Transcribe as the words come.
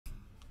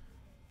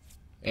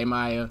Hey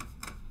Maya,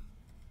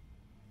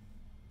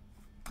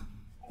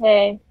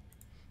 Hey,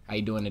 how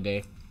you doing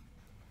today?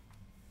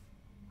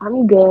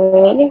 I'm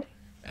good.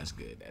 That's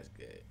good. That's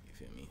good. You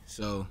feel me?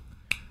 So,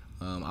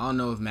 I don't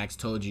know if Max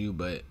told you,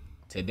 but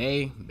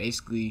today,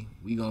 basically,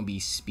 we gonna be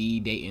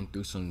speed dating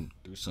through some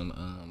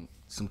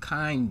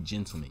kind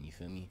gentlemen. You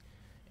feel me?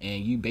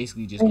 And you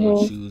basically just gonna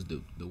Mhm. choose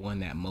the one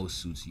that most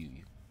suits you.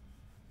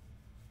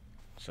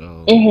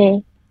 So,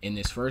 Mhm. in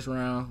this first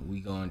round, we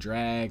gonna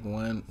drag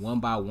one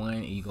by one,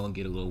 and you gonna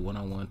get a little one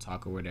on one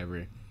talk or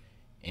whatever.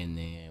 And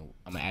then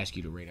I'm gonna ask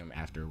you to rate them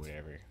after or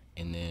whatever.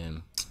 And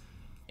then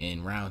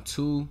in round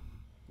two,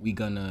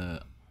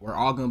 we're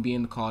all gonna be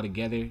in the call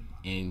together.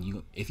 And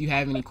you, if you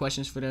have any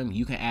questions for them,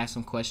 you can ask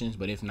some questions.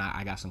 But if not,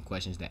 I got some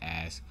questions to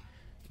ask.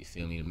 You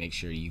feel me? To make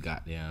sure you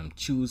got them.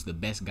 Choose the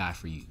best guy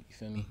for you. You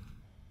feel me?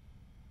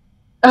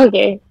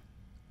 Okay.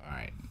 All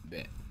right,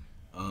 bet.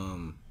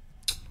 Um,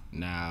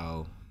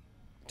 now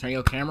turn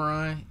your camera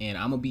on, and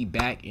I'm gonna be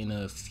back in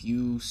a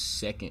few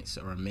seconds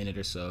or a minute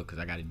or so because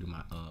I got to do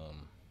my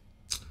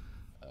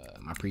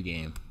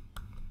pregame.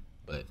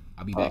 But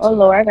I'll be back Oh soon. All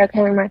Lord, I right? gotta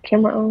turn my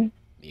camera on.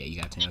 Yeah, you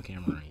gotta turn your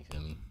camera on. You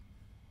feel me?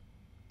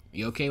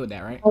 You okay with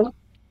that, right?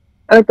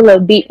 I look a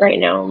little beat right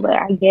now, but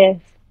I guess.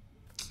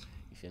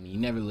 You feel me? You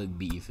never look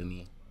beat. You feel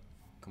me?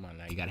 Come on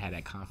now, you gotta have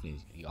that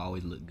confidence. You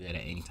always look good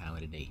at any time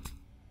of the day.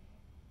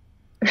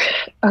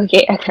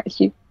 Okay, I got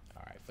you.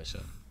 All right, for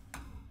sure.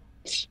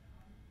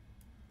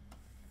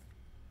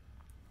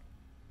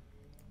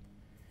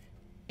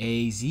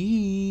 AZ,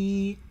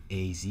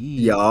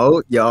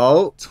 Yo,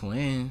 yo,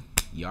 twin.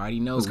 You already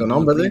know what's we going on,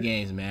 doing brother?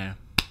 pre-games, man.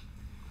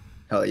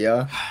 Hell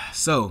yeah.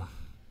 So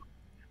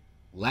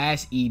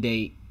last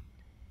e-date,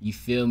 you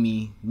feel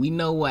me? We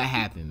know what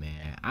happened,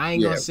 man. I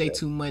ain't gonna Yeah, say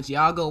too much.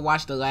 Y'all go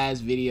watch the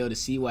last video to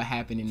see what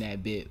happened in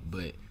that bit.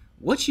 But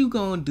what you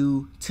gonna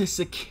do to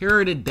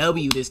secure the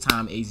W this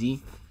time, AZ?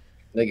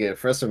 nigga.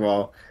 First of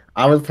all,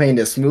 I was playing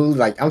this smooth.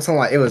 Like I'm talking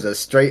like it was a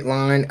straight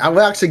line. I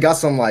actually got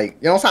some like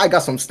you know what I'm saying. I got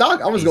some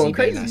stock. I was AZ going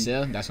better not crazy,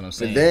 sell. That's what I'm but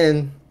saying.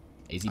 then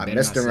AZ I better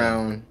messed not sell.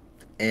 around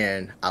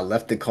and I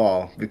left the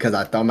call because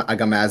I thought I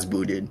got my ass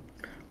booted.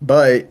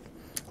 But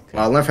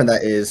what I Okay. learned from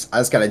that is I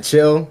just gotta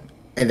chill,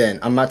 and then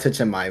I'm not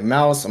touching my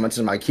mouse. I'm not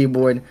touching my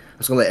keyboard. I'm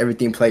just gonna let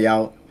everything play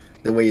out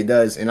the way it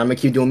does, and I'm gonna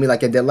keep doing me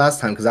like I did last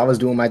time because I was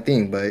doing my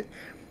thing. But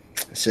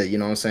shit, you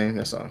know what I'm saying?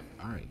 That's all.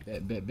 All right.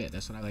 Bet, bet, bet.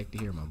 That's what I like to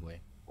hear, my boy.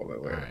 Wait,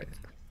 wait, All wait, right. wait.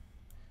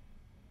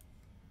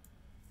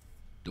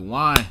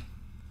 Dewan.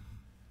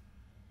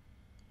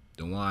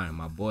 Dewan,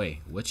 my boy.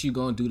 What you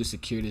gonna do to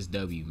secure this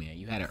W, man?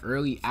 You had an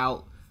early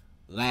out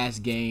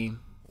last game.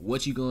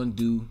 What you gonna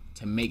do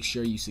to make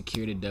sure you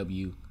secure the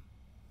W?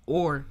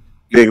 Or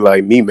Nigga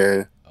like me,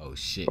 man. oh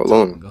shit, Hold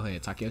talk. on. Go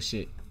ahead, talk your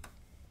shit.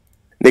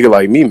 Nigga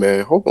like me,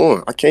 man. Hold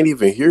on. I can't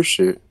even hear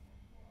shit.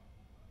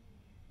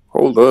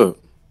 Hold up.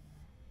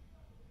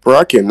 Bro,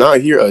 I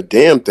cannot hear a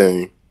damn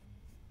thing.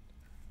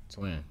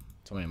 Twin,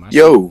 twin. My shit.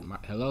 Yo,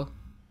 Hello.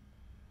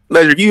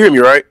 Ledger, you hear me,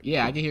 right?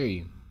 Yeah, I can hear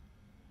you.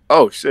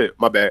 Oh, shit.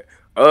 My bad.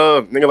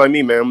 Nigga like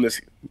me, man. I'm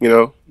just,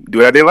 do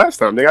what I did last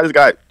time. Nigga, I just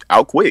got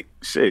out quick.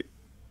 Shit.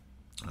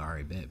 All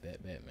right, bet,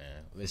 bet, bet,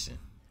 man. Listen,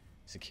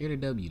 secure the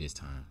W this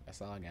time.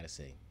 That's all I gotta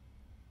say.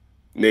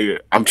 Nigga,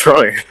 I'm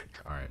trying.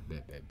 All right,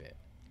 bet, bet, bet.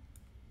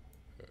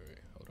 All right,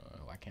 hold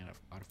on. Why can't I?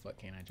 Why the fuck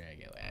can't I drag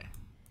your ass?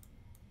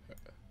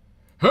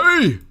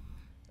 Hey.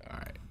 All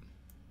right,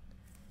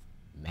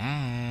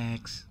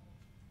 Max.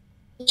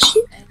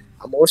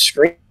 I'm on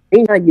screen,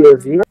 I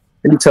give you.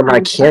 Let me turn my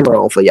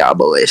camera on for y'all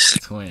boys.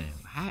 Twin,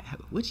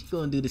 what you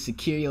gonna do to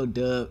secure your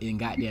dub and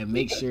goddamn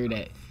make sure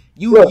that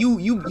you Look, you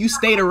you you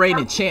stay the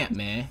reigning champ,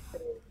 man?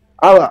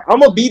 I'm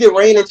gonna be the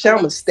reigning champ.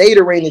 I'm gonna stay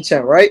the reigning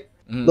champ, right?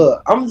 Mm-hmm.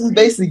 Look, I'm just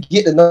basically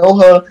get to know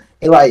her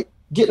and like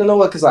get to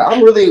know her because like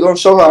I'm really gonna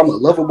show her I'm a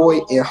lover boy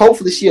and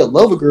hopefully she a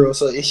lover girl.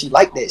 So if she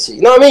like that shit,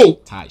 you know what I mean?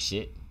 Tight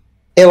shit.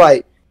 And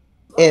like,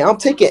 and I'm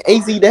taking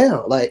AZ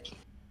down. Like,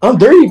 I'm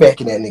dirty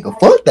backing that nigga.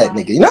 Fuck that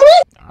nigga. You know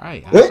All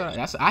right, what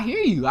that's I hear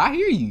you. I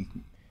hear you.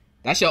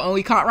 That's your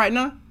only caught right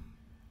now.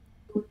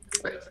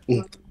 I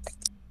mean?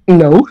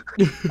 No.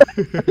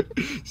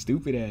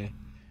 Stupid ass.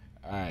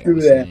 All right, Do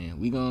that. listen,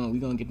 we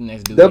gonna get the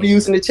next dude in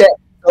W's here. in the chat.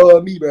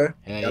 Me, bro.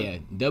 Hell Yep. yeah,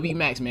 W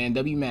Max, man,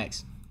 W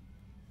Max,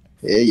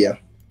 Yeah, yeah.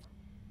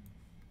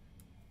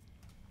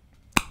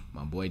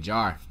 my boy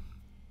Jar.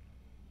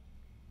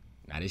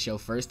 Now this your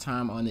first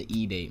time on the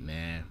E date,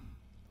 man.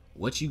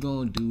 What you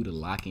gonna do to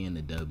lock in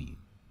the W?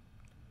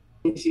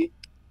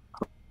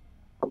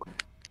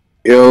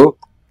 Yo,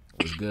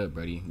 What's good,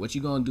 buddy? What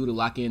you gonna do to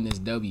lock in this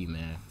W,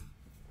 man?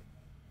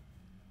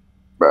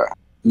 Bro.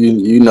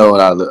 You know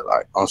what I look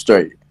like. I'm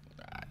straight.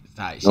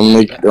 Tight Them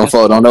shit. them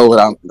folk don't know what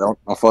I'm. Them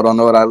folk don't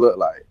know what I look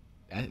like.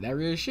 That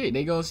real shit.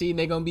 They gonna see.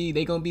 They gonna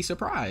be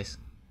surprised.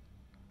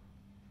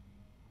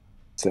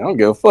 So I don't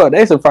give a fuck.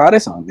 They surprised. They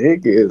some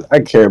niggas. I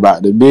care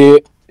about the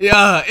bid.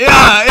 Yeah,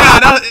 yeah,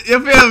 yeah. You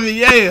feel me?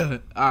 Yeah.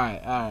 All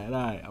right, all right, all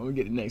right. I'm gonna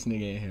get the next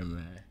nigga in here,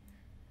 man.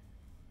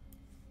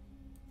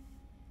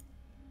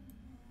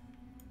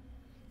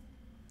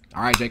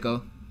 All right,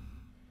 Draco.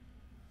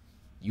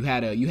 You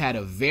had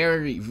a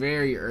very,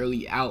 very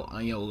early out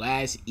on your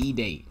last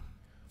E-date.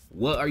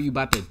 What are you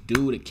about to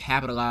do to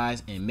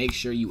capitalize and make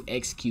sure you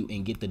execute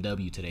and get the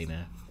W today,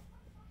 man?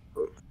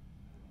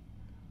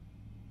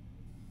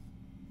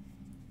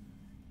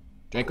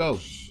 Draco.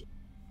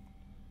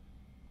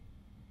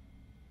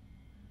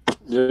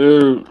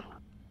 Dude.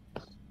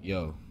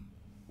 Yo,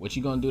 what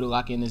you gonna do to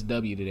lock in this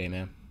W today,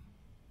 man?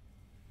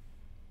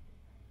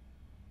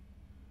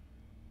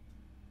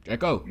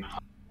 Draco.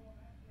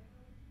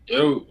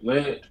 Yo,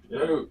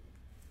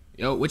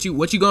 Yo, what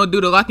you gonna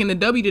do to lock in the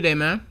W today,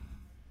 man?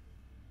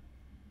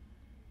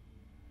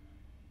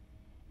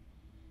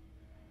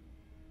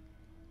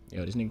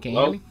 Yo, this nigga can't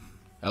hear me.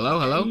 Hello,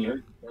 hello,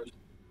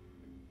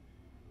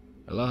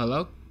 hello,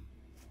 hello.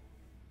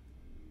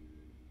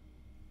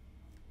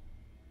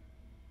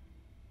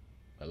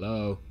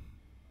 Hello.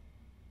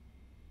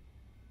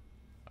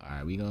 All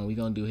right, we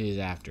gonna do his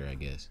after, I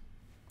guess.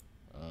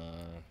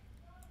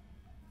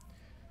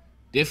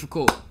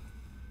 Difficult.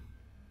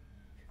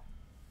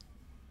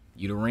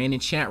 You the reigning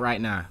champ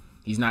right now.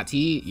 He's not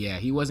T. Yeah,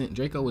 he wasn't.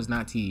 Draco was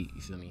not T.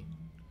 You feel me?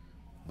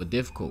 But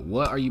difficult.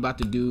 What are you about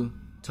to do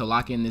to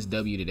lock in this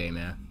W today,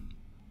 man?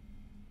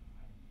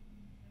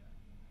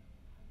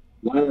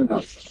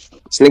 This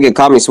nigga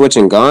caught me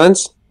switching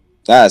guns?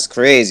 That's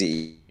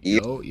crazy.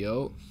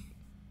 Yo.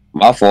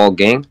 My fault,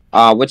 gang.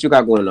 What you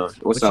got going on?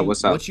 What's up?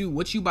 What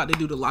you about to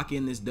do to lock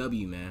in this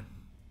W, man?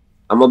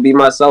 I'm gonna be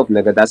myself,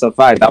 nigga. That's a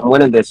fact. I'm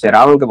winning this shit.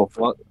 I don't give a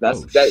fuck.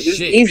 This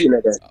is easy,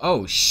 nigga.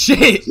 Oh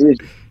shit.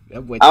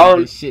 That boy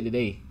talking shit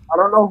today. I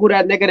don't know who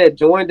that nigga that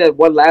joined that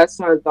one last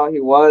time thought he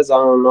was. I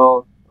don't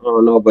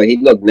know, but he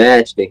looked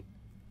nasty.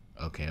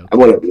 Okay. I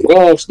want to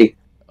nasty.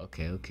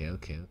 Okay.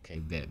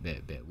 Bet.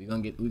 We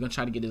gonna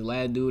try to get this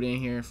lad dude in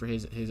here for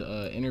his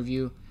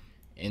interview,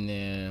 and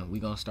then we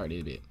gonna start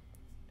this bit.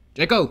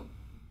 Draco.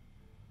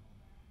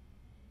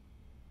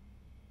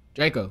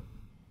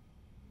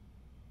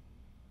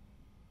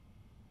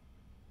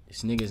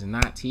 This nigga's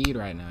not teed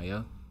right now,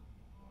 yo.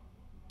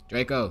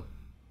 Draco.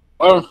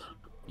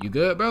 You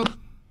good, bro?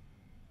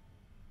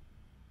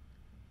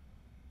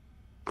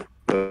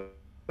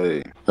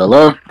 Hey.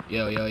 Hello?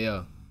 Yo.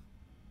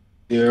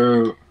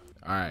 Yo.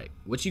 Alright.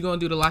 What you gonna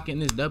do to lock in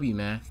this W,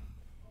 man?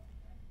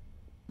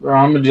 Bro,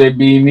 I'm gonna just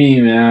be me,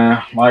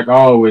 man. Like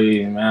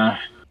always, man.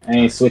 I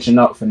ain't switching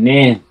up for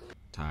none.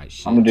 Tight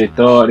shit. I'm gonna just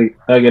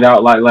thug it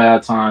out like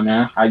last time,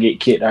 man. I get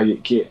kicked,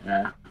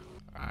 man.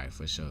 Alright,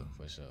 for sure.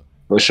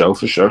 For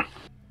sure.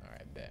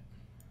 Alright, bet.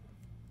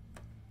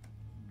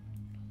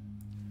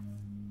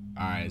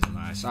 Alright,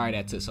 Zamai. Sorry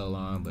that took so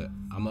long, but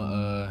I'm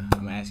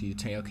gonna ask you to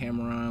turn your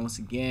camera on once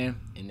again,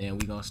 and then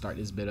we gonna start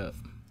this bit up.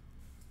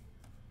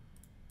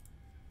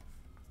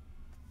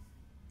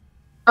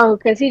 Oh,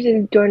 because he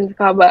just joined the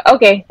call, but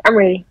okay, I'm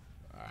ready.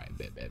 Alright,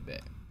 bet.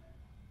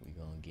 We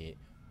gonna get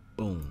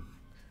boom.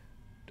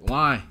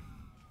 Dwayne.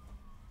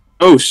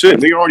 Oh shit,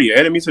 nigga already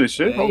added me to the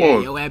shit? Hold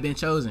on. Yo, ad been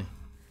chosen.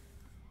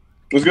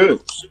 What's good?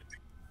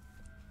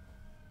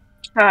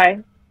 Hi,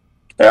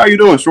 Hey, how you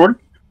doing, shorty?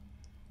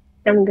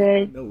 I'm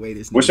good. No way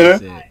this nigga What's your name?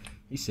 said.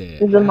 He said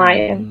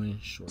Zamaya.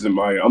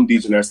 Zamaya. I'm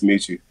DJ. Nice to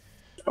meet you.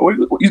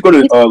 You go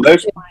to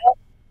Ledge?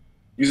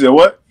 You said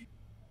what?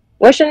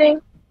 What's your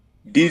name?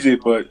 DJ,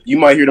 but you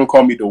might hear them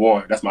call me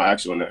Dewan. That's my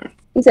actual name.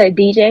 You said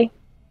DJ?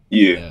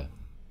 Yeah.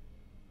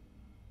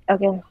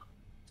 Okay.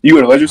 You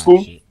go to Ledger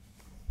School? Shit.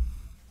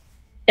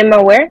 Am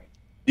I where?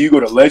 You go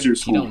to Ledger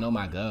She School. don't know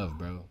my gov,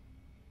 bro.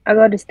 I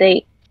go to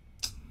state.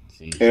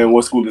 See, And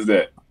what school is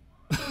that?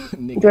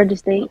 nigga, Georgia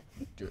State.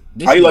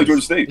 How you like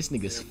Georgia State? This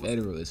nigga's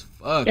federal as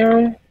fuck.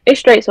 It's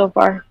straight so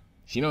far.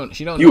 She don't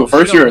You know, a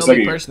first she year don't or know me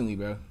second year? personally,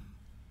 bro.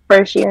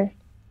 First year.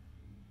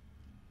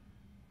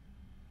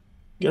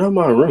 Get out of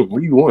my room. What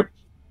do you want?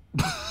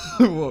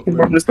 What,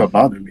 bro? This stuff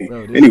bothering me.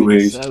 Bro, this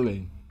Anyways, nigga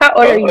selling. How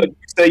old are you? you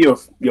say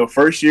your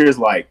first year is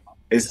like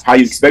is how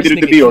you expected This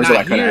it to nigga be, or is it cannot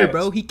like kind hear, of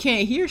bro? He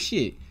can't hear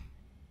shit.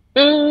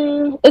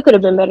 It could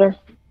have been better.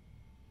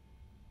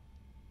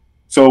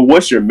 So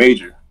what's your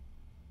major?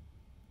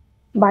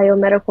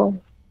 Biomedical.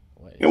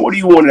 And what do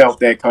you want out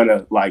that kind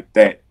of like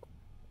that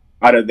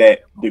out of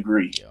that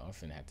degree? Yo, I'm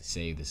finna have to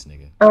save this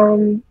nigga.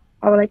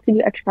 I would like to be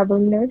a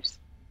traveling nurse.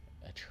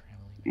 A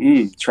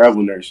traveling nurse.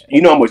 Travel nurse.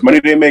 You know how much money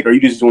they make, or you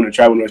just doing a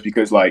travel nurse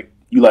because like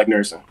you like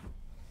nursing?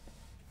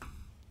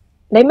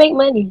 They make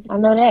money. I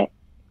know that.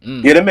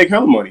 Yeah, they make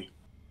hella money.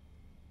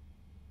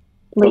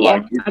 But yeah,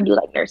 like, I do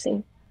like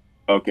nursing.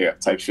 Okay,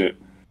 type shit.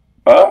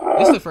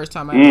 This is the first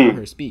time I ever heard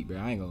her speak, bro.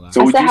 I ain't gonna lie.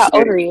 So I would said, you how say-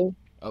 old are you?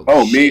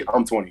 Oh, me?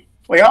 I'm 20.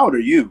 Wait, how old are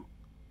you?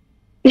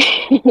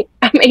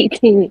 I'm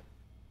 18.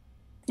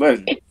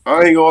 Listen,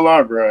 I ain't gonna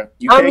lie, bro.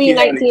 You I'll can't be get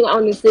 19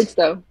 on the 6th,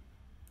 though.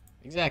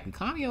 Exactly.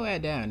 Calm your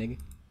ass down, nigga.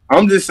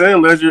 I'm just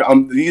saying, Ledger.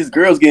 These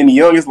girls getting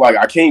young. It's like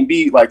I can't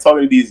be like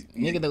talking to these.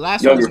 Nigga, the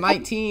last younger one was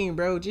 19,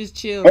 bro. Just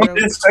chill, I'm bro.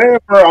 just saying,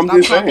 bro. I'm Stop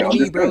just talking saying. to I'm me,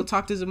 just bro. saying.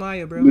 Talk to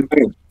Zamaya, I'm bro. just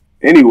saying.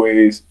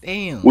 Anyways,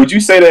 Damn. would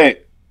you say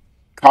that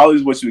college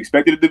is what you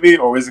expected it to be,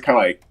 or is it kind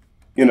of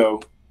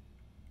like,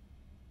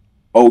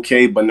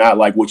 okay, but not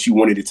like what you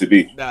wanted it to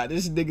be? Nah,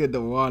 this nigga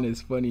Dewan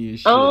is funny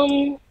as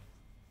shit.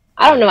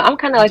 I don't know. I'm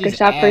kind of You like a just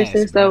shy ass,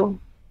 person, bro. so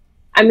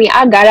I mean,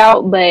 I got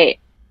out, but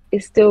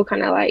it's still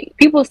kind of like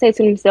people stay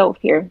to themselves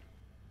here.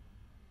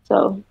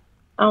 So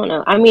I don't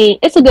know. I mean,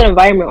 it's a good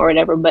environment or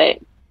whatever, but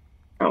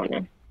I don't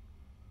know.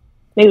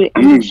 Maybe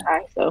I'm Mm.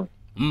 shy, so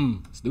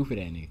Stupid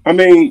that nigga. I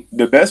mean,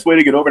 the best way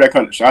to get over that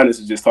kind of shyness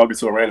is just talking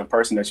to a random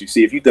person that you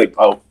see. If you think,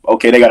 oh,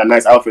 okay, they got a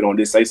nice outfit on,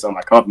 just say something,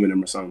 like compliment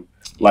them or something.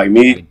 Like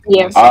me,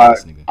 Yeah.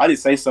 I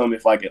just say something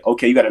if like,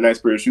 okay, you got a nice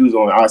pair of shoes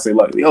on. I say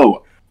like,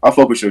 yo, I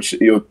fuck with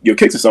your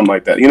kicks or something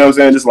like that. You know what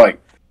I'm saying? Just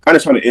like kind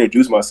of trying to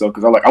introduce myself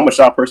because I'm a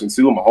shy person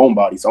too. I'm a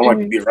homebody, so I don't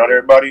like to be around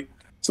everybody.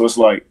 So it's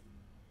like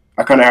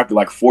I kind of have to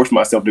like force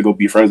myself to go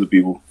be friends with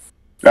people.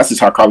 That's just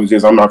how college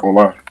is. I'm not gonna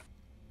lie.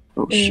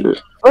 Oh shit.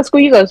 What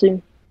school you go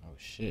to? Oh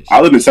shit. I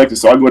live in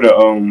Texas, so I go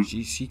to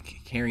She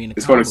carrying the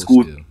it's for combo the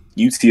school still.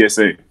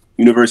 UTSA,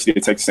 University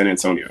of Texas San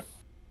Antonio.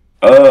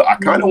 I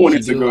kind of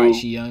wanted She to do go like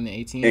she young and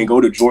 18. and go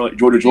to Georgia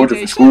DJ, for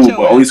shut school, your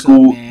but only ass up,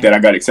 school man. that I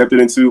got accepted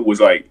into was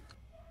like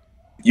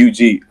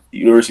UG,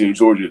 University of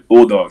Georgia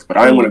Bulldogs. But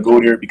I didn't want to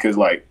go there because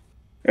like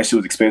that shit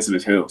was expensive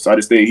as hell. So I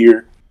just stayed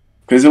here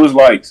because it was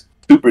like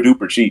super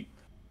duper cheap.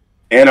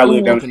 And I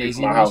live down the street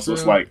from my house, so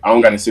it's like I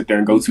don't got to sit there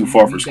and go too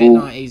far for school,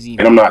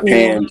 and I'm not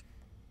paying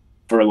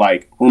for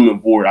like room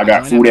and board. I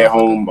got food at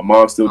home, my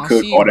mom still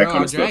cook, all that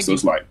kind of stuff. So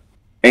it's like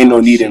ain't no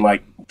need in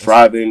like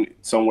driving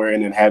somewhere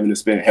and then having to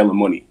spend hella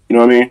money. You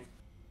know what I mean?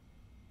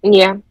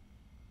 Yeah.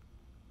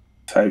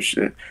 Type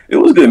shit. It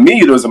was good meeting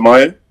you, though,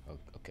 Zamaya.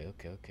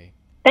 Okay.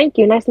 Thank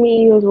you. Nice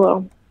meeting you as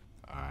well.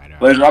 All right.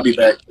 Pleasure. I'll be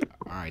back.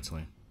 All right,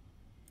 twin.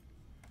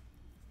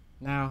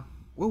 Now,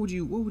 what would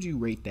you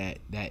rate that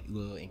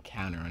little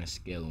encounter on a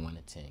scale of 1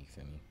 to 10? You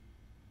feel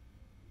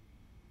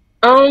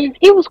me?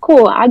 He was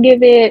cool. I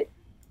give it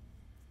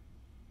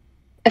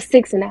a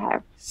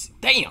 6.5.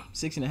 Damn,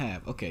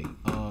 6.5. Okay.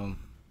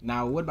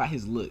 Now what about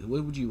his look?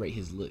 What would you rate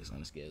his looks on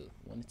a scale of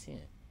 1 to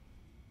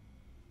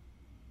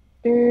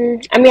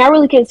 10? I mean, I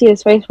really can't see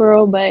his face for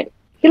real, but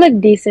he looked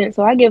decent,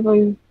 so I give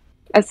him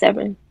a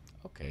 7.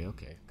 Okay.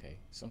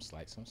 Some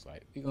slight.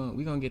 We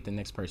gonna get the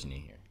next person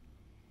in here.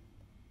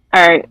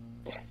 All right.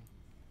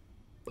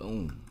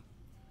 Boom.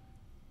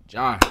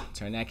 Jar,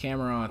 turn that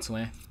camera on,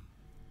 twin.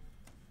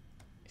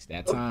 It's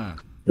that time.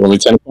 You want me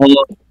to turn the camera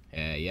on?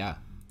 Yeah.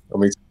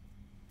 Want me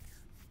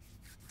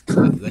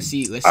Let's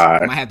see.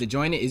 Alright. I might have to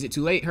join it. Is it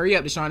too late? Hurry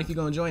up, Deshaun, if you're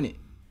gonna join it.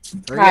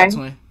 Hurry Hi. up,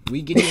 twin.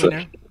 We get you in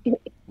there.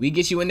 We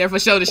get you in there for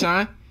sure,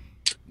 Deshaun.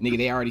 Nigga,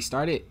 they already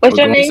started. What's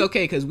your It's name?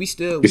 okay, because we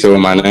still You said what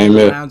my name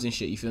is? rounds and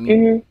shit, you feel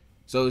me?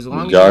 So as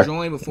long as Jar. you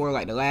join before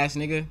like the last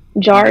nigga,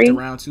 Jari? we get to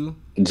round 2.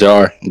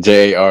 Jar.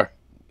 Jar.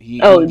 He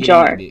Oh, can get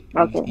Jar. in a bit.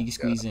 Okay. He can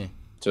squeeze in.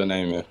 What's your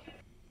name is?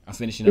 I'm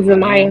finishing up Is it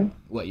my Maya? dinner.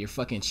 What, your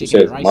fucking chicken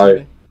and said rice?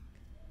 Maya.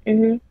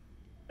 Nigga?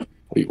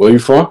 Where you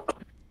from?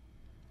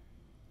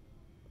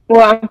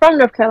 Well, I'm from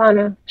North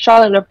Carolina,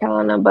 Charlotte, North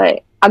Carolina,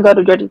 but I go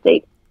to Georgia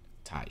State.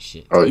 Tight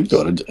shit. Oh, you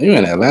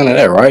in Atlanta?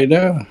 That right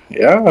there?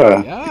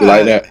 Yeah. You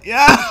like that?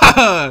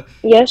 Yeah.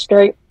 Yeah,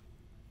 straight.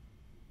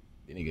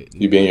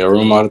 You be in your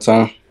room all the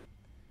time?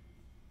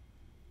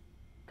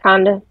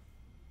 Kinda.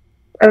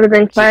 Other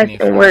than class Chicken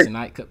and and fries work.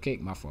 tonight, cupcake.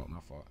 My fault.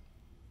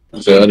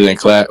 So other than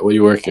class, where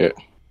you work at?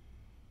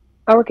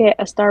 I work at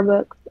a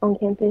Starbucks on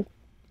campus.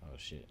 Oh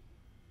shit.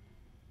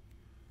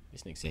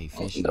 This nigga say he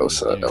finished. That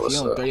was up. You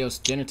don't throw your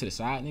dinner to the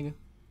side, nigga.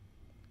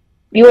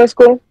 You at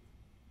school?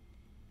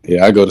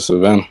 Yeah, I go to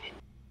Savannah.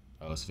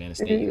 Oh, Savannah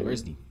State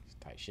University.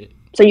 Tight shit.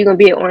 So you gonna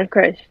be at Orange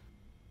Crush?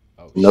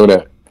 Oh, Know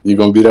that. You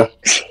gonna be there?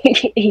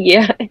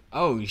 Yeah.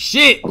 Oh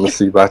shit. I'm gonna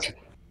see about you.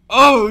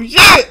 Oh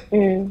shit.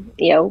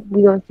 Yeah,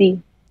 we gonna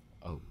see.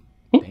 Oh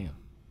damn.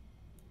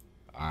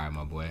 All right,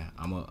 my boy.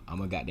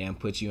 I'm a goddamn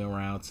put you in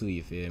round 2.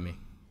 You feel me?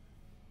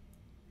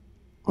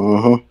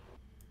 Uh-huh.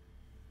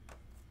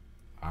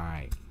 All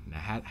right.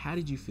 Now, how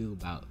did you feel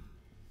about?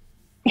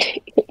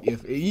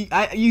 If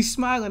you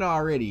smiling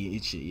already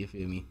and shit, you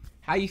feel me?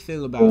 How you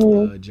feel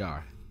about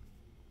Jar?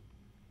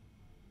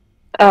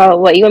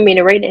 What, you want me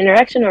to rate the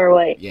interaction or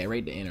what? Yeah,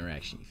 rate the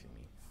interaction. You feel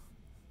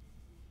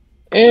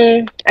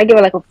me? I give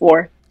it like a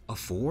 4. A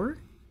 4?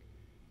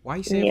 Why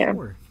you say a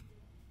 4?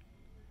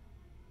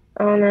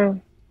 I don't know.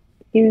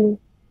 He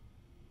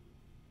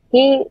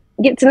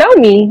get to know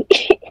me.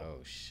 Oh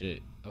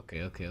shit.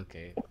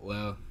 Okay.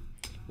 Well,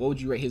 what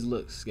would you rate his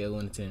looks? Scale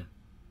 1 to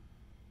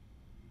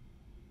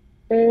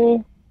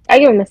 10. I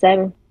give him a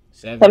 7.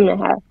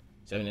 7.5.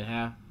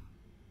 7.5.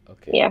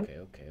 Okay. Yeah. Okay.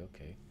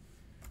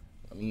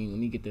 Let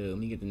me get the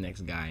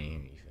next guy in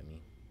here. You feel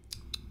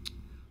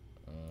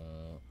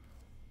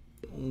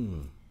me?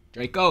 Boom.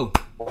 Draco.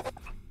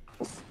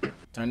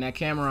 Turn that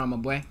camera on, my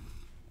boy.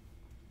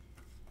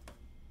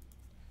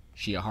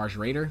 She a harsh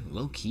rater?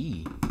 Low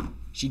key.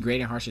 She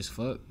great and harsh as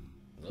fuck.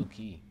 Low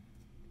key.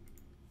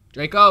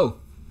 Draco.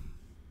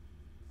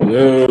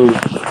 Yo.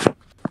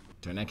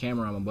 Turn that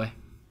camera on, my boy.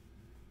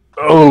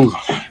 Oh.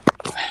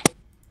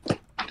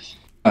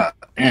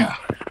 Yeah.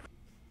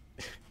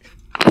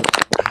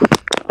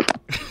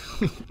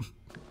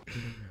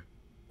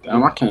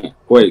 Damn, I can't.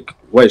 Wait.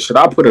 Should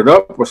I put it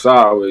up or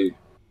sideways?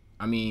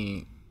 I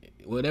mean,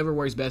 whatever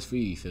works best for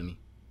you. You feel me?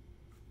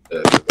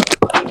 Yeah.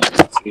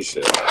 He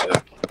said like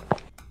that.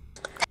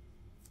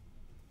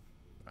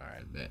 All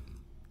right, bet.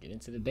 Get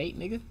into the date,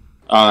 nigga.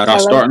 All right, I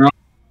Hello? start now.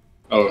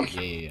 Oh,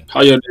 Yeah.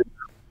 how your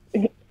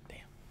day?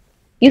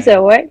 You said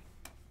what?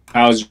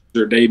 How's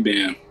your day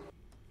been?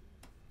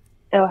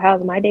 Oh,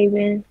 how's my day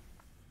been?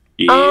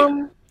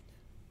 Yeah.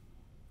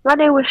 My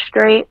day was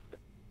straight.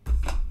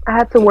 I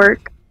had to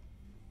work.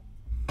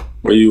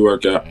 Where you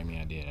work at? I mean,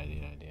 I did.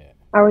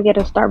 I work at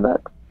a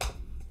Starbucks.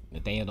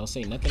 Nathaniel, don't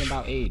say nothing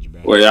about age,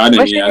 bro. Wait, I didn't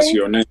What's even your ask name?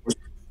 your name.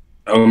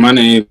 Oh, my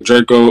name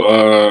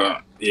Draco.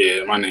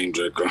 Yeah, my name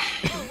Draco.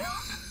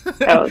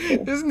 Oh, okay.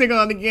 This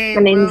nigga on the game,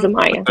 My name is bro.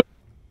 Amaya.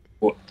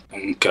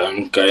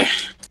 Okay.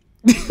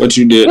 What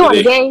you did You on the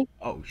today? game?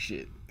 Oh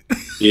shit,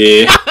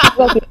 Yeah.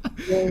 Lucky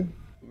game.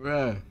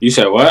 bro. You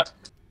said what?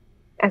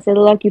 I said,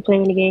 lucky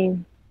playing the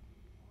game.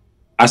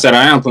 I said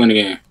I am playing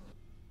the game.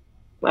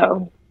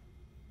 Oh,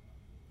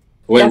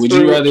 Wait, That's would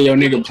you rude. rather your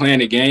nigga playing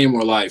the game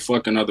or like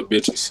fucking other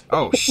bitches?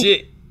 Oh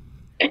shit.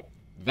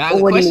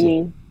 Valid what do question. you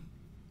mean?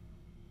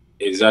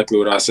 Exactly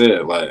what I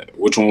said. Like,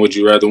 which one would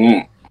you rather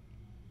want?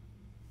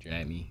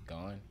 Drag me,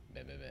 gone.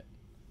 Bet.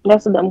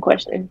 That's a dumb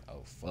question.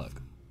 Oh fuck.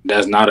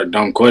 That's not a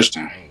dumb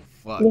question.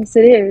 Oh fuck. Yes,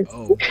 it is.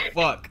 Oh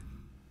fuck.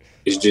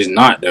 It's just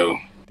not though.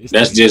 This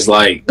That's nigga- just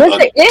like.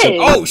 Yes, it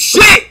is. Oh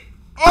shit.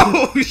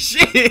 Oh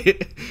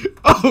shit.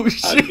 Oh I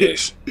shit.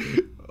 guess.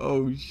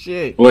 Oh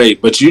shit.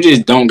 Wait, but you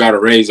just don't gotta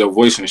raise your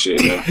voice and shit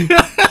though,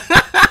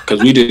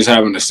 because we just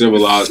having a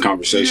civilized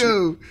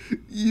conversation.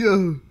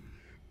 Yo.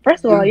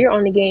 First of all, you're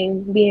on the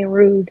game being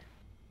rude.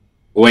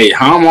 Wait,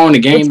 how I'm on the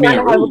We're game trying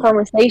being to have a rude?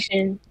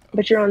 conversation,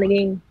 but you're on the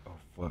game. Oh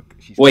fuck.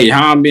 She's Wait,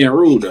 how I'm being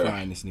rude She's though?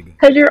 frying this nigga.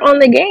 Because you're on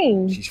the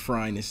game. She's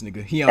frying this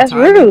nigga. He on That's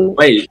time. rude.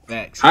 Wait,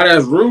 Facts. how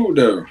that's rude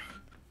though?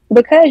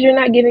 Because you're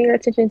not giving your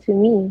attention to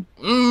me.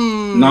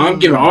 No, I'm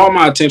giving all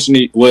my attention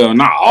to, well,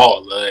 not all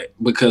of it,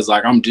 because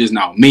like I'm just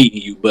not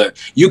meeting you, but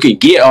you can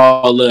get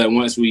all of it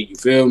once you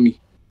feel me?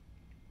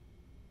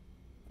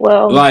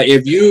 Well, Like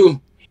if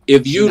you She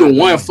the not one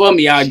going. for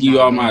me, I She give you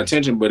not all my going.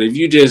 attention, but if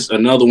you just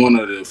another one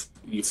of the,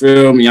 you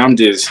feel me? I'm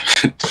just,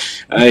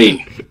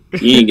 hey,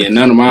 you ain't getting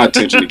none of my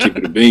attention to keep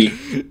it a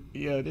bean.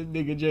 Yo, this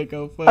nigga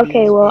Draco funny.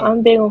 okay, as well, fuck.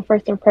 I'm big on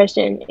first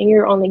impression, and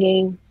you're on the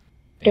game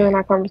during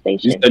our You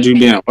conversation. said you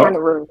being Kind what?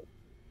 of rude.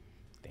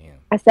 Damn.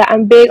 I said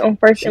I'm big on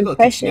first She gonna keep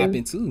impression.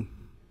 snapping too.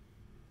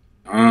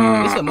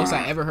 This is the most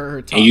I ever heard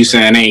her talk. And you bro.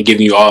 saying they ain't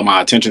giving you all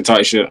my attention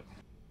type shit?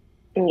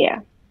 Yeah.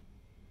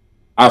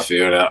 I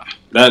feel that.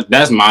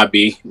 That's my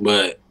B,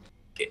 but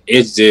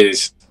it's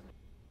just,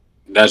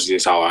 that's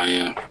just how I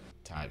am.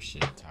 Type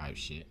shit.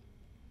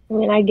 I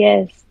mean, I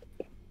guess.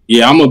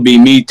 Yeah, I'm gonna be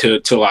me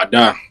till I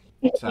die.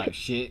 Type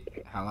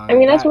shit. How long? I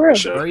mean, that's got? real.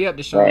 Sure. Hurry up,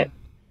 Deshaun.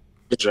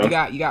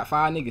 Right. You got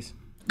 5 niggas.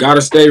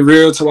 Gotta stay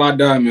real till I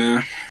die,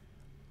 man.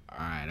 All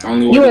right.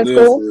 Only You way in to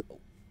live school? for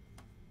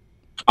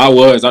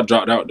real. I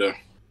dropped out there.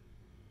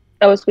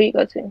 That was sweet.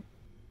 Go to.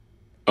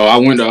 Oh, I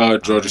went to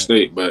Georgia Alright.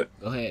 State, but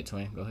Go ahead,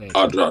 twin. Go ahead.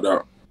 I dropped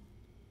out.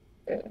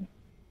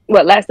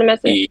 What, last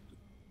semester? Yeah.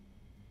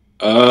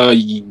 Like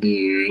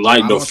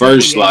Five the more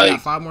first people? Yeah, you got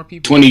like 5 more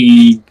people.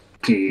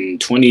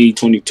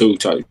 2022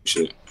 type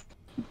shit.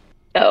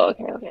 Oh,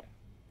 okay.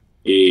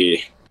 Yeah.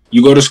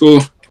 You go to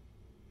school?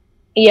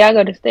 Yeah, I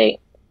go to state.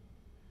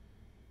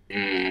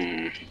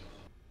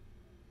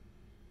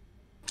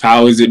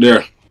 How is it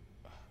there?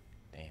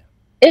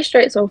 It's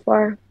straight so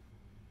far.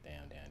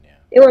 Damn.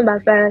 It went by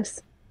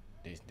fast.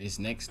 This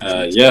next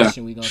Yeah.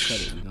 question, we gonna cut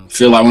it.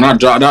 Feel like when I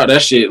dropped out,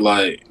 that shit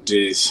like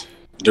just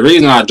the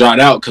reason I dropped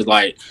out because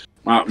like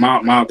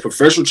my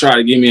professor tried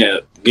to give me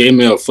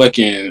a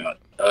fucking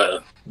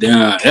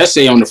damn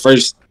essay on the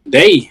first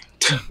day.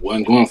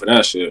 Wasn't going for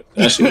that shit.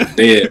 That shit was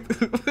dead.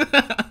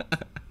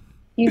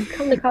 You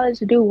come to college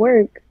to do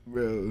work.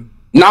 Bro.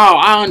 No,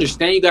 I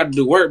understand you got to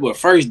do work, but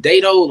first day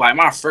though, like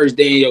my first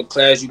day in your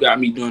class, you got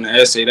me doing an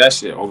essay. That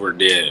shit over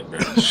dead, bro.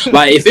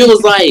 Like if it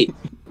was like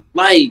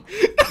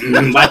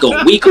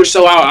a week or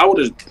so, I would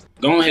have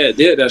gone ahead and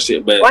did that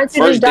shit. But Why don't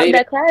you first just drop day,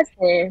 that class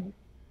then?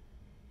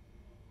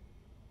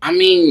 I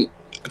mean,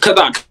 cause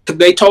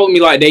they told me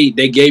like they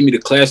gave me the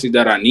classes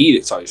that I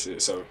needed type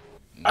shit. So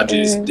I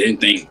just didn't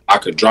think I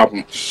could drop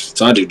them.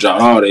 So I just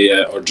dropped all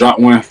they or drop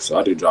one. So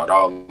I just dropped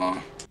all of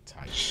them.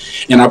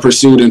 And I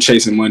pursued and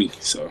chasing money.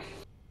 So.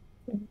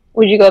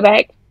 Would you go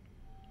back?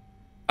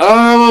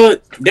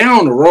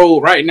 Down the road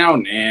right now,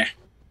 nah.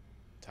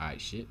 Tight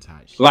shit.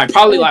 Like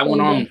probably like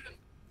when I'm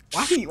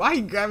why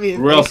he grabbing his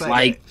rough face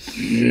like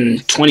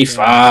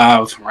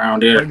 25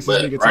 around there, What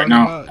but nigga right talking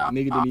now, about?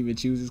 Nigga didn't even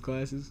choose his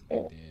classes.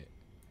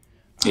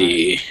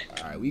 yeah.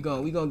 All right, we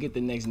gonna get the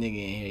next nigga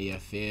in here. You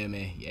feel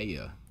me?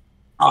 Yeah.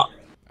 All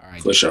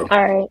right, for sure.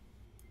 All right.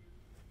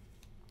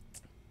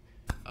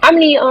 How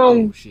many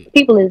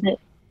people is it?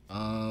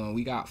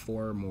 We got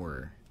 4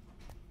 more.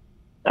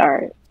 All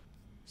right.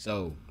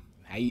 So,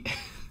 how you?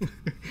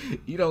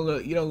 you don't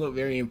look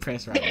very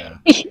impressed right now.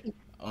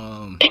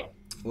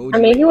 What would I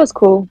you mean, rate? he was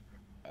cool.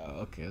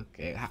 Okay.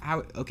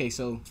 Okay,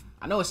 so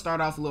I know it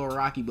started off a little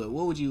rocky, but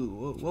what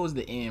was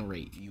the end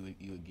rate you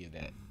would give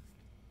that?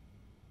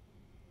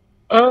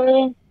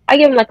 I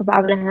give him like a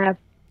 5.5.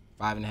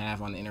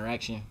 5.5 on the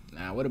interaction.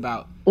 Now, what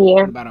about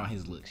Yeah. on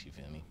his looks? You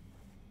feel me?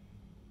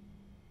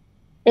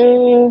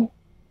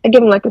 I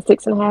give him like a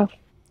 6.5.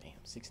 Damn,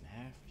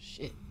 6.5.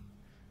 Shit.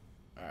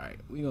 All right,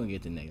 we gonna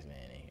get the next man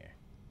in here.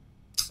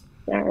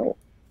 All right.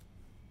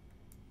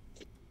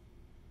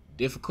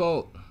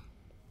 Difficult.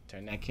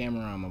 Turn that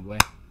camera on, my boy.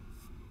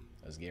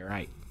 Let's get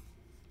right.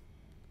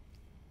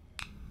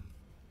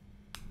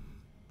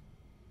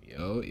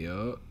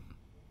 Yo.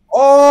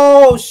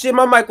 Oh shit,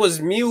 my mic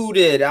was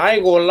muted. I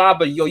ain't gonna lie,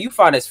 but yo, you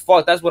fine as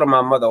fuck. That's what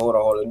my mother. Hold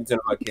on. Let me turn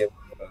my camera.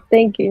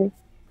 Thank you.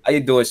 How you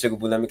doing, Sugar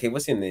Boo? Let me.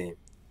 What's your name?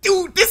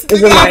 Dude, this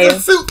Is nigga it has Maya? a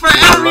suit for Is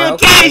it every Maya?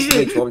 Okay,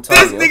 occasion. that's what I'm This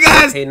telling you. nigga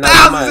has Okay, now,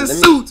 thousands of let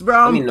me- suits,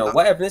 bro. Let me know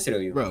what ethnicity are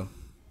you, Bro,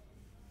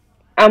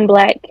 I'm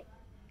black.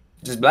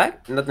 Just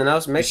black? Nothing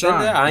else mixed in Deshaun,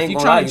 there? I if ain't you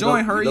gonna trying lie. to You join,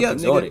 look, hurry you look up,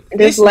 exotic. nigga.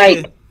 Just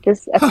like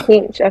just a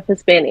pinch of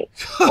Hispanic.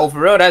 Oh, for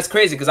real? That's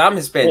crazy because I'm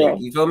Hispanic. Yeah.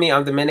 You feel me?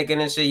 I'm Dominican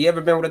and shit. You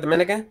ever been with a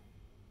Dominican?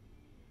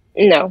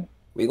 No.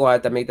 We gonna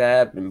have to make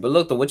that happen. But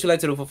look, though, what you like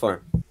to do for fun?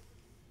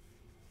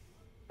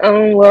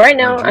 Well, right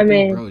now Bro, I'm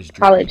Drippy, in bro, is Drippy.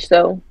 college,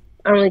 so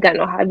I don't really got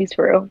no hobbies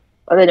for real,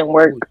 other than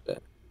work.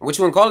 What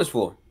you in college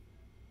for?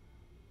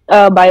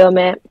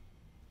 Biomat.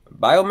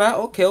 Biomat?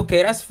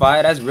 Okay, that's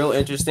fine. That's real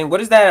interesting. What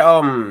does that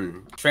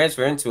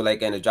transfer into,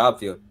 like in a job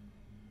field?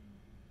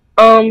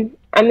 I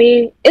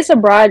mean, it's a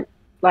broad,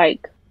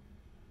 like,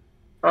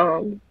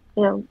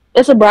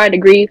 it's a broad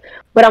degree,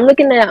 but I'm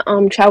looking at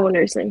travel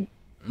nursing.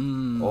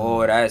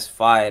 Oh, that's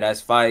fire. That's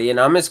fire. You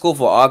know, I'm in school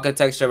for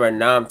architecture right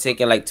now. I'm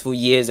taking like 2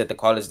 years at the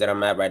college that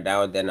I'm at right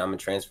now. Then I'm gonna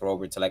transfer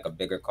over to like a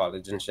bigger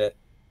college and shit.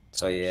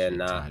 So yeah,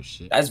 nah,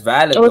 that's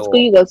valid What school though.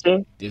 you go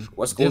to?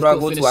 What school do I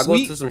go to? I go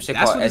to some shit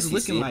That's called what it's STC.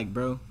 looking like,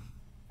 bro.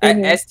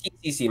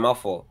 STCC, my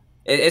fault.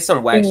 It's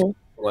some whack shit. Mhm.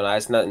 Well,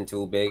 it's nothing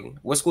too big.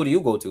 What school do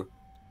you go to?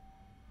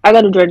 I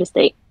go to Georgia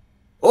State.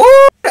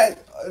 Oh,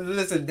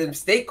 listen, them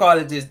state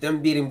colleges, them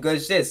be them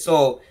good shit.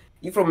 So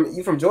you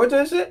from Georgia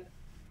and shit?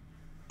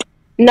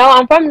 No,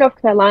 I'm from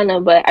North Carolina,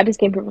 but I just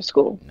came here for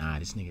school. Nah,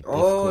 this nigga.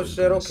 Oh difficult is shit.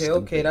 going Okay,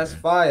 stupid, that's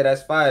bro. fire.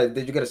 That's fire.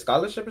 Did you get a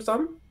scholarship or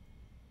something?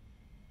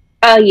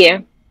 Yeah,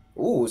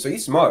 Ooh, so you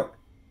smart.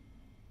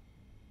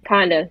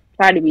 kinda.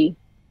 Try to be.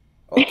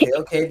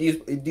 Okay.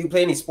 Do you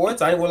play any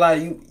sports? I ain't gonna lie.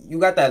 You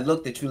got that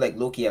look that you like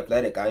low key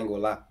athletic. I ain't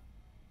gonna lie.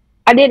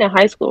 I did in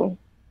high school.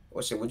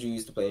 What shit? What you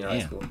used to play in high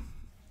school?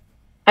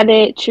 I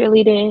did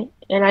cheerleading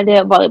and I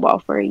did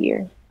volleyball for a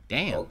year.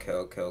 Damn.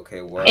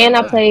 Okay. Word. And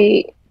I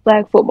played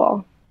flag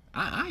football.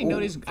 I ain't know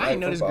this. Ooh, I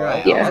ain't know this girl. football.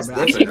 At Yeah. all, That's bro.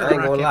 I different. see her I ain't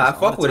around gonna lie. I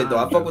campus all fuck the with it though. time,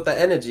 I fuck bro. with the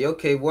energy.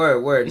 Okay,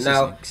 word. This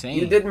Now is insane.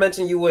 you did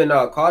mention you were in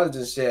college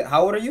and shit.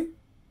 How old are you?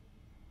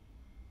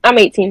 I'm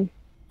 18.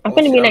 I'm Oh,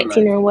 finna shit, be I'm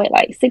 19 in what,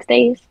 like 6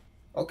 days?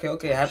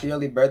 Okay. Happy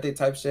early birthday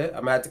type shit.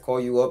 I'm gonna have to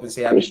call you up and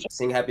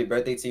sing happy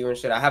birthday to you and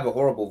shit. I have a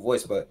horrible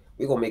voice, but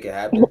we gonna make it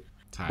happen.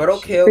 But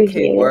okay,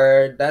 Appreciate it.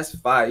 word. That's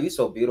fine. You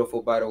so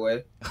beautiful, by the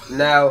way.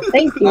 Now,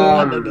 Thank you.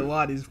 I know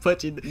Dewan is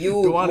punching.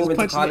 you Dewan is moving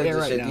to punching the college air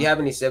and right shit. now. Do you have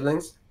any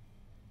siblings?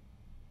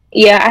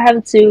 Yeah, I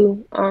have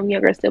 2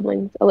 younger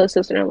siblings, a little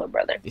sister and a little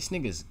brother. This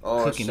nigga's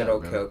Oh cooking shit.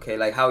 up, bro. Okay.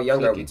 Like how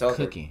young are we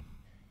talking?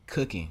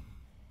 Cooking.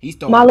 He's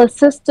throwing My little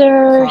sister,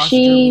 cross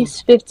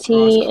she's dribbles,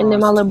 15, and then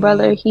my little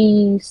brother,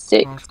 he's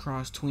 6.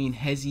 cross tween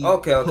hezzy.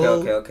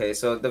 Okay.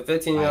 So the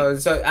 15-year-old.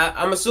 So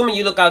I'm assuming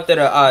you look out to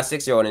the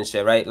 6-year-old and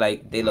shit, right?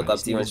 Like they look up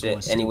to you and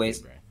shit.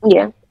 Anyways,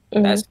 Yeah.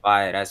 Mhm. that's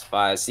fire. That's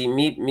fire. See,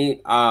 me.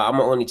 I'm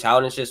an only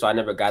child and shit, so I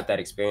never got that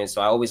experience.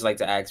 So I always like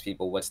to ask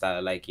people what's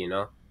that like, you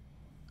know?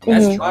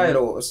 That's Mhm. fire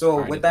though. So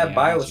Alright, with if that they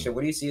bio ask you. shit,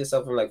 what do you see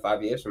yourself in like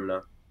 5 years from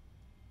now?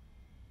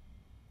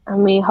 I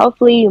mean,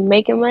 hopefully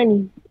making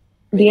money,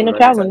 being a money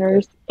travel type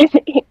nurse.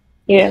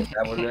 Yeah.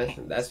 Travel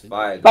nursing, that's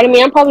fire. But I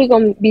mean, I'm probably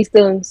gonna be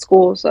still in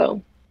school,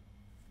 so.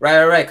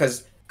 Right.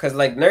 Cause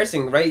like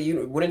nursing, right?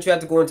 You wouldn't you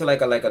have to go into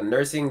like a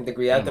nursing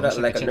degree Damn, after that,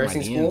 like a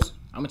nursing school?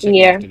 I'm gonna check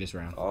Yeah. after this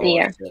round. Oh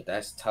Yeah. shit,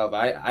 that's tough.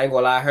 I ain't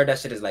gonna lie. I heard that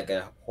shit is like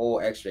a whole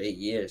extra 8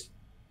 years.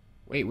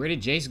 Wait, where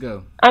did Jace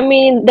go? I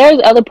mean,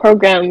 there's other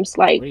programs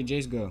like Where did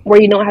Jace go?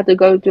 where you don't have to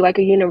go through like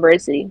a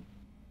university.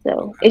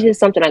 So it's just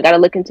something I gotta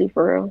look into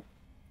for real.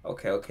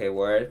 Okay,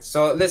 word.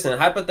 So listen,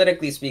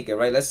 hypothetically speaking,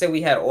 right? Let's say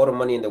we had all the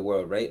money in the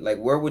world, right? Like,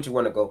 where would you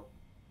want to go?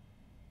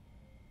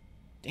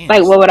 Damn,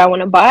 Like, what would I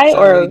want to buy, should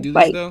I or really do this,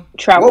 like though?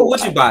 travel? What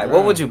would you buy?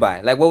 What would you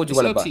buy? Like, what would you It's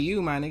want to up buy? to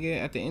you, my nigga.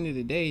 At the end of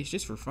the day, it's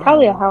just for fun.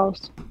 Probably a bro.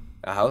 house.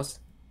 A house?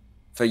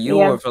 For you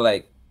Yeah. or for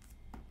like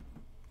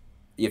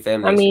your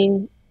family? I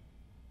mean,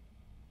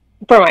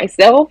 for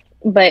myself.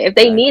 But if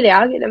they Right. need it,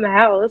 I'll get them a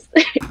house.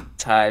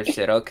 Type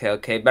shit.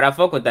 Okay. But I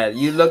fuck with that.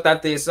 You looked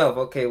after yourself.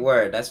 Okay,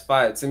 word. That's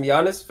fine. To be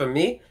honest, for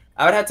me,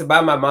 I would have to buy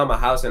my mom a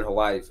house in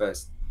Hawaii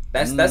first.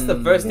 That's the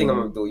first thing I'm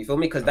gonna do. You feel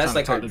me? Because I'm that's trying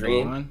like to her talk to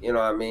dream. Dewan. You know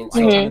what I mean? Why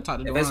you So trying to talk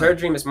to if it's Dewan? her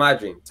dream, it's my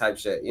dream. Type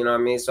shit. You know what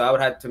I mean? So I would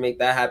have to make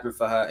that happen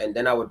for her, and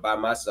then I would buy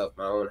myself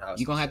my own house.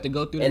 You gonna have to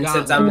go through the And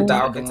since gauntlet I'm to into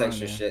talk to Dewan,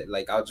 architecture man. shit,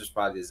 like I'll just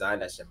probably design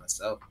that shit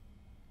myself.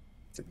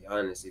 To be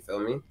honest, you feel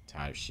me?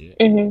 Type shit.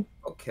 Mhm.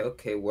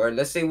 Okay, word.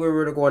 Let's say we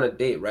were to go on a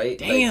date, right?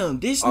 Damn,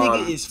 this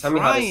nigga is tell me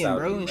how this frying, sound,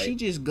 bro, and right? she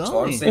just So I'm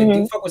going. saying, do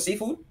you fuck with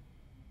seafood?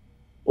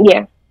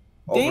 Yeah.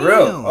 Oh, for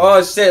real?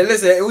 Oh shit!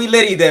 Listen, we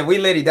litty then. We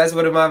litty. That's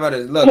what my about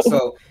is. Look,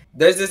 so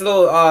there's this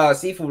little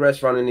seafood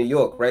restaurant in New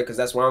York, right? Because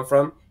that's where I'm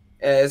from.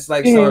 And it's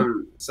like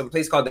some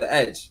place called the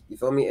Edge. You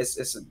feel me?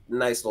 It's a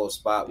nice little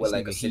spot with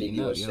like a city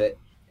view and shit.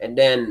 And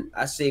then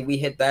I say we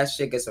hit that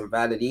shit, get some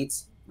valid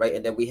eats, right?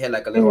 And then we hit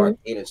like a little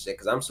arcade and shit.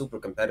 Cause I'm super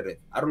competitive.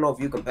 I don't know if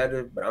you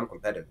competitive, but I'm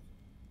competitive.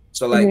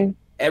 So like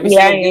every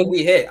single game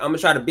we hit, I'm gonna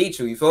try to beat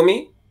you. You feel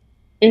me?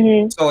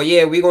 So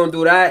yeah, we gonna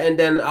do that, and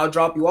then I'll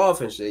drop you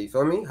off and shit. You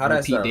feel me? How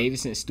that sound? Pete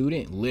Davidson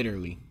student,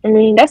 literally. I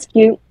mean, that's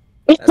cute.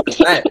 That's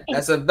a bet.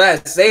 That's a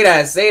bet. Say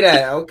that. Say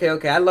that. Okay.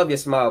 Okay. I love your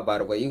smile, by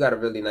the way. You got a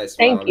really nice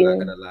smile. Thank you. I'm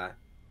not gonna lie.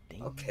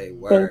 Okay.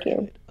 Word. Thank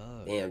you.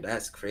 Damn,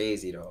 that's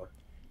crazy though.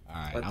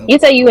 All right. You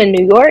say you in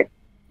New York?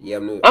 Yeah,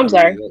 I'm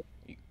sorry.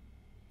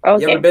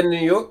 Okay. You ever been to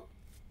New York?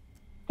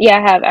 Yeah,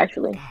 I have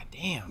actually. God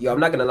damn. Yo, I'm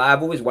not gonna lie.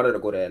 I've always wanted to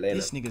go to Atlanta.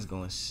 This nigga's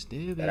going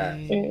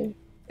stupid.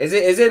 Is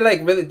it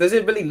like really? Does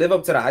it really live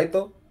up to the hype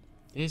though?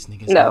 This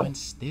nigga's going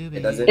stupid.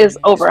 It doesn't. It's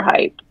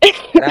overhyped.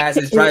 That's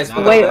his price. It's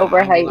way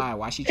overhyped.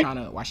 Why she trying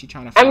to?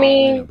 I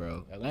mean, Atlanta,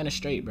 bro. Atlanta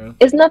straight, bro.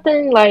 It's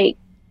nothing like.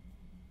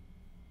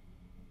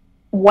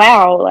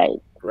 Wow, like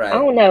I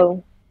don't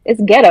know.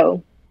 It's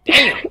ghetto.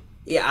 Damn.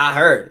 Yeah, I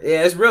heard.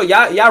 Yeah, it's real.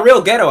 Y'all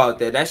real ghetto out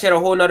there. That shit a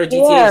whole nother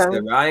GTA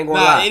server. I ain't gonna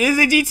lie. It is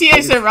a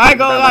GTA server. I ain't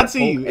gonna lie to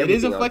you. It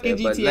is a fucking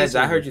GTA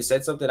server. I heard you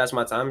said something. That's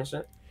my time and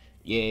shit.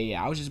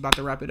 Yeah. I was just about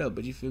to wrap it up,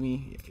 but you feel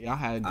me? Y'all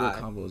had good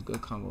combos.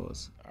 Good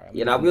combos. All right.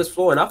 Yeah, now we was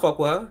flowing. I fuck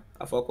with her.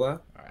 All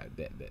right,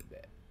 bet.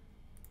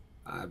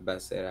 I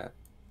best say that.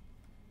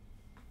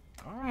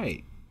 All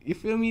right. You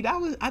feel me?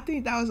 I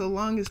think that was the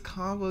longest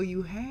convo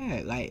you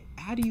had. Like,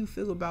 how do you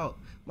feel about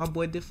my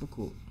boy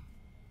Difficult?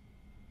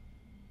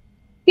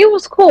 He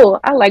was cool.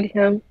 I liked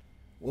him.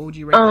 What would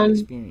you rate that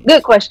experience?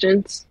 Good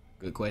questions.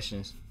 Good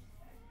questions.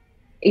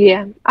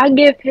 Yeah, I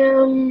give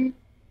him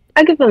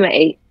an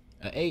 8.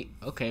 An 8.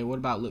 Okay. What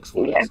about looks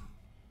for us?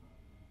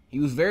 He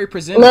was very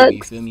presentable.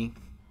 You feel me?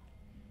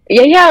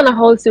 Yeah, on the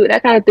whole suit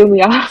that kind of threw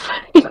me off.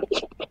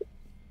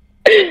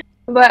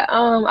 But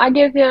I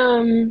give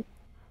him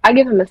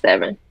a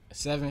 7. A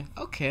 7.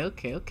 Okay.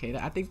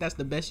 I think that's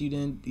the best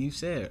you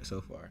said so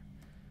far.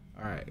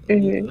 All right.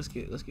 Let's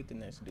get the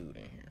next dude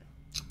in here.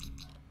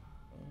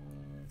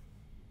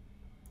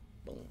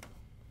 Boom.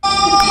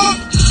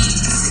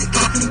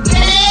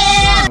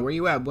 Sean, where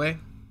you at, boy?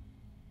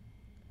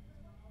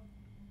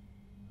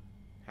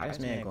 How this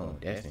man going?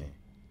 Definitely.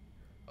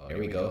 Oh, there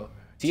we go.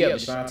 Tee up,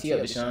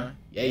 Deshaun.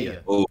 Yeah.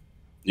 Oh,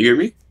 you hear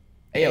me?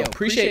 Hey, yo,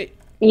 appreciate.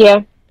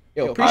 Yeah.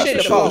 Yo, appreciate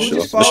the follow. Who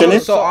just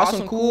followed? So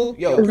awesome, cool.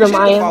 Yo, appreciate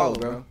the follow,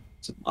 bro.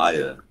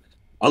 I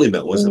only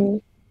met once.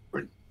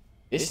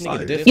 This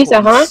nigga difficult. You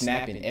said, huh?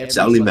 Snapping every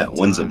I only met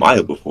one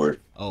Zamaya before.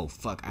 Oh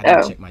fuck! I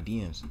didn't check my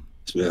DMs.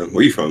 Man,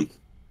 where you from?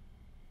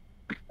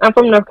 I'm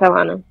from North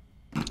Carolina.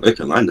 North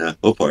Carolina?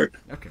 What part?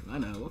 North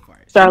Carolina, what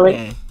part? Charlotte.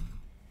 Man.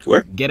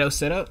 Where? Ghetto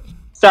setup.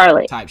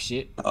 Charlotte. Type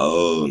shit.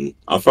 I'm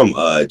from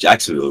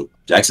Jacksonville,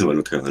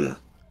 North Carolina.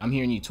 I'm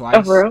hearing you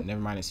twice.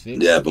 Never mind, it's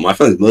fixed. Yeah, but my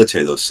family's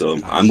military though,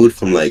 so I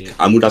moved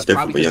out there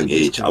from a young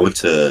age. I went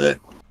to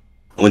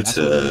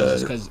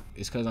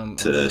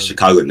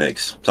Chicago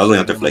next. So I was only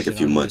out there for like a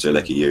few months or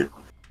like a year,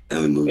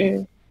 and we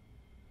moved.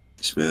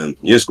 Man,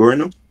 you in school right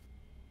now?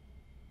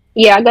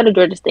 Yeah, I go to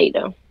Georgia State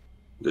though.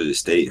 Georgia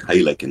State, how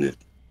you liking it?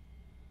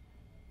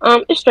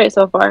 It's straight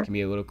so far. Can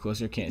be a little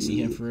closer. Can't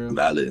see him for real.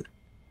 Valid.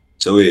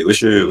 So wait,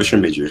 what's your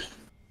major?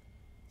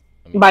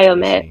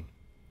 Biomed.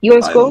 You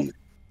in school?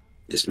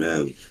 Yes,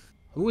 ma'am.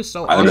 Who is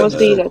so almost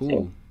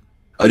cool?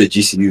 Oh, the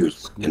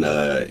GCU in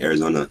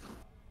Arizona.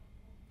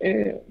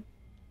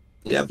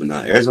 Yeah, but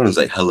nah, Arizona's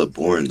like hella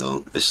boring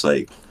though. It's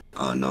like,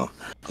 I don't know.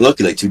 I'm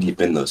lucky like too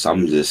deep in though, so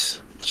I'm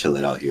just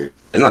chilling out here.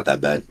 It's not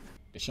that bad.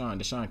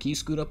 Deshaun, can you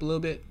scoot up a little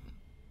bit?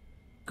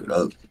 Scoot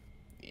up.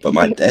 But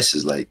my desk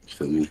is like,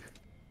 feel me?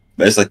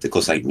 But it's like the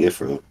closest I can get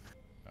for real.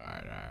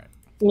 Alright.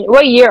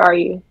 What year are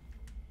you?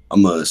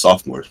 I'm a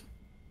sophomore.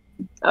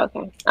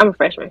 Okay. I'm a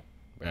freshman.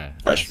 Right.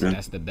 Freshman?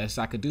 That's the best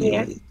I could do.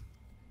 Yeah.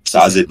 So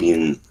how's it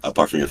being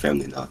apart from your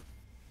family now?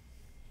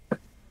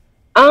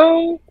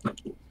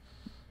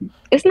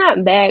 It's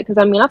not bad because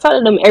I mean I talk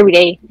to them every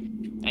day,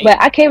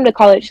 but I came to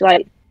college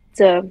like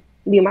to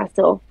be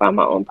myself, find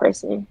my own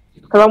person,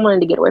 because I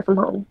wanted to get away from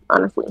home,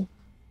 honestly.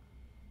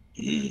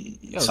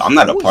 Yo, so I'm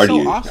not a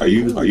partier. Awesome.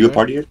 Are you a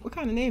partier? What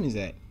kind of name is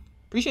that?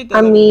 Appreciate that.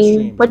 I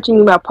mean, what do you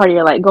mean by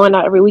partier? Like going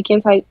out every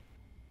weekend type?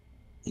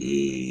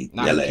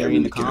 Not like every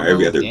weekend or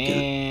every other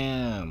weekend.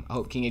 Damn. I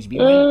hope King HB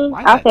win.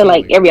 I'll say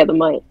like every other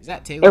month. Is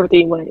that Taylor? Every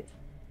 3 months.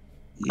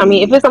 I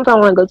mean, if it's something I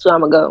want to go to, I'm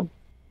gonna go.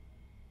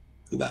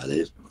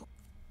 Valid.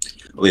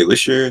 Wait,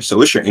 what's your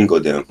end goal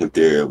then with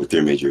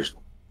your majors?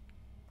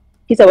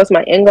 He said, "What's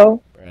my end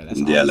goal?"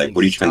 Yeah, like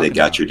what are you trying to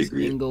get out your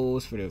degree? End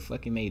goals for the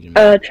fucking major.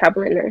 Man.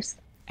 Traveling nurse.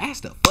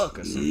 Ask the fuck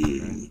or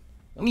something.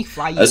 Let me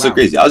fly you. That's so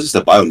crazy. I was just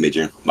a bio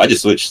major. I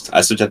just switched.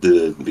 I switched at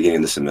the beginning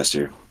of the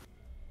semester.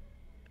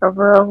 For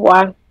real?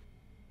 Why?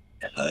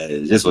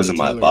 It just wasn't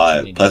my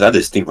vibe. Plus, I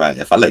just think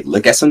if I like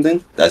look at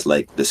something that's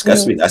like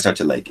disgusts me, I start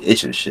to like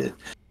itch and shit.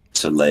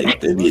 So like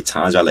there'd be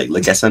times I like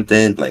look at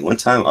something. Like one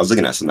time I was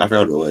looking at something, I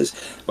forgot what it was,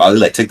 but I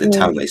like took the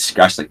time to like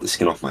scratch like the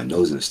skin off my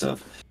nose and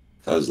stuff.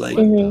 So I was like,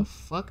 what the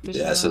fuck?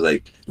 yeah. So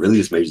like really,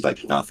 this major's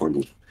like not for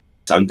me.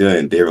 So I'm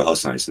doing behavioral health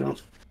science now.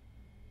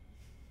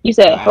 You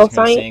said health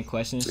science? Same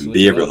questions.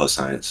 Behavioral health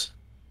science.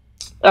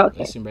 Okay.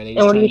 Listen, bro, they And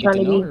just what are you trying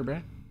to trying to know be? her,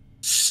 bro.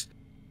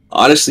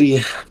 Honestly,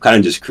 I'm kind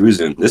of just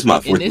cruising. This is my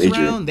fourth In this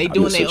major. round, they I'm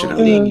doing just their switching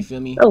own out. thing. You feel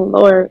me? Oh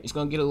Lord. It's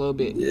gonna get a little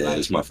bit. Yeah, like,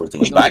 this is my fourth we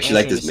one. gonna But I be actually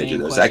like answering this the major same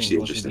though. It's questions actually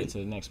once we get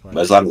interesting. to the next part. But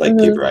there's a lot of like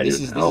paper This writing.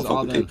 is I don't all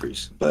fuck with them.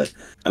 papers. But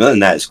other than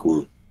that, it's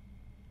cool.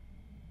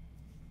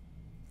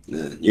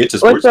 Yeah. You're into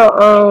What's sports?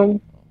 your Oh,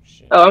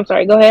 shit. Oh, I'm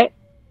sorry. Go ahead.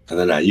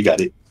 Other than that, you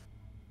got it.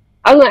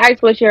 I was gonna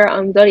ask what's your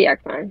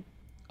zodiac sign.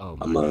 Oh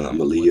I'm my a God,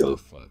 Leo. What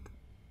the fuck?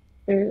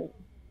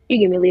 You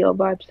give me Leo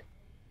vibes.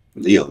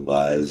 Leo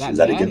vibes. Is that Is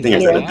that a bad? good Is thing or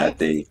is that that a bad? bad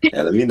thing?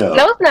 Yeah, let me know.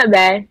 No, it's not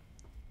bad.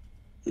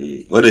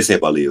 What do they say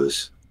about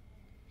Leos?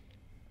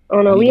 I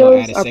don't know. We gonna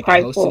Leos add a are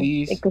second host to prideful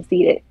these? and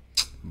conceited.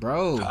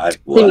 Bro,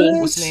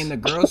 What? what's the name? The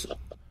girls.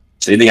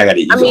 So you think I got to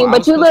I eat? mean, I but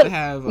was you supposed to look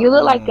have you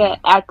look like an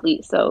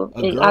athlete, so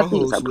a and girl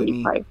athletes are host with pretty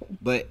me, prideful.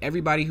 but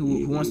everybody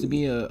who wants to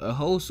be a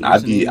host,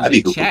 I'd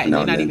be cool chat, now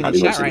they're and not then. even I'd in be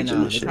going chat to the right gym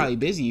now. and They're shit. probably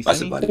busy. You feel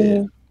That's me? about it.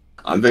 Yeah.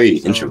 I'm very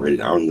So, introverted.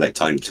 I don't like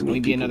talking to Let me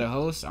new be people. another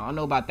host. I don't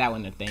know about that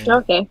one. The thing.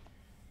 Okay,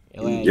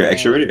 You're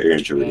extroverted or you're Yeah, be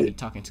introverted?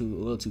 talking a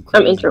little too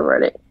I'm crazy.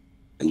 introverted.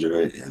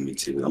 Introverted? Yeah, me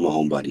too. I'm a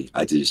homebody.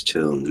 I just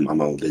chill and mind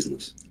my own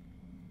business.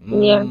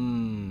 Yeah.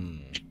 Mm.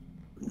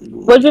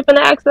 What you finna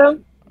ask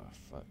them? Oh,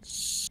 fuck.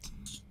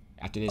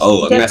 After this, Oh,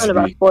 You I'm said gonna something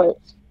about be.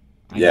 sports.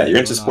 I ain't Yeah, gonna be you're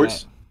into doing all that.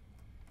 sports?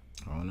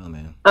 I don't know,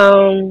 man.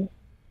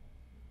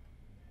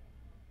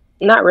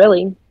 Not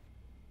really.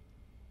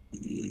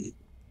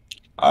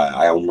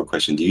 I have one more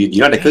question. Do you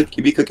know how to cook?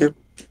 You be cooking?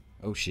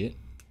 Oh shit.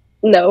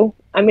 No,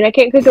 I mean I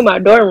can't cook in my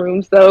dorm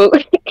room, so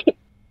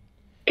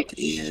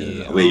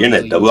Shit. Wait, you're in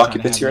a double trying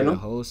to have occupancy right another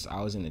now? host.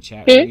 I was in the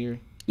chat Hmm? earlier.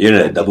 You're in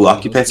I a did double another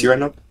occupancy hosted. right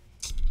now?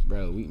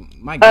 Bro, we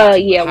might get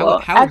to. yeah. How Well,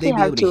 would I they actually be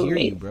have able to two hear you,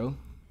 roommates. bro?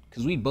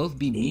 Because we'd both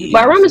be muted.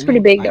 My you room feel is pretty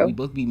me? big Like, though. we'd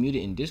both be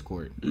muted in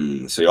Discord.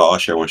 So y'all all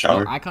share one No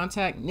shower? eye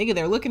contact, nigga.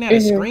 They're looking at a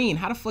screen.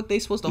 How the fuck they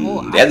supposed to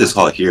hold? They have this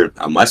hall here.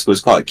 My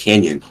school's called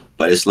Canyon,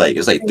 but it's like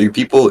three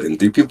people, and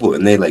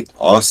they like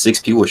all 6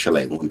 people share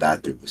like one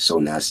bathroom. It's so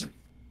nasty.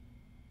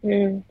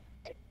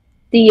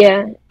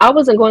 Yeah, I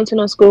wasn't going to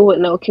no school with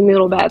no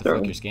communal What the fuck?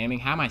 bathroom. You're scamming?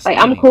 How am I Like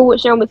scamming? I'm cool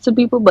with sharing with 2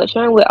 people, but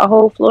sharing with a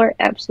whole floor,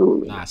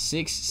 absolutely Nah, not.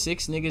 six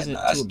niggas Nah, to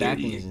that's a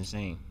bathroom dirty. is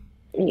insane.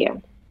 Yeah,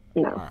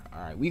 no. All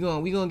right. We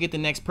gonna get the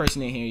next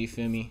person in here. You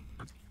feel me?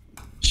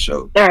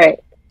 Show. All right.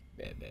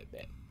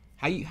 Bet.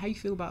 How you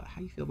feel about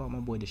my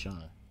boy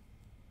Deshaun?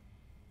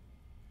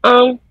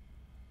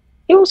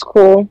 It was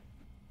cool.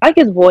 I like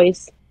his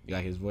voice. You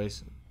like his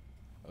voice?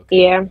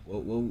 Okay. Yeah.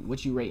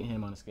 What you rating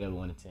him on a scale of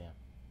 1 to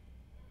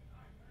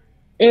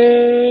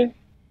 10?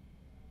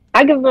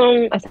 I give him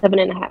a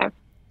 7.5.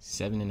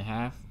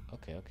 7.5.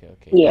 Okay.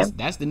 Yeah.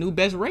 That's the new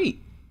best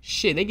rate.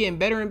 Shit, they getting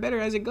better and better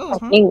as it goes, I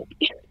huh? think.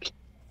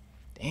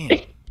 Damn.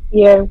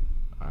 Yeah.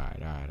 All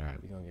right.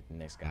 We gonna get the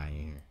next guy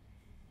in here.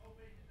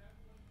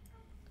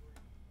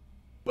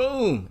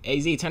 Boom.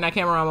 AZ, turn that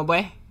camera on, my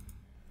boy.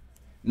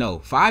 No,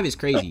 5 is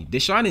crazy.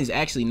 Deshaun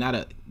is not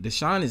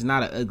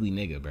an ugly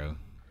nigga, bro.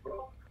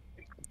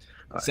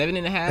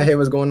 7.5. Hey,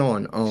 what's going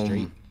on?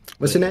 Straight.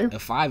 What's your name? A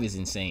 5 is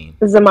insane.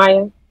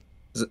 Zamaya.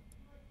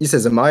 You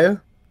said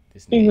Zamaya?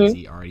 This name AZ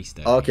already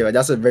stuck. Oh, okay, well,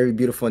 that's a very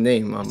beautiful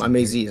name. I'm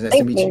AZ. Nice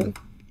to meet you.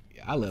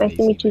 I love Nice AZ,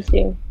 to meet you man.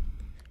 too.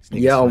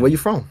 Yeah, where you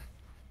from?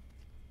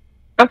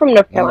 I'm from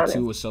North 1 Carolina.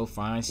 2 was so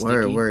fine.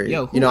 Sticky. Word.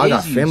 Yo, who You know, I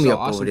got is you? family So up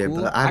awesome, over there,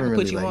 cool. but I I haven't can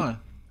put really you like. on.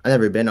 I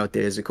never been out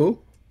there. Is it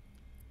cool?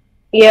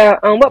 Yeah.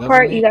 What part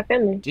Government? you got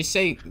family? Just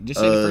say the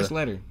first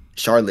letter.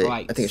 Charlotte.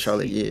 Like, I think it's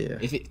Charlotte. Yeah.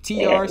 If it TR,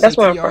 Yeah, say that's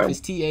where I'm TR. If from. it's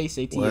TA,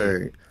 say TA.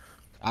 Word.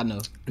 I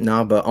know.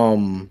 Nah, but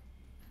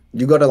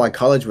you go to like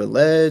college with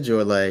Ledge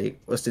or like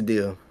what's the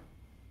deal?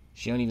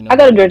 She don't even know. I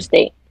go to who I Georgia am.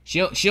 State. She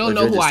don't Oh,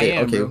 know who Georgia I State.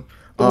 am, Okay. bro.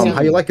 Tell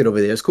How you me. like it over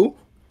there? It's cool.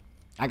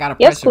 I got a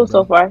Yeah, it's presser, cool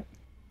bro. so far.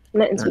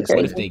 Nothing too Nice. What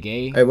crazy. if they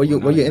gay? Hey, what or you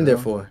not a in there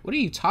girl? for? What are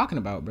you talking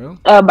about, bro?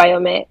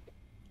 Biomed.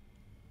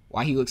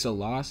 Why he look so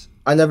lost?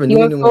 I never You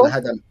knew in anyone school? that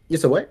had that. You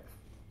said what?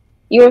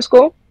 You in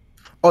school?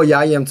 Oh yeah,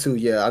 I am too.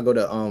 Yeah, I go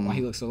to Why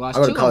he look so lost?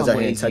 I go to Chill on college my out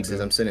boy here in AZ,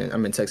 Texas. bro.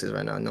 I'm in Texas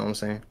right now. You know what I'm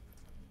saying?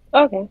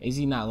 Okay. AZ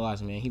not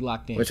lost, man. He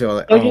locked in. What you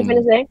like? What you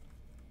finna say?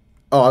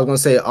 Oh, I was gonna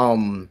say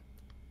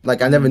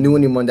like I never knew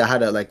anyone that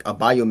had a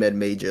biomed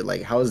major.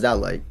 Like, how is that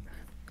like?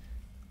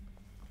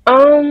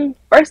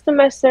 First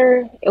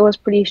semester it was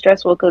pretty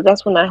stressful because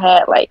that's when I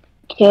had like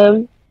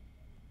chem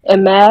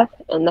and math,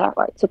 and that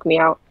like took me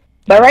out.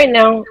 But right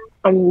now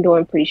I'm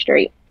doing pretty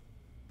straight.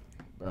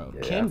 Bro,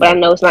 Yeah. Kim But I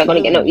know it's not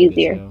gonna get no killing niggas,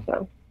 easier. yo.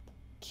 So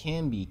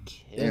Kim be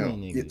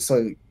killing Yeah. niggas.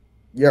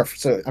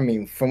 So I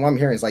mean, from what I'm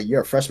hearing, it's like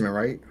you're a freshman,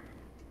 right?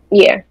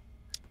 yeah.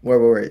 Wait.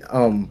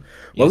 What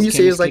would you say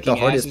Kim is like the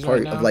kicking hardest asses part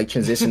right of now? like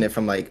transitioning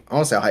from like I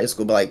don't say high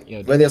school, but like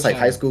Yo, whether it's like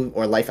Chad. high school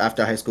or life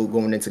after high school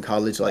going into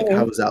college, like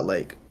how was that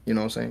like? You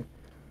know what I'm saying?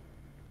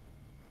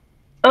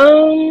 I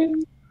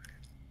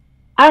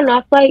don't know.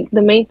 I feel like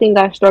the main thing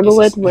I struggled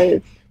with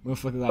was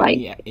Motherfucker like like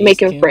me,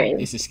 Ace making Kim. friends.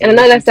 It's a And I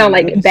scary know that shit to sounds be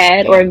like honest.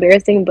 bad or Damn.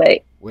 embarrassing,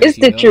 but Where it's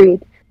she the go?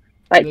 truth.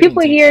 Like She live in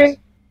people here, Texas.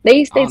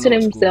 they stay I don't to know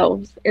what school.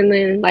 themselves, and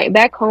then like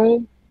back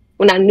home,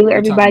 when I knew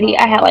You talking everybody, about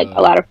I had like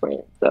a lot of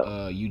friends. So,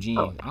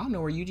 Eugene? I don't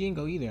know where Eugene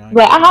go either. I ain't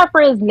but gonna I lie. have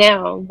friends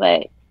now,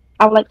 but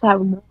I would like to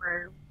have more.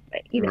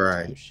 But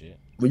Right. Type shit.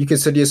 Would you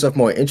consider yourself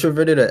more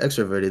introverted or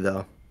extroverted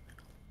though?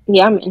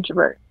 yeah, I'm an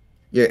introvert.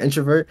 You're an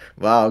introvert?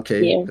 Wow,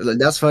 okay. Yeah, Like,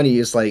 that's funny.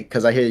 It's like,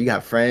 because I hear you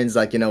got friends,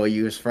 like, where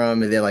you was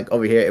from, and then, like,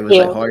 over here, it was,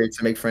 like, yeah. harder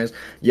to make friends.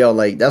 Yo,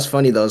 like, that's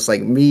funny, though. It's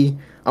like me,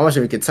 I'm not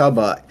sure if you can tell,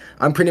 but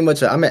I'm pretty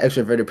much, I'm an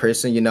extroverted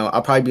person,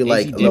 I'll probably be,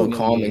 AZ like, a little definitely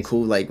calm and is.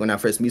 cool, like, when I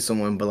first meet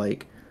someone, but,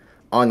 like,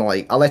 on,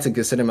 like, I like to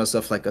consider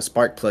myself, like, a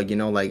spark plug,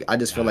 like, I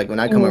just feel like Alright. when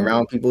I come Mm-hmm.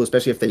 around people,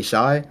 especially if they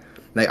shy,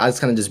 like, I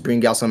just kind of just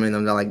bring out something in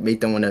them that, like, make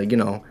them want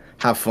to,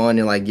 have fun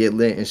and, like, get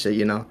lit and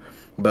shit.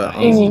 But, Nah,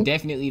 AZ Mm-hmm.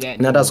 definitely that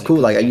now nigga that's when it cool.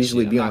 comes Like, to I that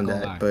usually shit. I'm be not on gonna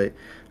that, lie. but,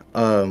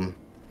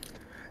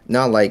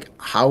 now, like,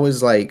 how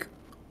is, like,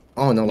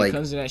 I don't know, When it like,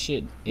 comes to that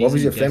shit, what AZ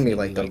was your family definitely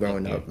like though like up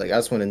growing there. up? Like, I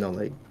just want to know,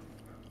 like,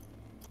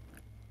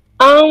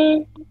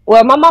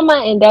 Well, my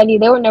mama and daddy,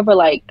 they were never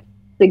like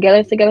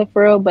together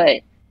for real,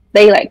 but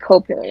they like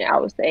co-parented, I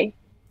would say.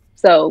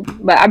 So,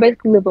 but I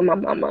basically live with my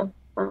mama,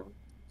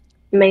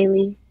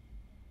 mainly.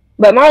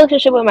 But my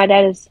relationship with my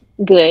dad is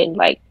good.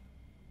 Like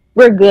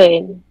we're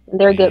good.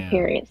 They're good Damn.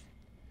 parents.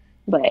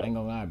 But I ain't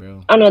gonna lie,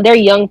 bro. I don't know, they're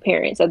young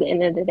parents at the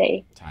end of the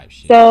day. Type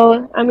shit.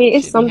 So, I mean,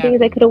 it's Shit be some things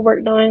they happening, could have bro.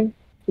 worked on,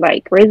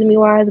 like raising me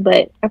wise,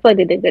 but I feel like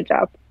they did a good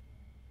job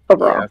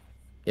yeah, overall.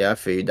 yeah, I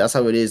feel you. That's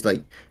how it is.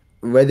 Like,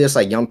 whether it's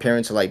like young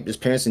parents or like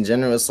just parents in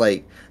general, it's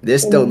like they're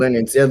still Hmm.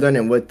 learning. They're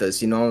learning with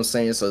us. You know what I'm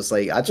saying? So it's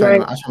like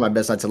Right. I try my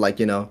best not to like,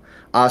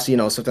 ask,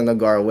 something to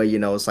go our way.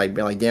 It's like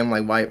being like, damn,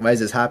 like why is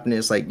this happening?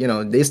 It's like,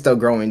 they still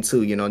growing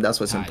too. That's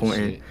what's Type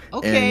important. shit.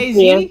 And Okay,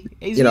 Yeah. AZ.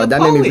 AZ a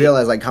that made me poet.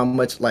 realize like how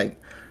much like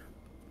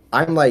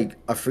I'm like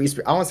a free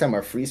spirit. I won't say I'm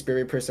a free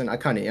spirit person. I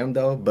kind of am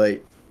though,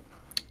 but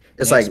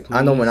it's Next, like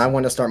I know when I please.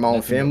 want to start my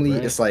own Nothing but family,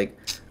 bread. it's like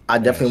I Bruh,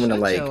 definitely want to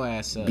shut like your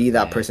ass be up,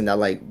 that man. person that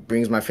like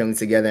brings my family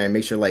together and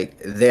make sure like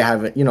they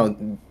haven't,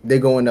 they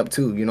going up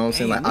too. You know what I'm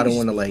saying? Damn, Like I niggas don't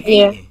just want to be like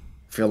Yeah. hating.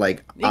 feel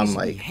like Niggas I'm just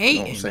be like, you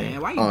know what I'm hating, saying?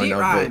 man. Why I you don't dick know,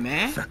 riding, but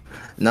man?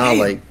 now Damn.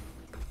 like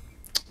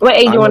What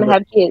age I do you want to remember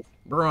have kids?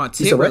 Bro, on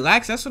you said tip, what?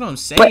 relax. That's what I'm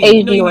What saying. You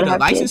age know do you you want need to a have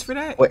license kids? for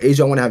that? What age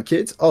do I want to have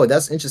kids? Oh,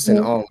 that's interesting.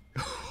 Mm-hmm.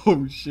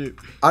 Oh shit.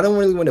 I don't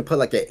really want to put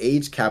like an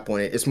age cap on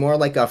it. It's more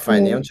like a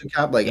Mm-hmm. financial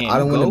cap. Like Damn, I you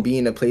don't want to go? be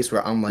in a place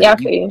where I'm Yeah, I like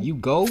feel you. You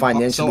go?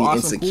 So financially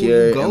awesome, cool.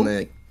 You insecure and go?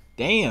 like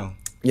Damn.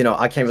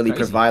 I can't That's really crazy.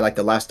 provide like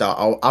the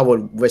lifestyle I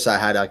would wish I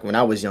had like when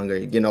I was younger.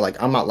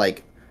 Like I'm not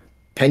like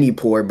penny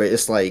poor, but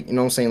it's like what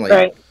I'm saying. Like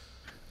Right.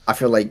 I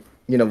feel like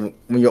when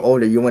you're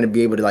older, you want to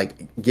be able to like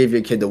give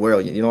your kid the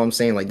world. You know what I'm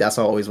saying? Like that's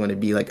how I always want to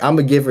be. Like I'm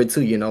a giver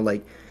too.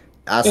 Like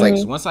ask like Mm-hmm.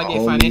 so once I my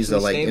get homies or financially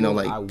like stable,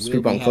 like I just will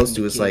people be I'm close having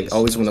a to. It's kid like I as soon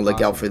always as want to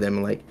look out for possible. them.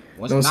 And, like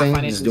Once what I'm not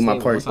saying? Just financially do my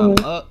stable, part. once I'm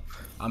up,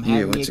 I'm Yeah,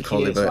 having me a what you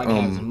call it? kid so I But can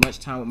have as much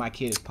time with my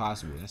kid as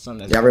possible. That's something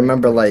that's yeah, I very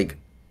remember important to like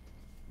me.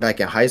 back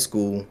in high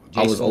school,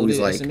 I Jay was always scolded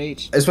like,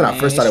 SMH. it's when I Man,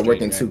 first it's started straight,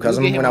 working bro. too. We'll Cause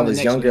get when him I on the was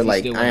next one younger, if he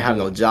like still I want to didn't have do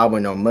no it. job or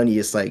no money.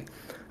 It's like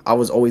I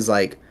was always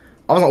like,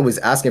 I wasn't always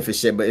asking for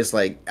shit, but it's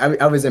like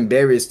I was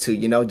embarrassed to,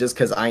 just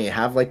cause I ain't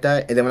have like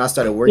that. And then when I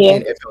started Yeah.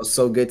 working, it felt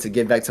so good to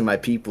give back to my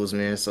peoples,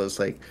 man. So it's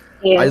like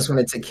I Yeah. just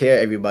want to take care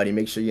of everybody,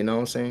 make sure you know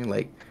what I'm saying.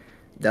 Like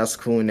that's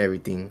cool and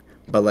everything.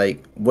 But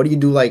like, what do you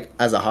do like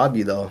as a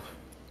hobby though?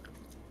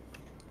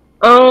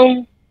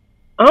 Um,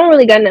 I don't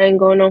really got nothing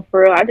going on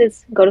for real. I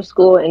just go to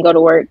school and go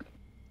to work.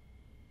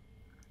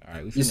 All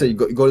right, we You said finna. you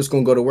go to school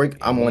and go to work.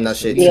 Yeah, I'm on man. that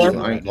So shit we just Yeah. too.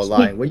 finna I wrap ain't gonna this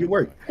lie. up. Where you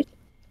work?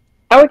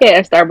 I work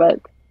at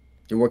Starbucks.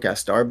 You work at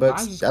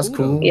Vibes Starbucks? is That's cool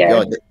though. cool.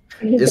 Yeah. Yo,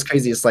 it's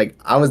crazy. It's like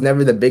I was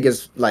never the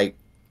biggest like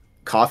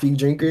coffee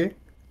drinker,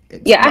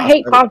 Yeah, I but I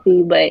hate started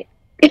coffee, but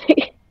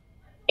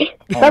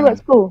um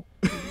Starbucks cool.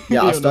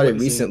 yeah, He I don't know what started to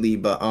say. recently,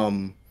 but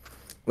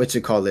what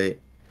you call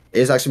it?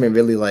 It's actually been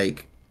really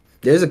like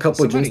there's a Did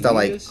couple of drinks somebody that hear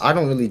like this? I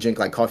don't really drink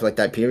like coffee like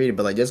that period,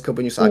 but like there's a couple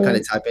of drinks I kind Mm,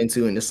 of tap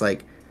into, and it's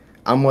like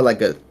I'm more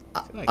like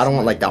I feel like I don't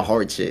want somebody like that left.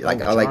 hard shit. Oh,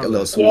 Like I like a Jar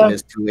little left. yeah.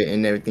 sweetness to it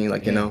and everything,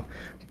 like Damn.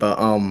 But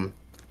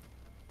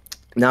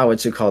now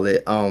what you call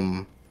it?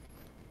 I'm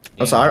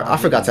Damn, sorry, Jar I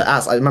forgot to didn't.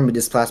 ask. I remember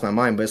this passed my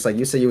mind, but it's like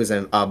you said you was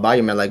in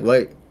biomed. Like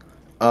what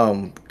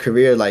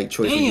career like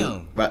choice would you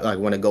Damn. like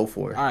want to go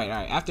for? All right.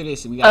 After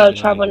this, we gotta get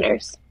out of Travel here.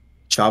 nurse.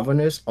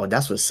 Travelers? Oh,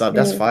 that's what's up.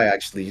 That's Mm, fire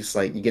actually. It's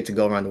like you get to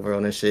go around the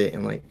world and shit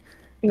and like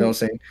you know what mm, I'm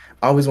saying?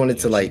 I always wanted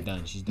to Yo, she's like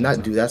done. She's done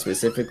not do talking. that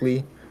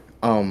specifically.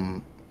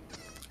 Um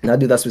not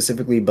do that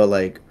specifically, but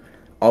like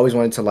I always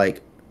wanted to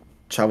like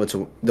travel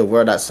to the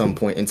world at some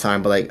point in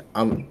time. But like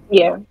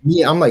yeah.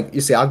 I'm like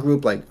you see, I grew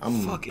up like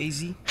I'm Fuck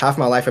AZ. half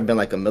my life I've been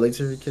like a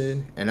military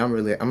kid, and I'm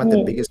not the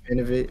Mm, biggest fan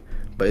of it,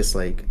 but it's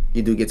like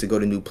you do get to go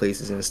to new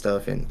places and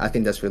stuff, and I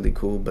think that's really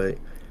cool. But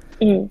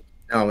mm,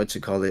 now what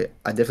you call it,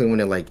 I definitely want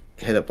to like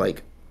hit up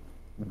like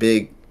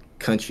big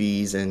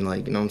countries and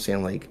like you know what I'm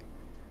saying, like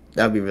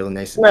that'd be really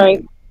nice to right.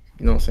 do.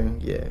 You know what I'm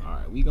saying? Yeah. All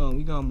right, we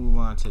gonna move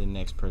on to the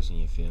next person.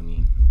 You feel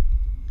me?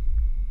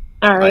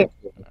 All All right. right.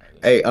 Cool.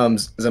 Hey,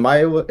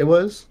 Zamaya, it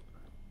was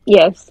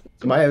Yes.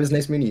 Zamaya. It was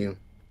nice meeting you.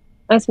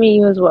 Nice to meet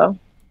you as well.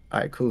 All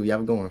right, cool. You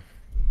have a good one.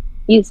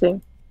 You too.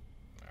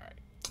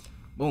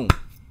 Boom.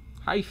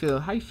 How you feel?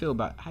 How you feel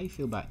about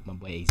my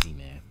boy AZ,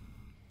 man?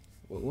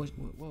 What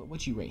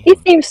you rate He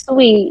him? seems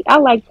sweet. I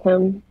like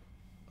him.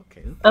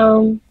 Okay.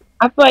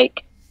 I feel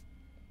like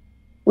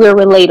we're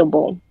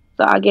relatable.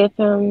 So I give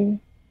him.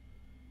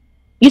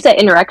 You said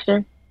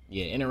interaction.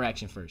 Yeah,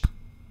 interaction first.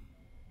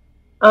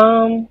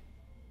 I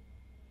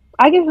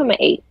give him an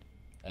 8.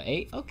 An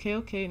 8.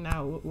 Okay.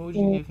 Now, what would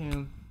you give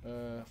him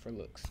for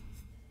looks?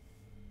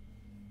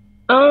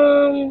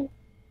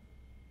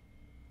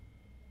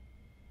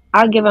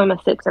 I'll give him a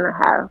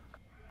 6.5.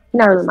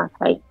 Not really my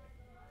type,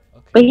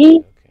 Okay. but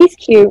he's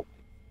cute.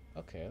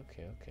 Okay.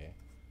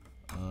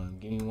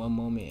 Give me one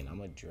moment, and I'm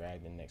gonna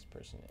drag the next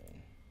person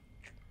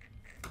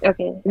in.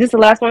 Okay, is this the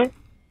last one?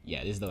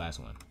 Yeah, this is the last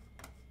one.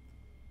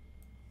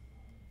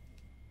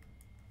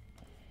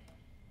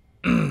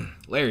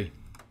 Larry,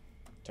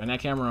 turn that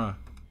camera on.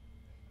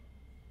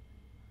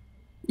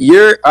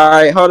 You're all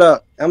right. Hold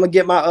up. I'm gonna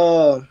get my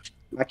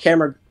my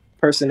camera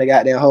person that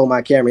got there hold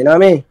my camera. You know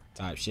what I mean?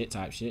 Type shit.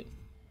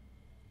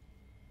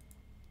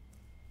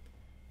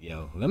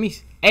 Yo, let me.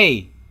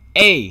 Hey.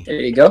 There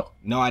you go.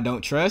 No, I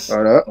don't trust.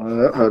 Hold up.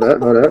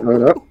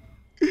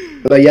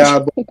 But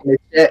y'all boys in the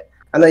chat.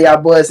 I know y'all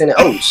boys in the.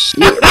 Oh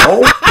shit!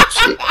 Hold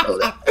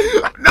up.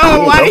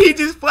 No, why did he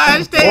just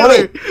flash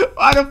Taylor?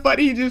 Why the fuck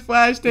did he just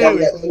flash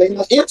Taylor?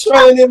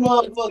 Intro in them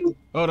motherfuckers.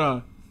 Hold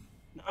on.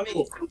 I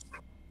mean,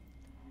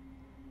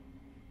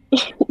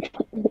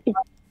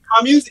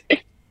 my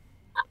music.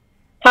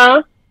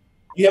 Huh?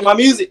 You hear my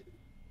music?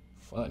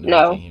 Fuck No.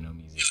 I can't hear no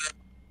music.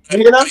 You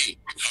hear that?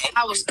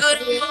 I was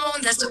good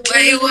alone, that's the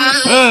way it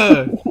was.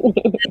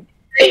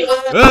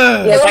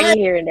 Yes, I can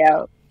hear it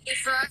now.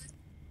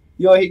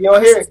 You don't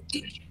hear it?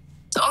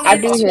 I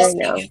do hear it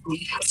now.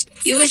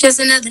 You was just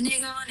another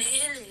nigga on the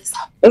hit list.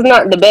 It's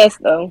not the best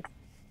though.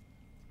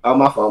 Oh,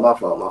 my fault.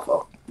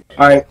 All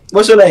right,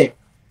 what's your name?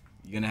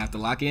 You're gonna have to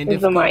lock in.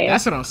 It's Amaya.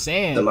 That's what I'm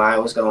saying. Amaya,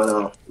 what's going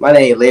on? My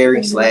name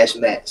Larry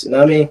 /Max. You know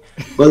what I mean?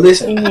 But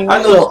listen,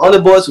 I know the other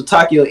boys will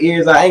talk your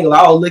ears out. I ain't gonna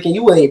lie, I was looking.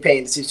 You wasn't even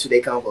paying attention to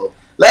their combo.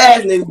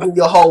 Last nigga give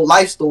your whole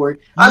life story.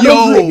 I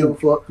know you ain't give a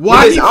fuck.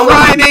 Why you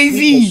frying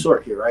AZ?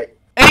 Short here, right?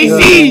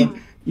 AZ!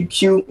 You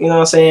cute, you know what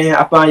I'm saying?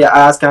 I find your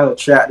eyes kind of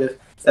attractive.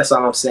 That's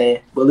all I'm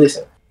saying. But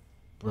listen,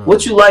 Bro,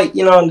 what you like,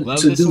 you know,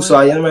 to do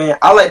so, you know what I mean?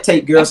 I like to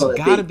take girls on a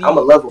date. I'm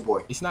a lover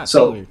boy. It's not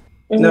so, Taylor.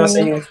 you know what I'm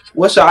saying?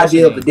 What's your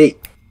idea of a date?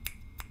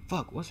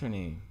 Fuck, what's her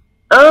name?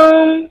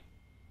 I'll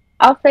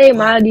say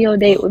my ideal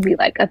date would be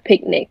like a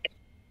picnic.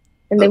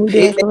 And then we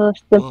do like a little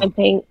slip and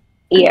paint.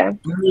 Yeah.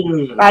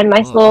 Buy a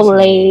nice little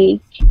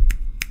lake.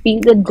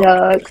 Feed the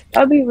ducks.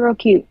 That'd be real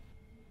cute.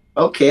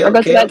 Okay. Or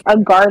go to like a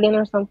garden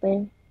or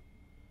something.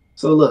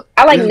 So look.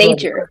 I like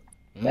nature.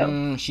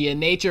 She a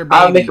nature baby.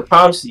 I'll make a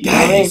promise to you. You know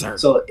what I mean?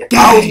 So if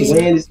I was to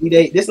win this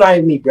date, this not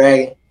even me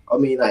bragging. I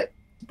mean like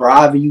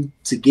bribing you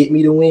to get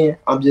me to win.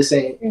 I'm just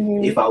saying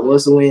if I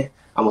was to win,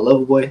 I'm a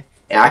lover boy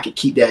and I could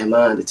keep that in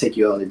mind to take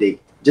you on a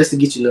date. Just to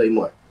get you to know you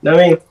more. You know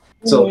what I mean?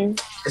 So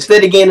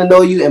instead of getting to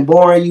know you and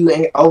boring you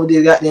and over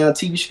there goddamn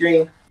TV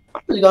screen,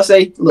 I'm just gonna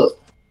say, look,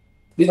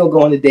 we're gonna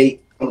go on a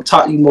date. I'm gonna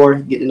talk to you more,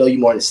 get to know you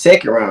more in the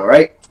second round,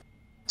 right?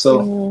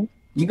 So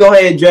you go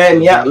ahead and drag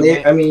me out,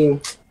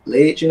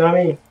 Ledge, you know what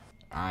I mean?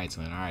 All right,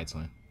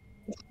 twin.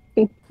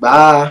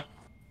 Bye.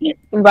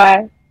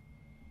 Bye.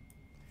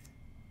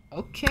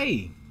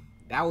 Okay.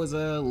 That was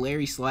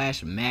Larry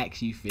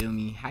 /Max, you feel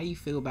me? How you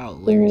feel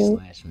about Larry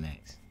 /Max?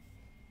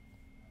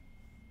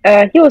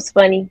 He was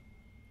funny.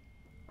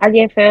 I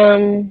give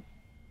him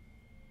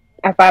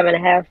a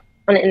 5.5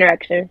 on the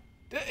interaction.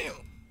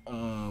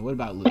 Damn. What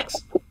about looks?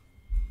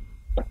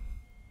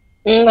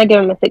 I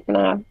give him a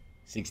 6.5.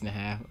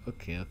 6.5.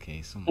 Okay.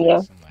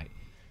 Yeah.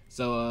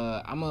 So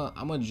I'm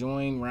gonna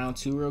join round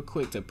 2 real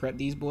quick to prep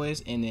these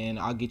boys, and then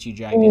I'll get you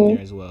dragged in there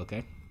as well.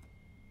 Okay.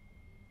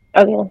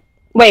 Okay.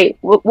 Wait.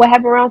 What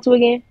happened round 2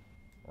 again?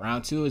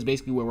 Round 2 is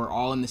basically where we're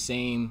all in the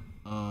same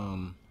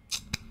call,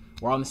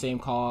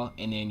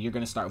 and then you're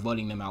gonna start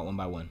voting them out one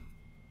by one.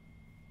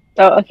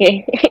 Oh,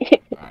 okay.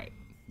 All right.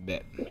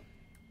 Bet.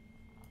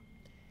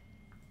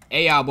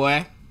 Hey, y'all,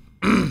 boy.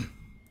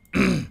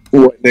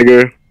 What,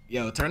 nigga?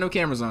 Yo, turn them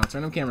cameras on.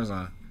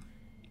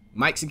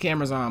 Mics and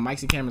cameras on,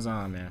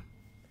 man.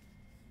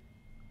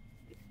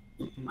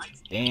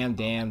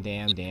 Damn.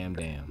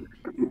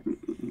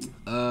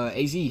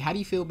 AZ, how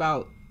you feel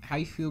about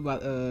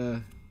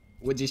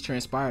what just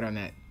transpired on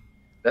that?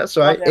 That's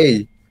right.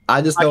 Hey,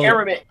 I just know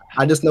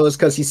it's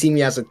because he see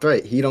me as a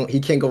threat. He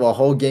can't go a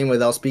whole game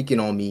without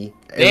speaking on me.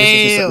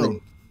 Damn.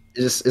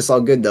 It's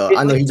all good though.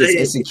 I know he just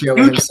insecure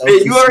with himself.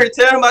 You already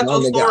tell him about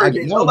your story.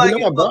 You know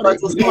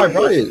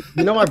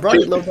I brought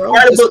it, little bro.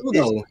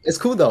 It's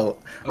cool though.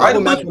 I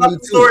will Mac on me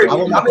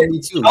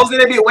too. I was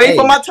gonna be waiting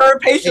for my turn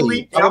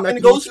patiently, and I'm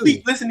gonna go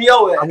sleep. Listen to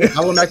your ass.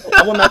 I will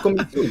Mac on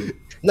me too.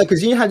 No,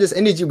 because you had this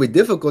energy with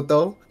difficult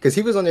though, because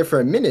he was on there for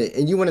a minute,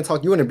 and you want to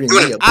talk, you want to bring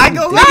me up. I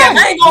go Nigga,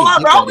 I ain't gonna lie,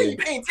 bro. I wasn't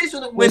paying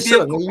attention when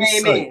difficult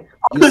came in.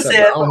 I don't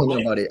hear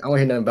nothing about it. I don't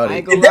hear nothing about I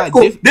ain't it. gonna lie.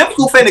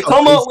 Difficult finna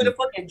come up with a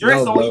fucking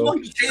dress on. You know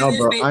he chasing No, this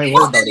bro. bitch. I ain't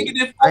Fuck worried that about nigga it.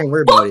 difficult. I ain't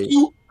worried about Fuck it.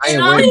 you. I ain't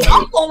And worried I about ain't it.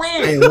 gonna I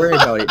win. ain't worried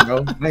about it, bro. I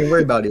ain't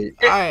worried about it.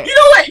 All right. You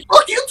know what?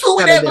 Fuck you too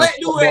with that black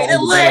dude. That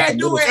little ass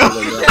dude.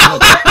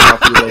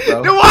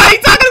 Then why he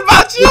talking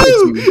about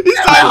you? He's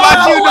talking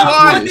about you,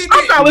 Devon.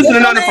 I'm not listening to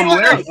nothing from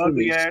Larry,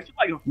 ugly ass. You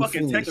like a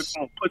fucking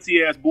technical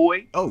pussy ass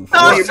boy. Oh,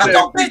 No, shut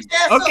your bitch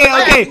ass up.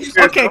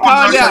 Okay,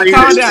 calm down.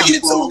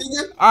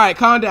 All right,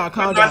 calm down.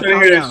 I'm about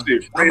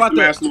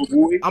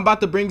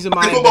to bring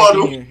Zamaya back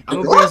in here.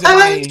 I'm gonna bring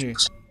Zamaya in here.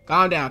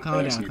 Calm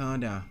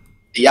down.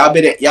 Y'all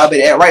better act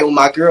right when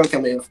my girl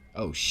come in.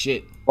 Oh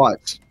shit.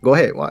 Watch. Go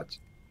ahead. Watch.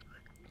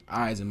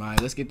 All right,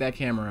 Zamaya, let's get that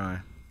camera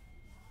on.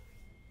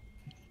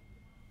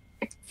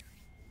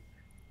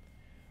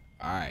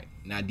 All right.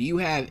 Now, do you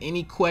have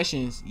any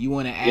questions you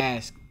want to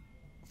ask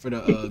for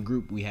the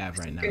group we have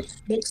right now?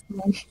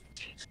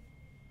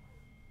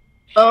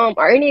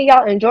 Are any of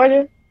y'all in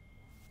Georgia?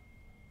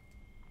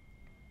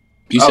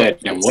 You said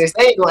them what? Since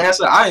they ain't gonna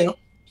answer, I am.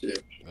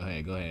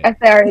 Go ahead. I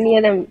said, are any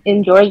of them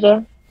in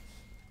Georgia?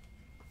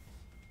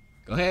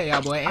 Go ahead,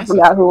 y'all boy. I Answer.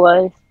 forgot who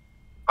was.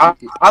 I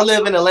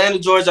live in Atlanta,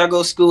 Georgia. I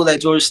go to school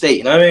at Georgia State.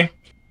 You know what I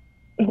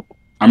mean?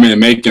 I'm in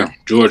Macon,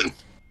 Georgia.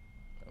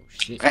 Oh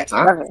shit. That's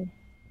right.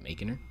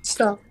 Making her.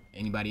 Stop.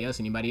 Anybody else?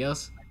 I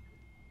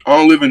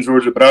don't live in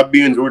Georgia, but I'll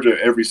be in Georgia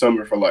every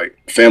summer for like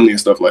family and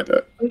stuff like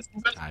that.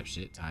 Type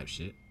shit.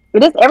 Is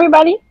this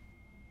everybody?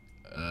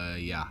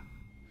 Yeah.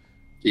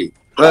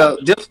 Well,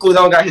 Difficult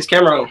don't got his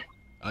camera on.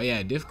 Oh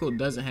yeah, Difficult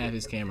doesn't have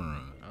his camera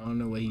on. I don't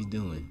know what he's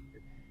doing.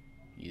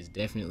 He is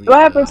definitely. What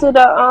happened to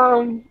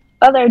the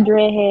other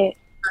dreadhead?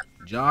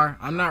 Jar?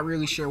 I'm not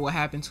really sure what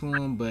happened to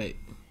him, but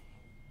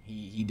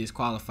he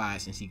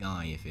disqualified since he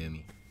gone. You feel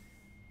me?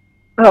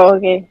 Oh,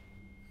 okay.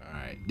 All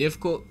right,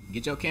 Difficult.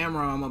 Get your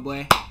camera on, my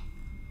boy.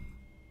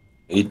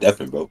 He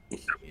definitely broke. Yeah,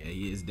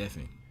 he is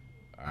definitely.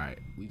 All right,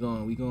 we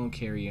gonna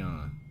carry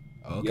on.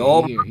 Okay,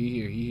 Yo.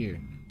 he here.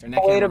 Turn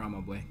that camera on, my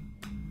boy.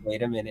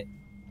 Wait a minute.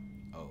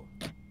 Oh.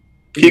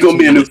 He gonna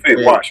be a new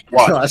fit. Watch.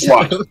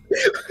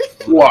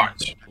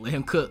 Let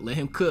him cook.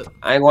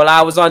 I ain't gonna lie,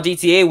 I was on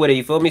GTA with it.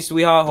 You feel me,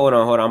 sweetheart? Hold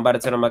on. I'm about to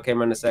turn on my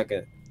camera in a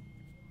second.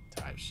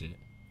 Type shit.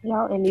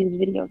 Y'all in these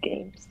video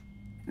games.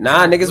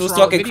 Nah, niggas What's was wrong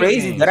talking with video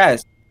crazy. games? That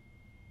ass.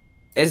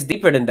 It's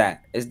deeper than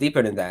that.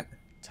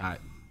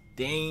 Type.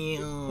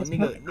 Damn,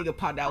 nigga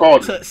popped out Call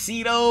with a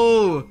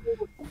tuxedo. All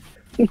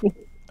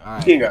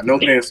right. He ain't got no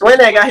pants. When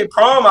that got his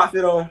prom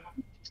outfit on.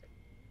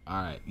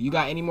 All right. You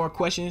got any more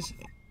questions?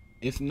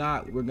 If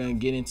not, we're gonna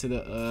get into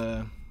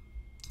the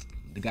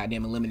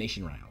goddamn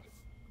elimination round.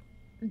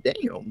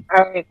 Damn.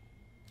 All right.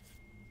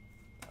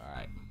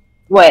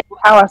 What?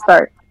 How I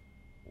start?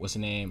 What's the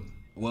name?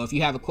 Well, if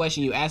you have a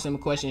question, you ask them a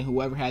question.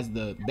 Whoever has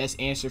the best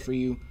answer for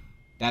you,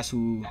 that's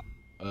who,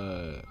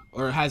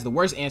 or has the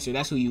worst answer,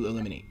 that's who you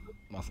eliminate.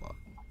 My fault.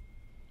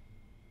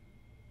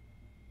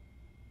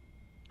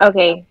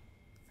 Okay.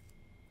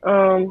 I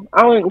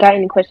don't got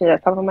any questions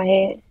at the top of my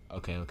head.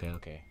 Okay. Let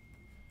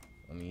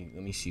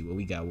me see what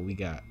we got.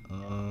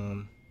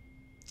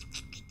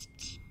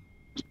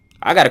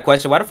 I got a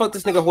question. Why the fuck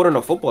this nigga holding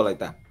a football like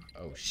that?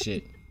 Oh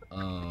shit.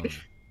 Bro,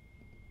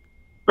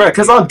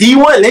 cause I'm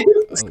D1,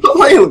 nigga. Stop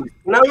playing with me.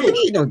 You know what I mean?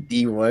 Ain't no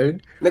D1.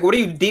 Nigga, what are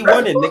you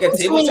D1 in? Nigga,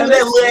 table Swing tennis?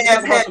 that little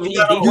ass hat You you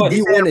got on.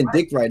 You D1 and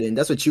dick riding.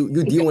 That's what you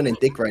D1 and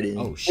dick riding.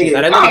 Oh shit.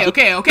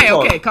 Nigga,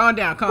 Okay. Calm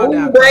down.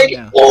 Ooh,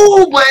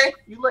 boy.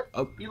 You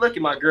look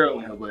at my girl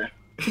now, boy.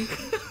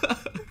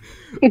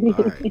 All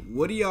right.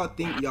 What do y'all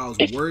think y'all's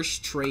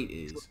worst trait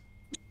is?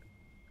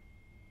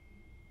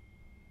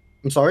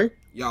 I'm sorry?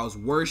 Y'all's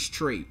worst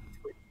trait.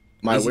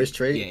 My worst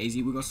trait? Yeah,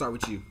 Izzy, we're gonna start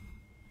with you.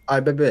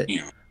 I bet.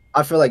 Yeah.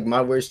 I feel like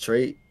my worst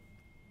trait,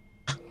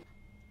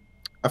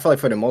 I feel like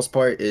for the most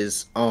part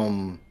is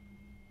when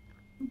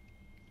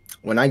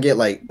I get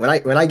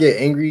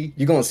angry,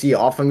 you're gonna see it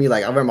off of me.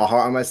 Like I wear my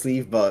heart on my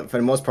sleeve, but for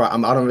the most part, I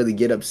don't really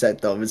get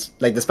upset though. It's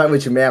like despite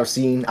what you may have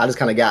seen, I just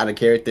kind of got out of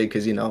character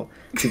because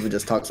people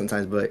just talk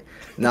sometimes. But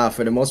nah,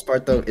 for the most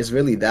part though, it's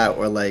really that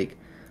or like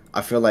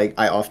I feel like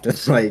I often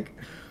like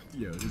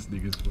Yo, this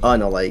nigga's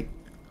no, like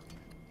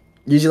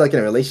usually like in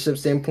a relationship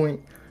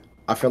standpoint,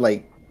 I feel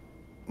like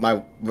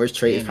my worst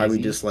trait is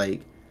probably just like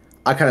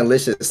I kind of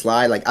let it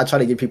slide. Like I try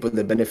to give people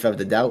the benefit of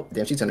the doubt.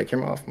 Damn, she turned the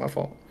camera off. My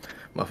fault.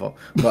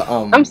 But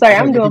I'm sorry,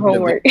 I'm doing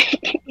homework.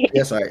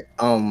 Yeah, sorry.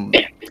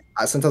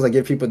 Sometimes I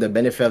give people the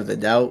benefit of the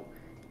doubt,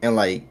 and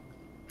like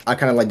I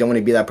kind of like don't want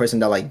to be that person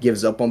that like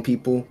gives up on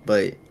people,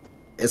 but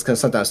it's because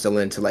sometimes still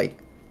into like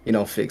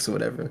fix or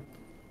whatever.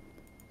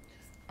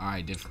 All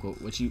right,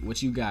 difficult. What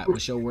you got?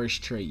 What's your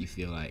worst trait? You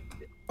feel like?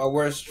 My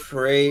worst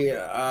trait,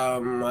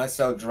 I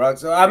sell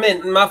drugs. I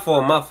mean, my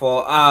fault. My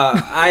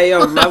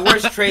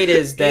worst trait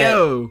is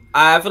that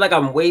I feel like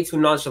I'm way too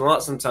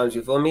nonchalant sometimes.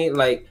 You feel me?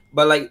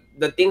 But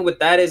the thing with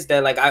that is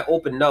that I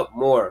open up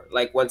more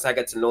like once I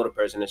get to know the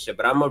person and shit.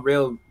 But I'm a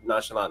real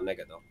nonchalant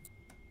nigga though.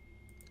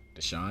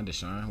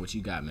 Deshaun, what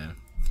you got, man?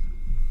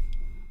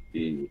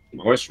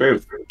 My worst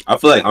favorite. I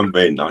feel like I'm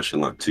very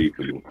nonchalant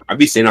too. I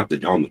be saying off the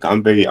jump.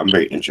 I'm very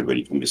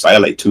introverted from me. So I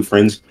got like 2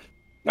 friends.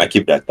 And I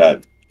keep it at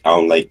that. I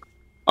like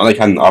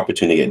having the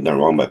opportunity to get done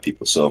wrong by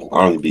people. So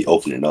I don't be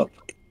opening up.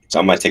 So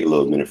I might take a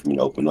little minute for me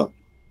to open up.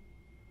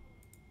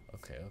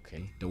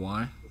 Okay.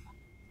 Dewan?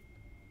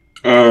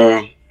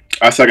 I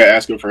suck at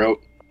asking for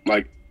help.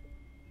 Like,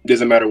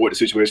 doesn't matter what the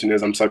situation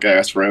is, I'm suck at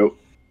asking for help.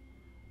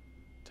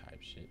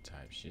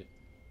 Type shit.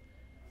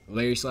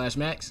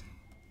 Larry/Max?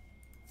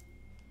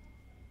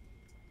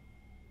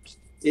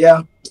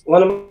 Yeah,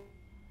 one of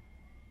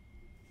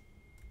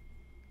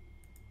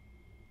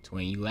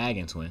Twin, you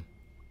lagging, twin.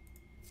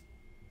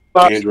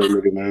 Android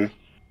nigga, man.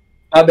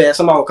 my bad.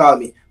 Somebody will call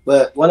me,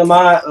 but one of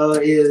mine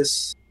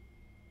is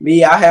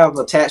me. I have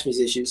attachment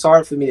issues. It's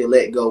hard for me to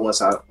let go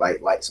once I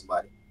like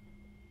somebody.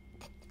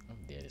 I'm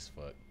dead as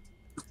fuck.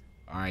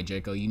 All right,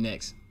 Draco, you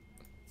next.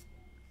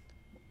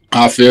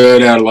 I feel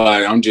that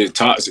like I'm just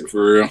toxic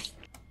for real.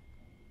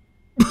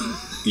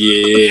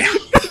 Yeah.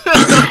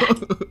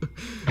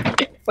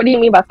 What do you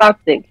mean by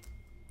toxic?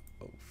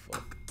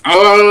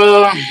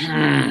 Let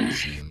me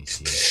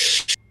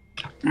see.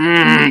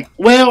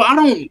 Well,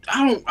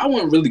 I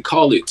wouldn't really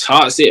call it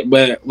toxic,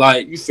 but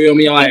like, you feel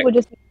me? Like, People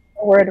just be throwing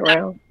that word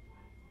around.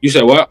 You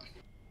said what?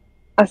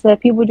 I said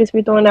people just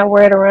be throwing that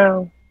word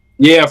around.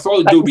 Yeah,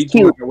 folks Like do be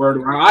throwing that word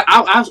around.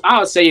 I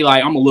would say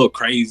like I'm a little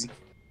crazy.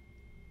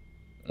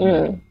 A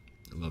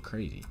little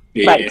crazy.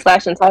 Yeah. Like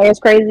slashing tires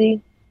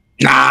crazy.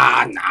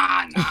 Nah.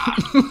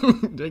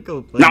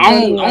 Draco, No,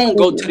 I don't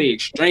go to the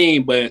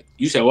extreme, but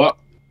you said what?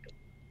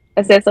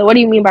 I said, so what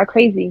do you mean by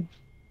crazy?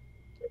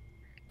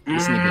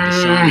 This nigga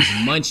Deshaun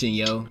is munching,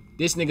 yo.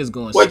 This nigga's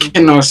going What stupid.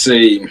 can I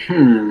say?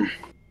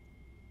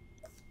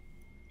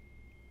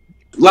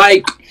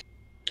 Like,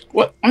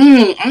 what?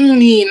 I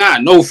don't even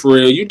not know for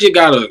real. You just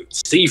gotta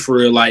see for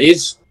real. Like,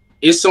 it's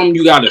something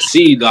you gotta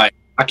see. Like,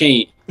 I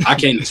can't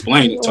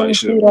explain it type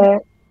shit.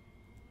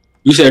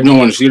 You said you don't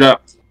want to see that?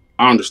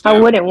 I understand. I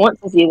wouldn't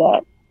want to see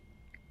that.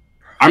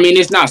 I mean,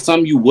 it's not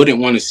something you wouldn't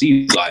want to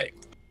see. Like,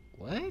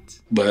 what?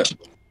 But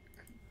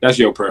that's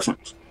your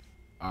preference.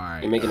 All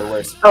right. You're making it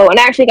worse. Oh, and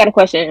I actually got a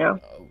question now.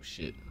 Oh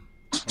shit.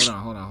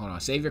 Hold on.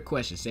 Save your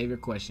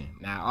question.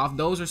 Now, off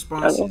those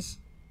responses,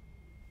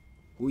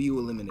 who you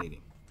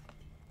eliminating?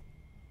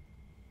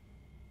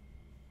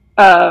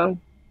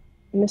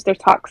 Mr.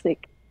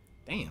 Toxic.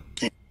 Damn.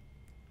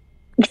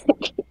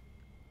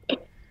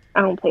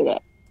 I don't play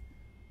that.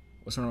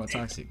 What's wrong with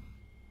toxic?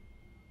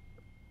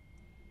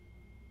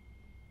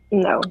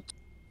 No.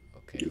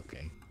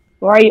 Okay.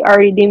 Why are you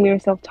already deeming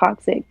yourself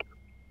toxic?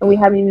 And we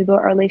haven't even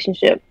built a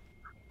relationship.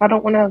 I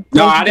don't want to.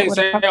 No, I didn't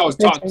say I was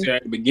toxic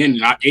at the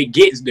beginning. It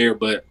gets there,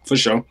 but for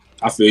sure,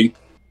 I feel you.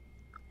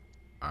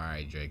 All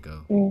right,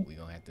 Draco. We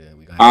gonna have to.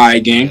 All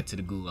right, gang. Get to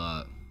the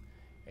gulag.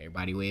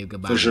 Everybody wave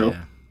goodbye. For sure.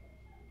 Now.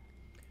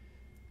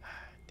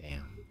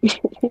 Damn.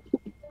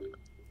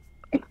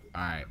 All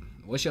right.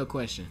 What's your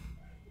question?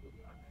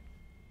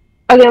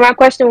 Okay, my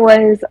question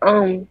was,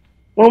 when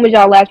was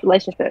y'all last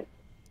relationship?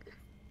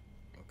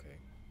 Okay.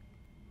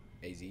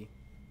 AZ.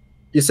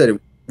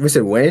 We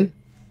said when?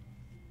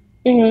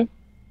 Mm-hmm.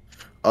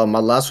 My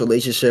last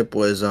relationship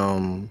was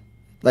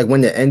like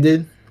when it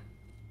ended.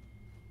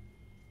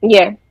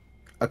 Yeah.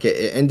 Okay,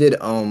 it ended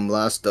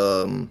last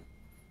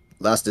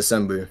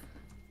December.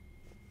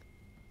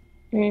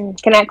 Can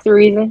I ask the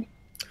reason?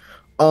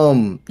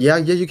 Yeah,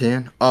 you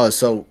can.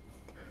 So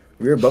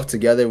we were both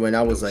together when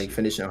I was like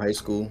finishing high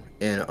school,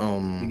 and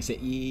You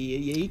said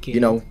yeah, you can. You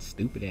know,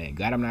 stupid ass.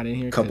 Glad I'm not in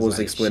here. Couples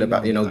like split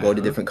about, go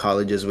to different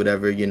colleges,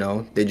 whatever.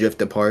 They drift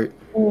apart.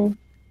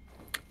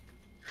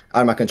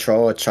 Out of my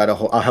control.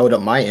 I held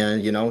up my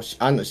end.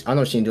 I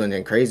know she ain't doing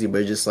anything crazy, but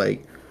it's just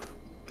like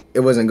it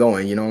wasn't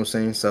going. You know what I'm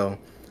saying? So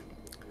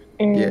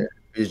yeah,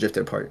 we just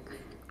drifted apart.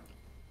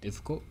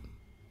 Difficult.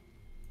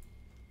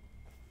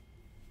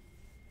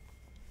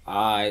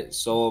 Alright,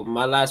 so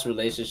my last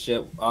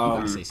relationship,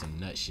 say some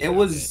nut shit. It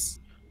was,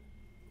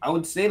 I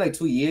would say like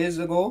 2 years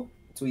ago.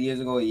 2 years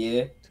ago, a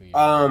year.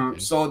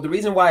 So the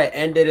reason why it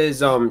ended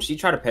is she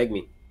tried to peg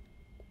me.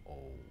 Oh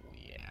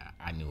yeah,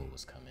 I knew it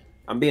was coming.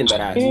 I'm being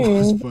dead ass.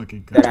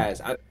 Dead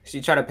ass.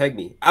 She tried to peg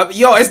me.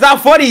 Yo, it's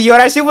not funny, yo.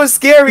 That shit was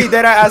scary.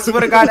 I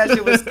swear to God, that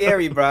shit was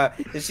scary, bro.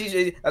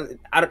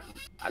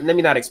 Let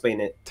me not explain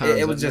it.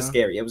 It was just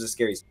scary. It was just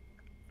scary.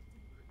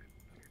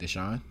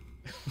 Deshaun.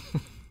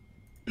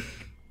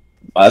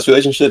 My last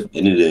relationship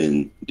ended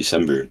in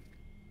December,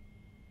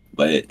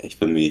 but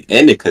for me,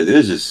 ended because it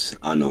was just,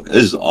 I don't know, it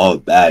was all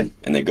bad.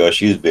 And the girl,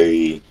 she was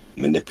very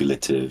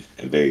manipulative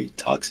and very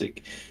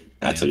toxic.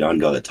 And I told y'all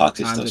know the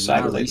toxic stuff, so I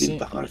had to like leave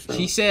behind for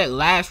She said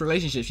last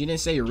relationship. She didn't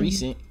say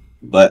recent.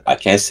 But I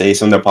can't say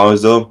some of their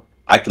problems though.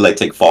 I could like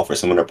take fault for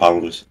some of their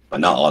problems,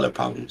 but not all their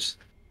problems.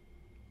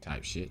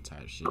 Type shit.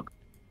 All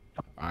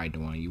right,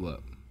 Dewan, you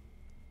up?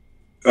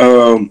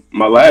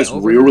 My last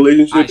real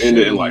relationship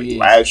ended in like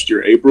last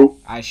year, April.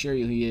 I assure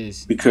you he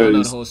is. Because I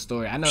know the whole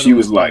story. I know she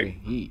was like,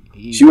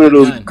 she one of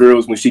those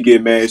girls when she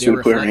get mad,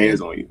 she'll put her hands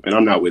on you, and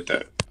I'm not with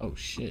that. Oh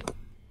shit.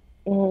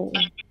 Mm.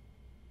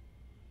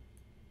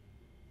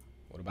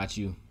 What about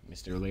you,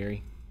 Mr.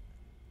 O'Leary?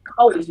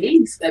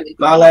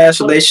 My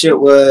last relationship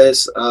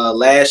was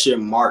last year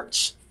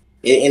March.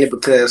 It ended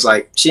because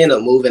like she ended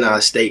up moving out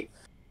of state.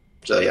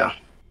 So yeah.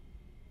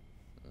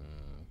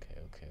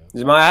 Okay.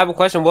 Jamal, I have a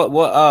question.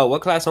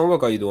 What class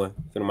homework are you doing?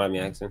 If you don't mind me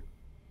asking.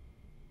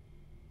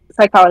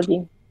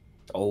 Psychology.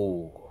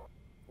 Oh,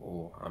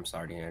 I'm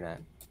sorry to hear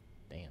that.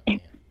 Damn.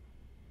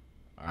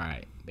 All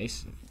right.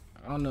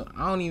 I don't know.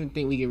 I don't even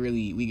think we could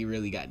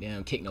really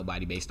goddamn kick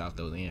nobody based off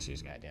those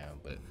answers, goddamn.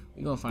 But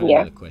we gonna find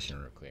another question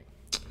real quick.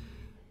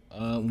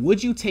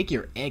 Would you take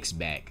your ex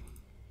back?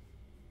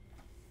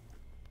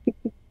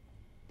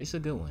 It's a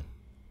good one.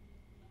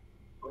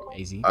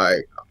 AZ. All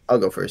right, I'll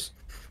go first.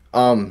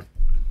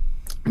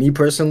 Me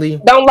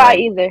personally, don't lie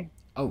either.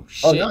 Oh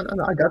shit. Oh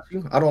no, I got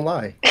you. I don't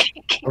lie.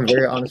 I'm a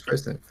very honest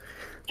person.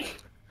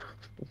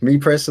 Me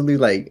personally,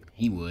 like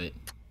he would.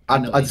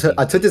 I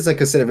took this in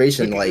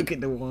consideration like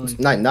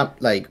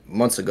not like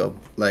months ago,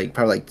 like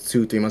probably like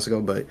 2-3 months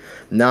ago, but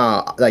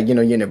nah, like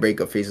you're in a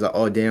breakup phase, like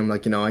oh damn,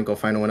 like I ain't gonna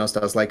find no one else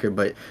that's like her,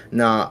 but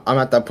nah, I'm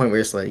at that point where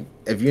it's like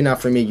if you're not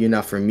for me, you're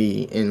not for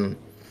me, and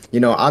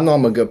I know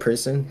I'm a good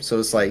person, so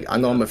it's like I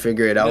know I'm gonna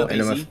figure it out,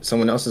 and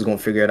someone else is gonna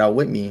figure it out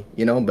with me,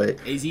 but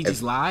AZ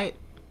just lied.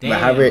 Damn. But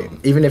however,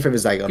 even if it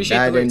was like a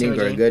bad ending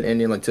or a good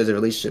ending, like to the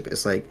relationship,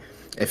 it's like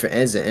if it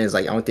ends,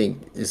 like I don't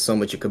think there's so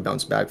much you could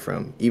bounce back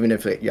from. Even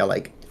if you're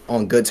like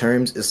on good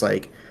terms, it's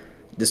like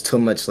there's too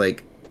much,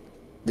 like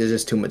there's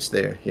just too much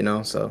there,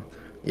 So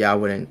yeah, I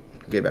wouldn't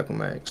get back with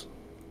my ex.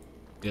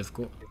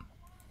 Difficult.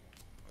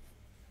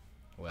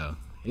 Well,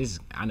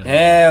 I know.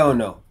 Hell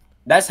no.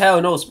 That's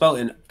hell no spelled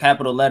in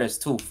capital letters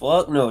too.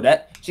 Fuck no.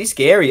 She's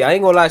scary. I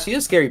ain't gonna lie. She's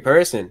a scary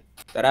person.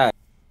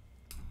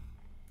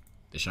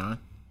 Deshaun?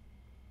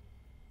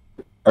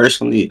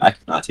 Personally, I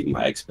cannot take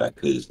my ex back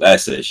because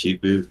that's it. She's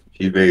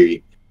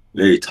very,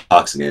 very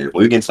toxic. And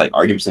when we get into like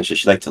arguments and shit,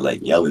 she like to like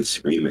yell and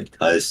scream and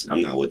cuss.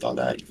 I'm not with all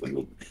that. You feel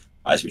me?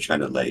 I just be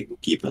trying to like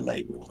keep it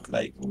like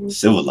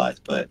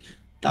civilized, but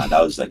nah, that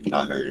was like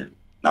not her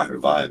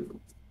vibe.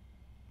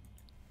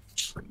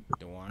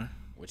 Dewan,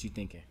 what you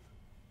thinking?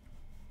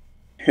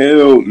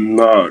 Hell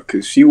nah,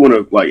 cause she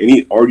wanna like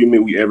any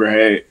argument we ever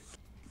had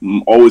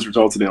always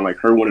resulted in like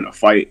her wanting to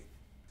fight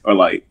or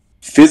like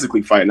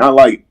physically fight, not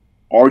like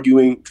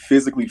arguing,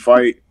 physically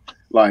fight,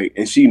 like,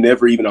 and she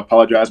never even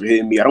apologized for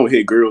hitting me. I don't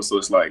hit girls, so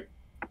it's like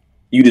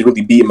you just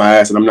really beat my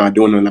ass, and I'm not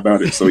doing nothing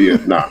about it. So yeah,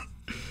 nah.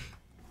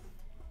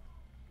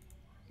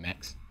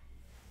 Max.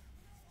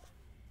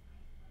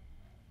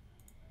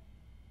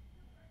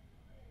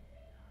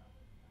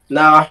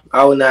 Nah,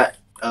 I would not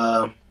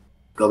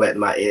go back to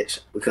my ex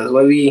because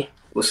when we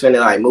was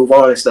finna like move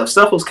on and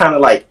stuff was kind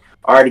of like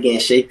already getting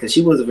shaky because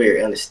she wasn't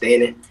very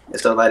understanding and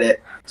stuff like that.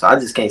 So I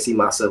just can't see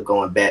myself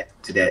going back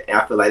to that. And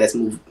I feel like that's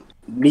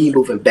me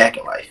moving back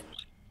in life.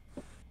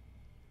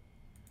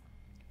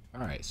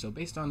 All right. So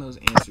based on those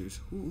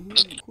answers, who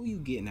you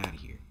getting out of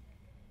here?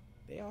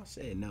 They all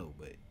said no,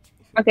 but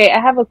okay. I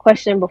have a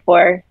question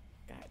before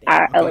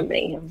I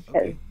eliminate him.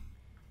 Okay.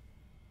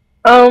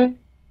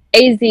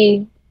 AZ,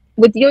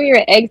 with you and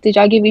your ex, did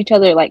y'all give each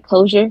other like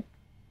closure?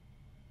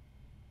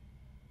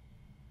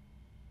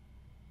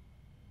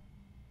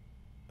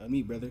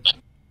 Unmute, brother.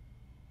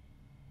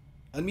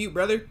 Unmute,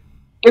 brother.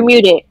 You're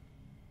muted.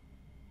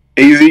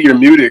 AZ, you're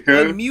muted,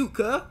 cuz. Unmute,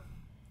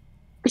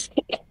 cuz.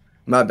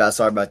 My bad.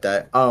 Sorry about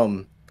that.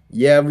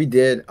 Yeah, we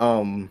did.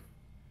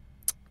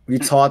 We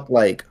talked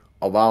like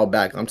a while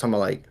back. I'm talking about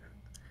like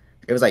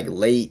it was like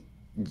late.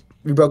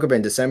 We broke up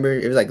in December.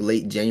 It was like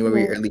late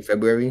January, early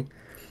February.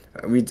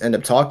 We ended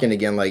up talking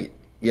again. Like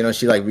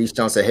she like reached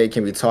out and said, "Hey,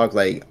 can we talk?"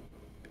 Like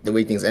the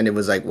way things ended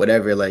was like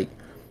whatever. Like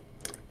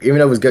even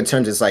though it was good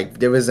terms, it's like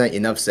there wasn't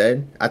enough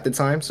said at the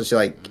time. So she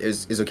like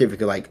it's okay if we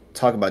could like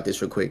talk about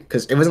this real quick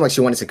because it wasn't like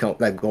she wanted to come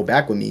like go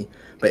back with me,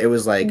 but it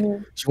was like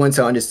she wanted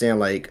to understand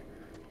like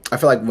I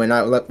feel like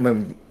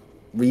when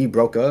we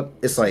broke up,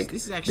 it's like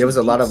there was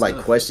a lot of like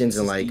questions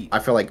and like I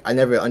feel like I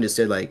never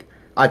understood like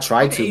I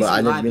tried to, but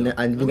I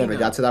never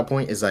got to that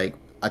point. It's like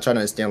I try to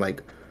understand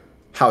like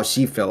how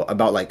she felt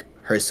about like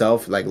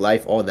herself, like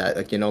life, all that,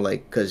 like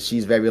like because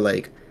she's very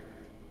like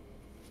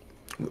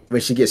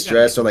when she gets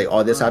stressed or like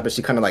all this happens,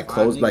 she kind of like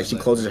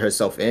closes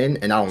herself in,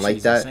 and I don't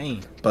like that.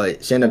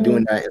 But she ended up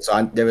doing that, and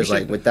so there was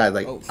like with that,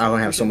 like I don't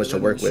have so much to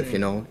work with,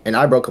 And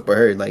I broke up with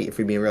her, like if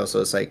we're being real, so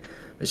it's like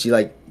she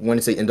like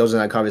wanted to indulge in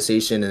that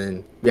conversation,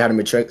 and we had a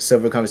mature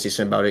civil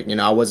conversation about it.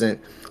 I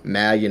wasn't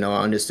mad,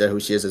 I understood who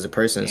she is as a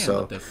person.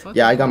 So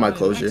yeah, I got my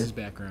closure.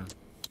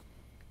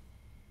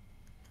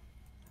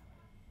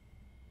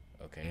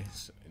 Okay,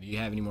 so do you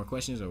have any more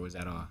questions, or was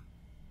that all?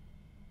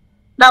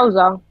 That was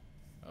all.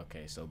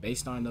 Okay, so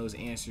based on those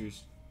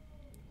answers,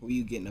 who are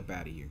you getting up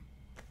out of here?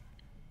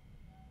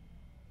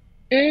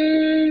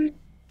 I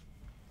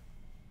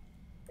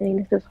mean,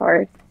 this is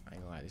hard. I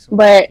ain't gonna lie,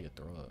 but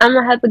I'm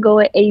gonna have to go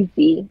with AZ.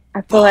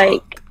 I feel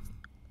like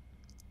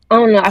I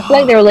don't know. I feel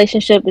like their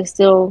relationship is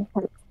still.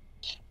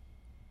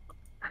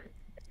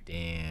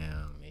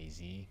 Damn,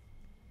 AZ.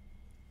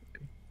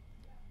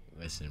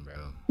 Listen, bro.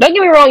 Don't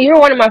get me wrong. You're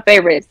one of my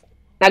favorites.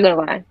 Not gonna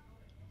lie.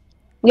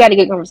 We had a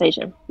good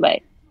conversation, but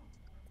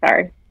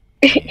sorry.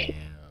 Damn.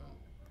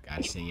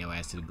 Gotta send your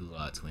ass to the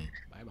gulag, twin.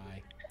 Bye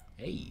bye.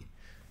 Hey.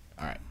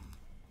 All right.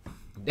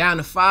 Down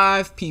to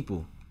 5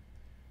 people.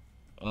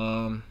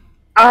 I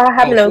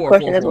have another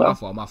question as well.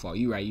 My fault.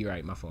 You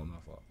right. My fault.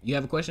 You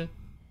have a question?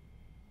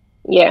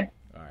 Yeah.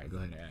 All right, go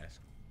ahead and ask.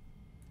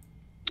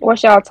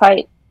 What's y'all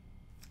type?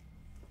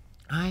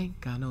 I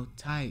ain't got no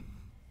type.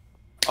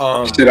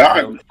 Shit,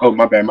 oh,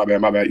 my bad.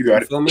 You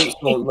got it. Feel me?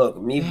 So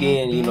look, me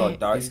being,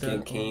 dark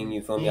skinned king,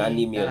 you feel me? I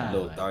need me a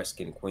little dark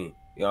skinned queen.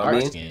 You know what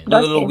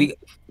I mean?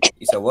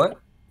 You said what?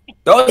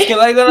 Dark skin,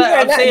 like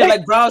I'm saying,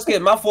 like brown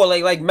skin. My fault,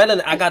 like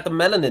melanin. I got the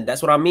melanin.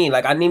 That's what I mean.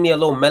 Like I need me a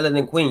little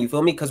melanin queen. You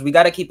feel me? Because we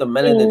gotta keep the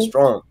melanin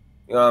strong.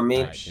 You know what I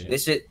mean? Right,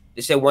 this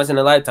shit once in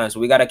a lifetime, so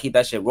we gotta keep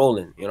that shit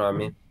rolling. You know what I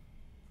mean?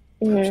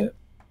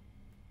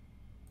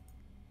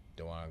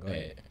 Dewan, go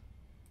ahead.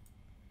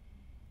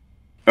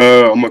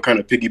 I'm gonna kind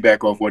of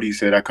piggyback off what he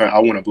said. I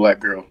want a black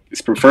girl.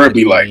 It's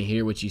preferably like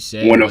hear what you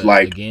said, one of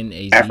like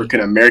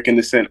African American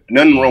descent.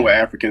 Nothing wrong with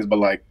Africans, but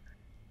like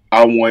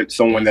I want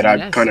someone that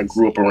I kind of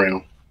grew up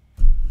around.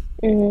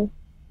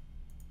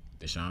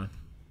 Deshaun?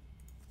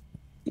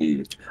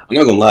 I'm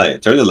not gonna lie. In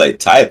terms of like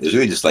type, it's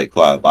really just like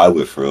who I vibe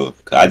with for real.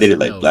 Cause I dated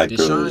like black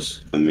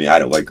girls. I mean, I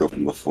had a white girl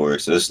from before,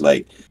 so it's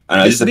like I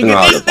don't know. It's just depending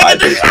on how the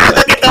vibe is.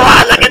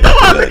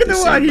 Look at the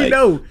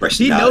one.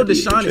 He know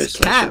Deshaun is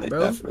cap,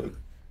 bro.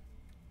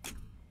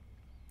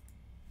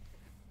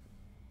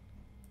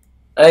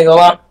 I ain't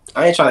gonna lie.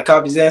 I ain't trying to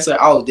copy his answer.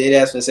 I was dead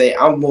ass and say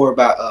I'm more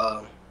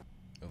about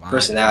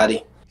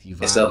personality.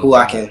 And so who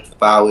I can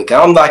vibe with.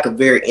 Cause I'm like a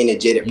very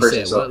energetic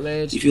person. So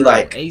if you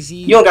like,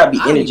 you don't gotta be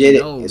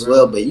energetic as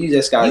well, but you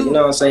just gotta, you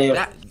know what I'm saying?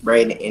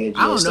 Bring the energy.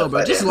 I don't know,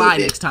 bro. Just lie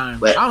next time.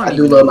 But I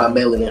do love my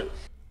melanin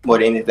more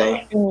than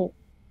anything.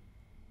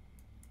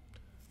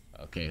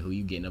 Okay, who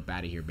you getting up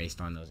out of here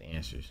based on those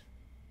answers?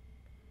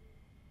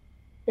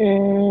 I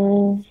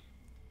don't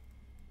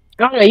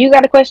know. You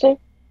got a question?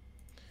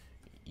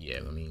 Yeah,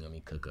 let me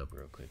cook up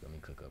real quick.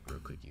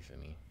 You feel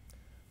me?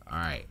 All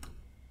right.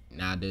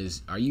 Now,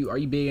 are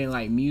you big in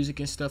like music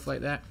and stuff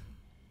like that?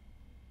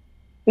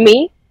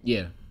 Me?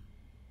 Yeah.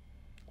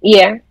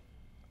 Yeah. Right.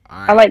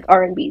 I like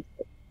R&B.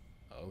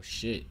 Oh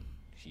shit!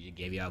 She just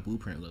gave y'all a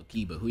blueprint, low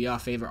key. But who y'all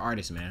favorite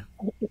artist, man?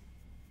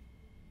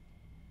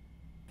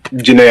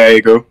 Janae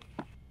Aiko.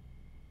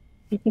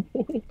 Okay.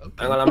 I'm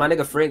gonna lie, my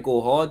nigga Frank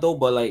go hard though,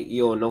 but like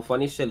no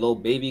funny shit. Lil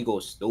Baby go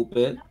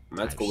stupid. I'm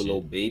about to go with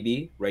Lil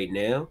Baby right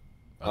now.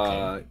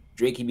 Okay.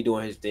 Drake he be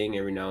doing his thing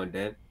every now and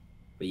then,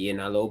 but yeah,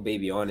 now Lil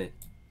Baby on it.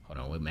 Hold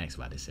on, what Max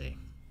about to say?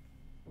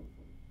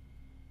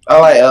 I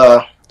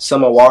like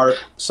Summer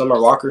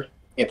Walker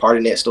and Party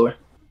Next Door.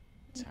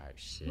 Type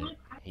shit.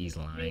 He's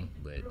lying,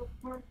 but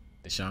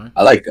Deshaun?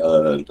 I like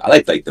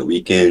like The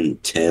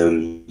Weeknd,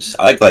 Tim's.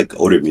 I like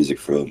older music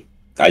from.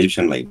 I just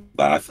trying to like,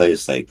 but I feel like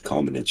it's like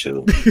calming and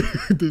chill.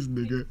 This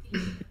nigga.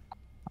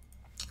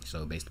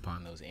 So based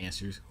upon those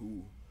answers,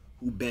 who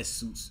best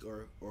suits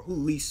or who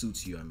least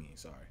suits you? I mean,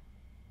 sorry.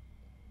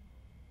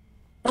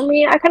 I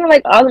mean, I kind of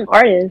like all them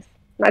artists.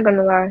 Not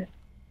gonna lie.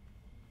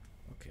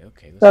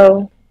 Okay.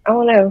 So I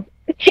don't know.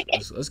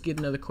 let's get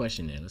another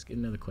question then.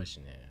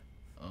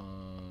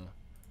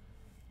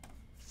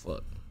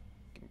 Fuck.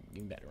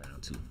 Give me back to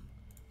round 2.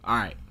 All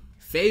right.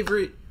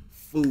 Favorite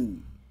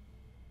food.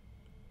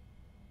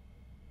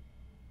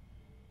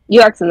 You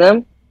asking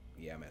them?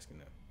 Yeah, I'm asking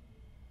them.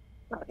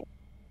 Okay.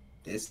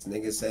 This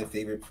nigga said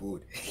favorite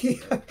food. Can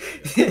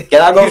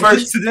I go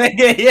first?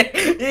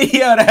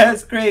 Yeah,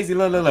 that's crazy.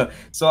 Look.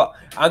 So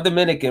I'm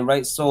Dominican,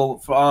 right? So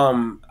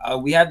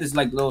we have this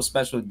like little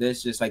special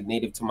dish, just like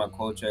native to my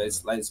culture.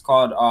 It's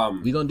called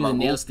We gonna do the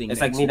nails thing. It's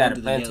like made out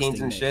of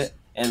plantains and shit,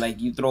 and like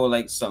you throw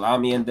like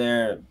salami in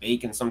there,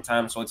 bacon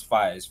sometimes. So it's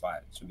fire.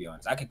 To be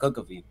honest, I can cook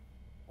a few.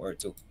 Word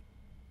too.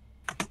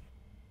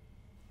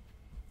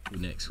 Who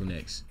next? Go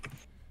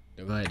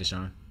ahead,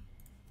 Deshaun.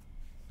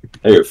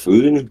 Favorite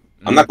food?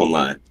 I'm not gonna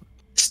lie.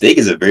 Steak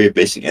is a very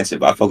basic answer,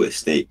 but I fuck with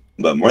steak.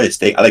 But more than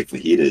steak, I like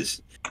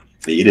fajitas.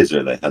 Fajitas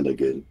are like hella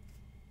good.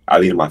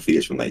 I'll eat my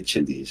fajitas from like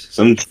Chili's.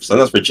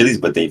 Sometimes for Chili's,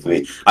 but then for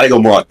me, I go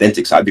more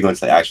authentic. So I'd be going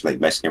to like actual like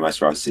Mexican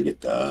restaurants to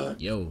get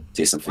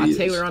taste some fajitas.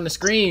 Taylor on the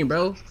screen,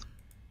 bro.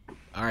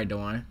 All right,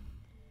 Dewan.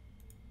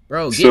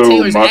 Bro, get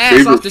Taylor's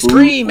ass off the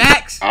screen,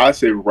 Max. I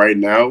say right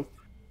now,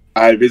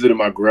 I visited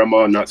my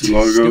grandma not too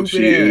long ago.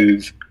 She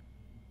is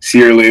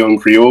Sierra Leone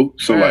Creole,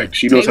 so like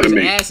she knows how to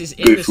make ass is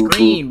in good the food.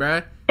 screen,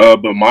 bruh.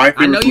 But my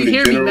favorite I know you food hear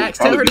in general, me, Max.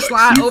 Tell her to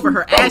slide over.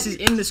 Her ass is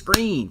in the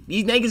screen.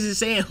 These niggas is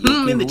saying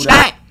in the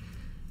chat.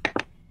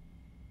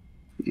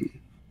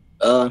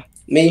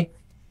 Me,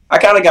 I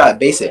kind of got a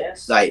basic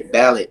like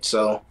ballot,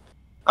 so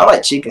I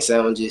like chicken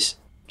sandwiches,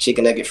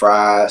 chicken nugget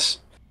fries.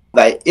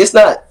 Like it's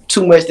not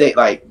too much that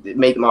like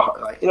make my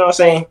heart like, you know what I'm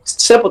saying.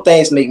 Simple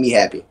things make me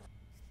happy.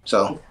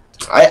 So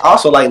I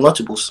also like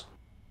Lunchables.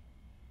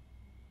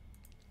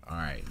 All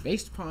right,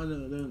 based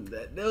upon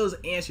those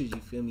answers, you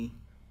feel me?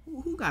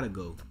 Who gotta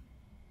go?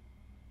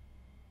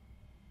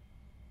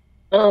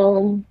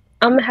 I'm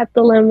gonna have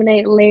to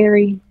eliminate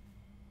Larry.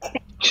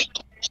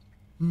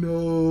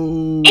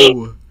 No.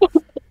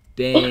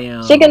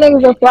 Damn. Chicken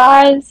nuggets and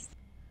fries.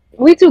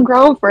 We too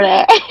grown for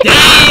that.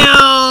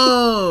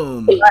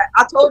 Damn. Like,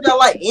 I told y'all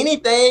like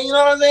anything, you know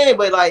what I'm saying?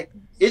 But like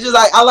it's just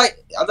like I like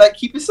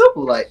keep it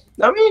simple. Like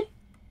I mean,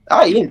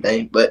 I eat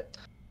anything, but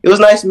it was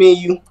nice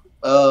meeting you.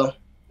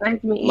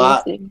 Nice to meet you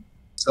too.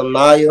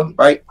 Samaya,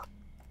 right?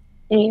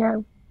 Yeah.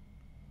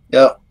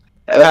 Yep.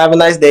 Have a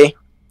nice day.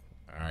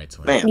 All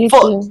right, Man, You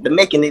fuck too. the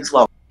making niggas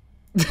long.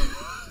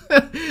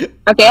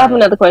 Okay, I have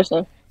another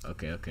question.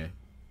 Okay.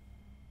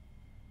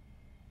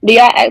 Do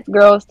y'all ask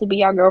girls to be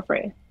your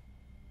girlfriend?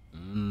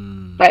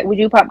 Like, would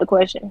you pop the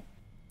question?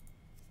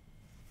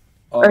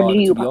 Or do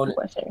you pop the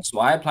question? So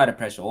I apply the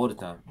pressure all the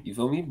time. You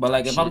feel me? But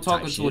like if I'm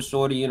talking to a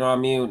shorty, you know what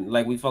I mean?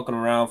 Like we fucking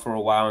around for a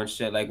while and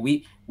shit. Like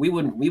we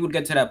would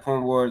get to that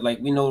point where like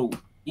we know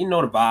the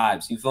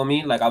vibes. You feel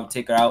me? Like I would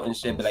take her out and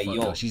shit, but like yo,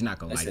 no, she's not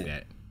gonna like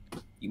that.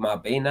 You my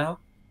bae now?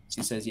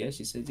 She says yes.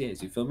 She says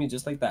yes. You feel me?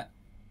 Just like that.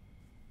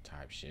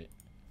 Type shit.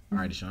 All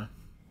right, Deshaun.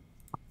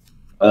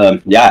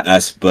 Yeah,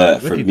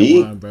 but for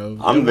me, bro.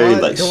 I'm very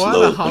like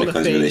slow when it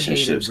comes to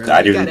relationships. Cause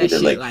I didn't need to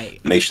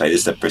like make sure like,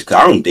 this is the person. Cause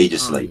I don't date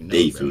just like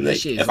date from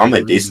like if I'm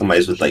gonna date somebody,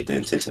 it's with like the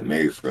intent to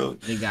marry, bro.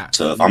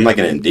 So if I'm like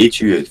gonna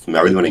date you, I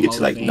really want to get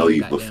to like know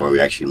you before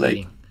we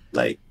actually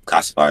like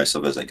classify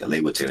ourselves as like a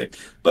label together.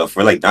 But if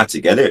we're like not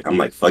together, I'm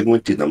like fucking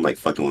with you. Then I'm like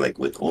fucking like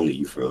with only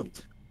you, bro.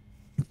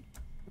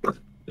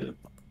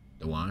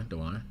 The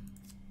one.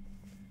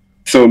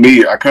 So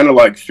me, I kind of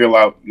like fill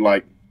out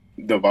like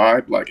the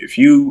vibe. Like if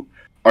you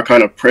are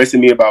kind of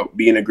pressing me about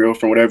being a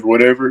girlfriend,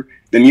 whatever,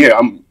 then yeah,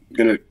 I'm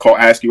gonna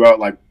ask you out,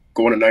 like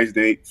go on a nice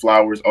date,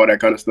 flowers, all that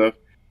kind of stuff.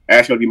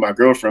 Ask you to be my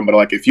girlfriend. But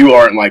like if you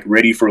aren't like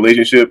ready for a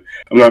relationship,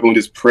 I'm not gonna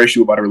just press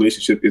you about a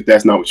relationship if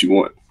that's not what you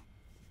want.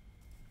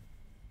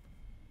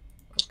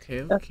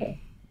 Okay.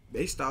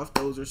 Based off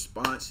those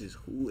responses,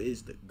 who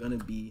is gonna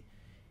be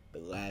the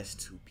last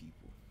two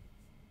people?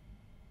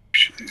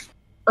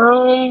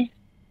 I'm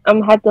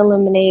gonna have to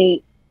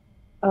eliminate.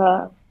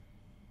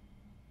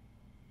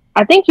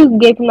 I think you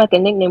gave him like a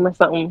nickname or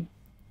something.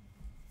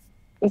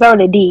 It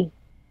started with a D.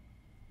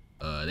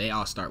 They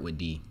all start with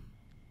D.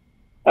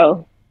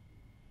 Oh.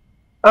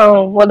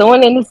 Well, the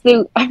one in the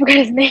suit, I forgot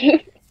his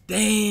name.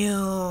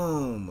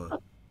 Damn.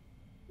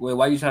 Wait,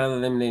 why are you trying to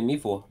eliminate me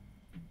for?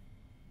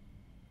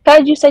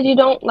 Cause you said you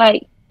don't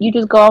like. You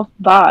just go off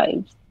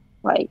vibes.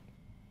 Like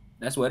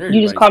that's what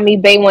you just called me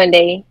bae one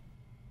day.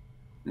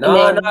 No,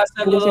 I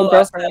said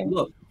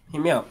look,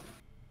 hear me out.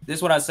 This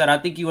is what I said. I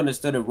think you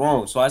understood it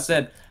wrong. So I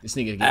said, this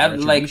nigga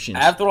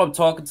after I'm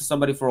talking to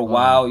somebody for a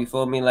while, you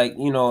feel me? Like,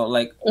 you know,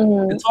 like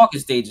the talking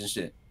stage and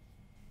shit.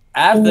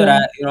 After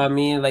that, you know what I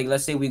mean? Like,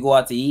 let's say we go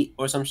out to eat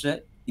or some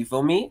shit. You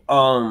feel me?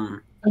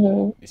 I'll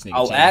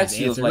ask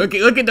you. Like,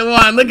 look at the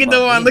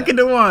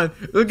one.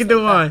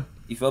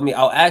 You feel me?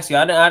 I'll ask you.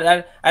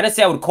 I didn't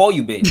say I would call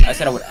you, babe. I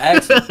said I would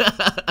ask you.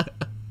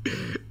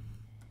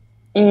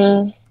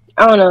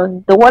 I don't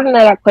know. The wording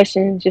of that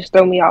question just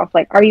threw me off.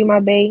 Like, are you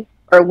my bae?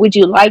 Or would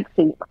you like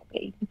to be my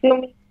bae? You feel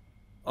me?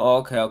 Oh,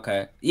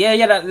 okay.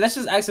 Yeah. Let's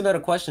just ask another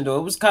question, though.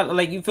 It was kind of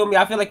like, you feel me?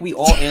 I feel like we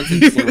all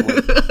answered the same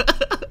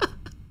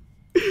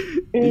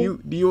way.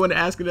 Do you want to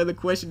ask another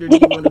question or do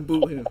you want to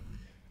boot him?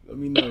 Let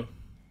me know.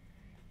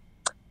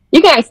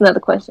 You can ask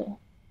another question.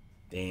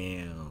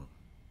 Damn.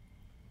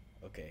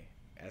 Okay.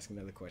 Ask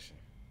another question.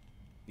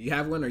 Do you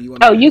have one or you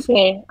want to you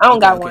can. I don't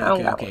got one.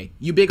 Okay.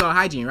 You big on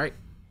hygiene, right?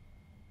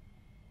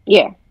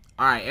 Yeah.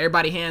 All right,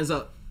 everybody hands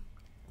up.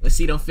 Let's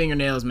see them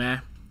fingernails,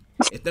 man.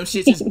 If them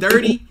shits is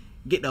dirty,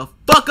 get the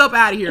fuck up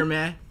out of here,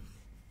 man.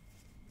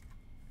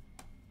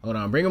 Hold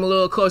on, bring them a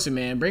little closer,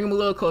 man. Bring them a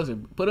little closer.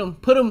 Put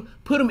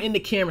them in the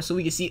camera so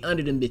we can see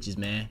under them bitches,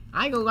 man.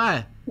 I ain't gonna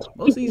lie.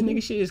 Most of these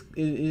nigga shit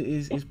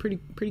is pretty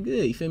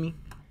good. You feel me?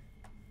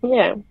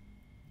 Yeah.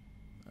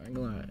 I ain't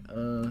gonna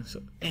lie.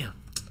 So damn,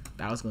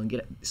 thought I was gonna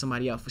get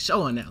somebody out for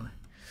show on that one.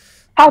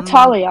 How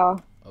tall are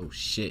y'all? Oh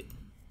shit.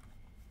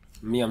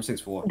 Me, I'm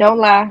 6'4". Don't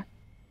lie.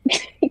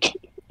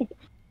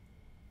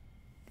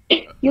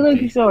 You look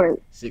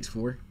short.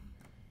 6'4".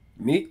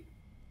 Me?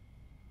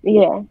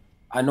 Yeah.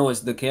 I know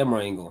it's the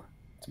camera angle,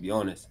 to be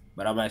honest,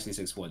 but I'm actually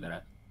 6'4".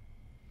 That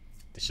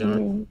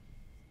Deshaun?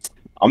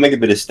 I'll make a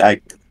bit of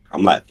stack.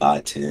 I'm like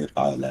 5'10",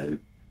 5'11".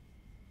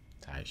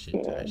 Tight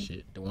shit.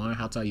 DeWan,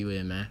 how tall you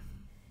in, man?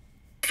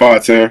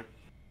 5'10".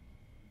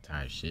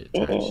 Tight shit.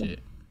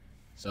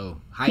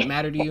 So, height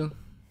matter to you?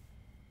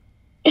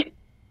 As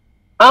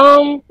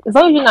long as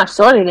you're not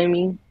shorter than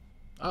me.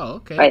 Oh,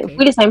 okay. Right, if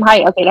we the same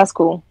height, okay, that's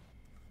cool.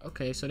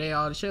 Okay, so they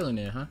all chilling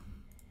there, huh?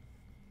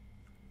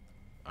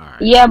 All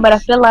right. Yeah, but I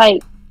feel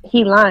like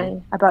he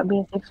lying about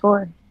being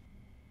 6'4".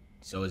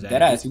 So is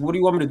that ass? What do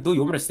you want me to do?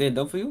 You want me to stand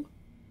up for you?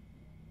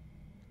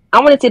 I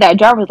want to see that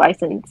driver's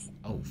license.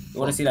 Oh, you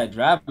want to see that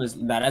driver's?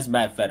 Nah, that's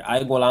bad fat. I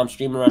ain't gonna lie, I'm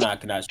streaming right now. I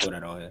cannot show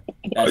that on here.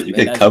 You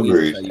can cover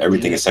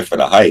everything except for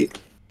the height.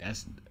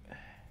 That's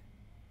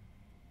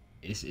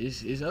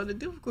it's other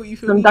difficult. You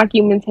feel some me?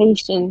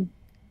 Documentation.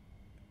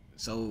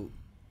 So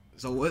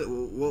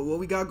what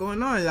we got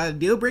going on? Is that a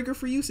deal breaker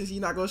for you since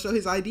he's not gonna show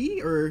his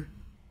ID or?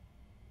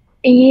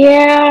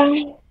 Yeah,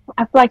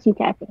 I feel like you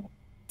capping.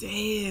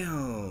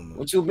 Damn.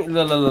 What you mean?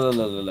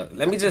 Look.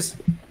 Let me just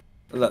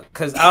look,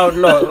 cause I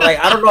don't know. Like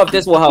I don't know if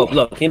this will help.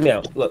 Look, hear me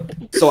out. Look.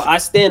 So I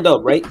stand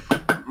up, right?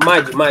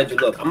 Mind you.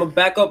 Look, I'm gonna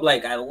back up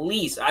like at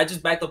least. I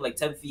just backed up like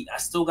 10 feet. I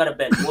still gotta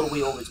bend all the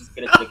way over just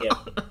to get into the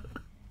camera.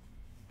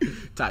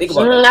 Think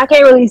about that. I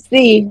can't really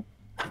see.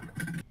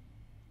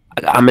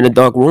 I'm in a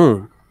dark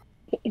room.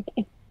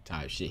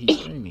 Type shit.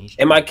 He's screaming.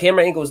 And my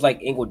camera angle is like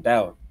angled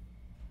down.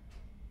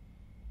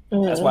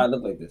 That's why I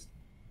look like this.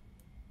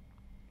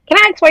 Can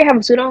I ask why you have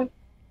a suit on?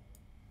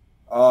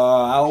 I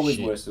always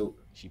wear a suit.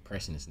 She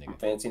pressing this nigga.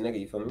 Fancy nigga,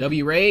 you feel me?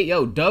 W Ray,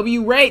 yo,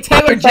 W Ray,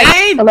 Taylor It's like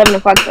Jane. 11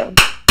 o'clock though.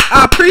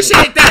 I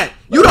appreciate that.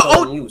 You the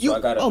only.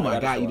 So Oh my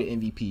god, you the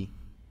MVP.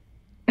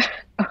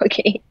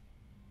 Okay.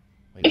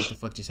 Wait, what the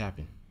fuck just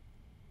happened?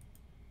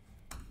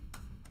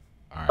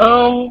 I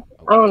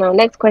don't know.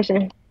 Next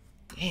question.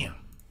 Damn.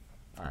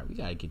 All right, we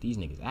gotta get these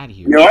niggas out of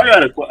here. Yo, I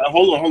gotta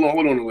hold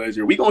on,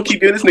 Ledger. We gonna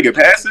keep giving this nigga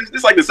passes? This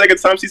is like the second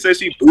time she said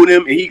she booed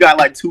him and he got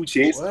like 2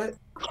 chances. What?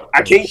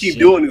 I can't keep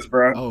doing this,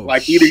 bro.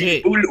 Like either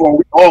he booted or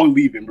we all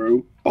leaving,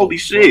 bro. Holy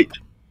shit.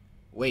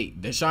 Wait,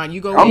 Deshaun,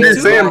 you go. I'm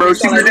just saying, bro.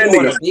 She was that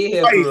nigga.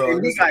 Bro.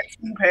 And he got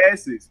 2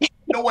 passes.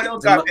 No one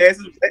else got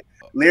passes.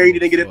 Larry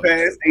didn't get a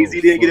pass. AZ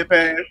didn't get a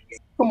pass.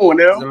 Come on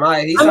now.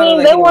 I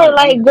mean, they were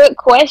like good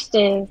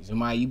questions.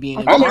 Zamai, you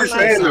being I'm just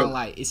saying though.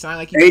 It sounded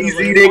like you AZ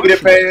didn't get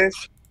a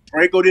pass.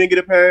 Franco didn't get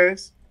a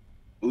pass.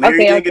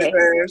 Larry didn't get a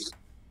pass.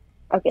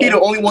 Okay. He the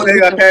only one that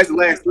got passed the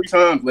last 3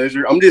 times,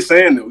 Leisure. I'm just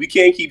saying though, we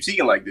can't keep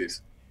cheating like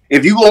this.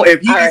 If he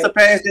gets a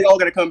pass, they all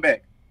gotta come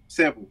back.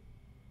 Simple.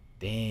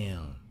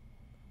 Damn.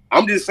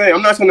 I'm just saying,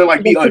 I'm not gonna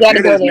like be unfair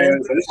to this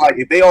man. So it's like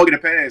if they all get a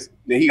pass,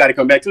 then he gotta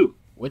come back too.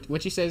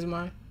 What you say,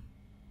 Zamai?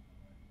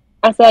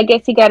 I said I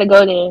guess he gotta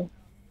go then.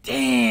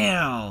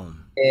 Damn.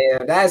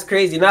 Yeah, that's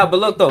crazy. Nah, but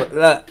look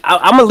though,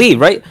 I'm gonna leave,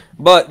 right?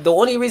 But the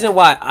only reason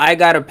why I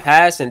got a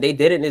pass and they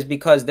didn't is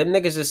because them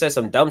niggas just said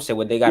some dumb shit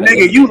when they got.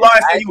 Nigga, you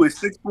lied saying you was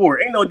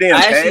 6'4". Ain't no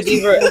damn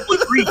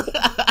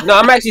pass. No,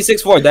 I'm actually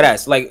 6'4". Dead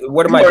ass. Like,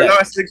 what am I? You are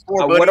not 6'4",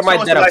 buddy. What am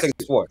I? Dead? I'm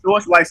 6'4". Show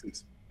us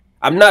license.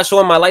 I'm not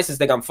showing my license,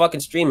 nigga. I'm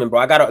fucking streaming, bro.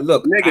 I gotta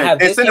look. Nigga, I have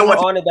this camera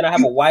on it, then I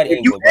have a wide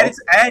angle. If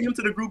you add him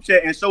to the group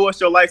chat and show us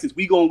your license,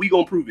 we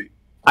gon' prove it.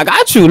 I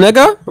got you,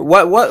 nigga.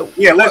 What?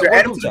 Yeah, Leisure,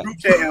 add him to the group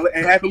chat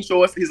and have him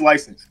show us his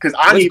license. Because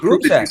I need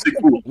proof that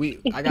you're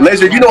 6'4".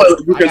 Leisure, you know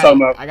what group chat's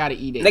talking about. I gotta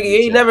eat it. Nigga, you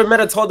ain't never met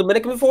a tall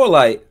Dominican before,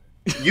 like.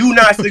 You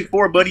not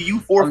 6'4", buddy.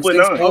 You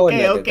 4'9".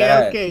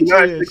 Okay.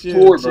 You're not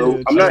 6'4",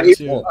 bro. I'm not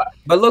 8'4".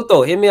 But look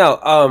though, hear me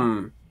out.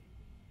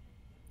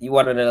 You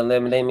wanted to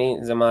eliminate me,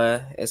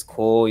 Zamaya? It's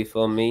cool. You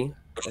feel me?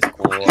 It's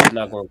cool. I'm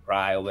not gonna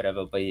cry or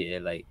whatever. But yeah,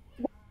 like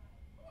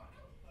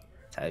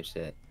type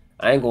shit.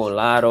 I ain't gonna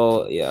lie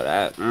though. Yeah,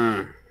 that.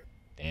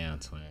 Damn,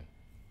 twin.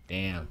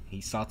 Damn,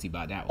 he's salty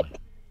about that one.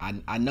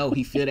 I know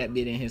he feel that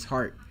bit in his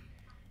heart.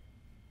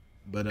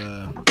 But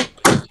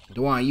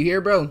Dwan, you here,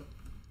 bro?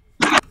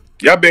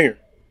 Y'all been here.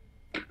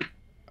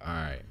 All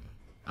right.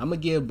 I'm gonna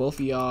give both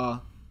of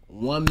y'all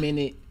 1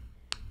 minute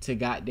to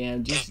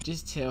goddamn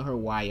just tell her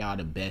why y'all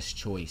the best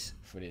choice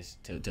for this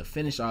to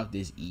finish off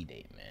this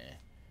E-date, man.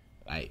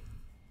 Like,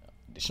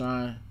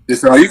 Deshaun.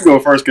 Deshaun, you can go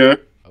first,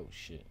 good. Oh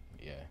shit,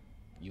 yeah,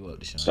 you up,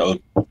 Deshaun? So,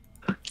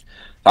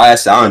 I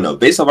don't know.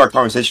 Based off our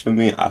conversation with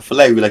me, I feel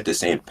like we like the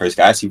same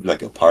person. I see you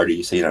like a party.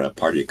 You say you're not a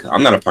party.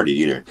 I'm not a party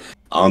either.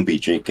 I don't be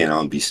drinking. I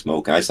don't be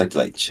smoking. I just like to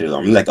like chill.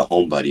 I'm like a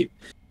homebody.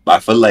 But I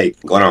feel like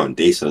going out on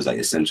dates is like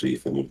essential. You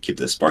feel me? Keep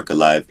the spark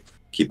alive.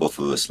 Keep both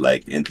of us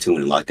like in tune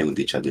and locked in with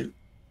each other.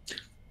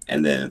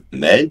 And then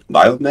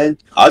biomed.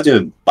 I was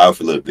doing bio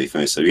for a little bit, for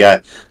me. So we got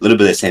a little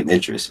bit of the same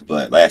interest.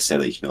 But like I said,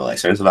 like, you know, like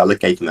certain stuff I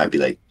look at, you might be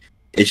like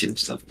itching and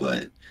stuff.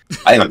 But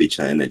I think I'll be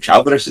chilling. And then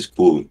travel nurse is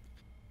cool.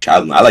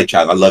 Traveling, I like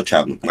traveling. I love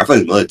traveling. My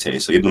friend's military,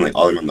 so you've been like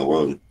all around the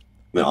world.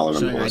 Been all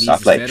around the world. So I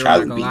feel like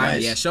traveling would be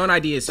nice. Yeah, showing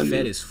ideas is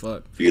fed as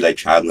fuck. If you like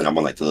traveling, I'm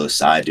on like the little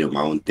side doing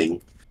my own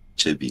thing.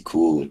 Should be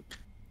cool.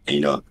 And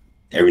you know,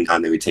 every now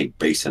and then we take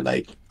breaks to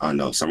like, I don't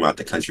know, somewhere out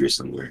the country or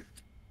somewhere.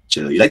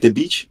 Chill. You like the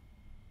beach?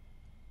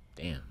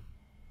 Damn.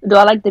 Do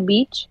I like the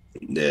beach?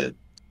 Yeah.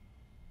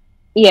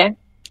 Yeah.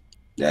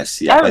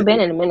 That's I haven't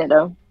been in a minute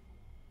though.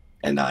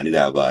 And I knew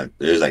that, but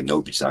there's like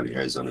no beach out in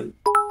Arizona.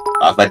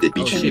 I like the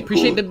beach. Oh,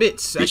 appreciate the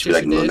bits. Beach be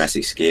like a little nice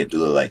escape, do a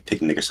little like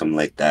picnic or something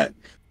like that.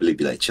 Really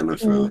be like chilling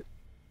for real.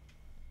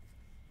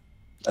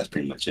 That's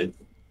pretty much it.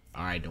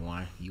 All right,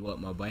 Dewan, you up,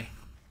 my boy?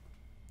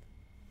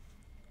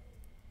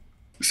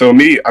 So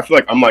me, I feel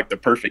like I'm like the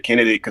perfect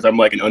candidate because I'm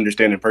like an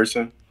understanding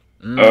person.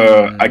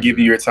 I give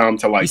you your time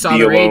to like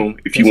be alone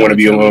if you want to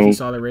be alone,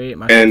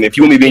 and if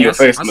you want me to be in your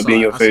face, I'm gonna be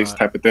in your face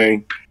type of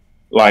thing.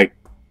 Like,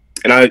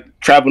 and I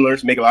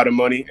travelers make a lot of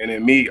money, and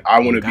then me, I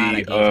want to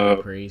be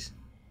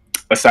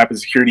a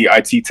cybersecurity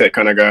IT tech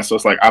kind of guy. So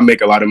it's like I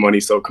make a lot of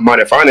money. So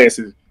combined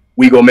finances,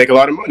 we gonna make a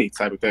lot of money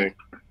type of thing.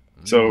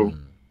 So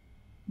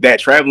that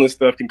traveling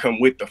stuff can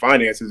come with the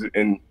finances,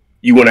 and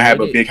you want to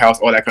have a big house,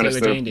 all that kind of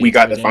stuff. We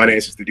got the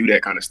finances to do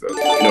that kind of stuff.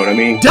 You know what I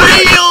mean?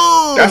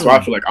 Damn! That's why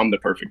I feel like I'm the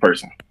perfect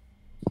person.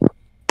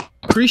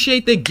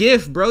 Appreciate the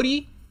gift,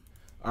 Brody.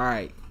 All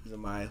right,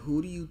 Zamai,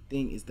 who do you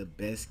think is the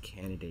best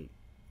candidate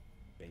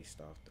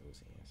based off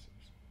those answers.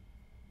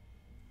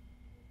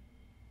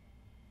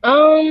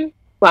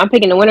 Well, I'm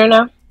picking the winner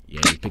now.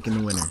 Yeah, you're picking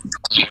the winner.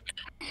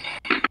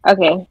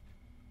 Okay.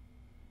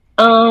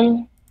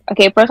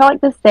 Okay. First, I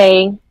like to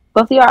say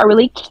both of y'all are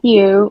really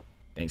cute,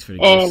 Thanks for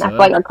the and I feel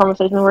like our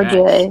conversations were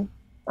good.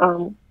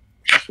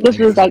 This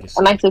was like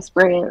a nice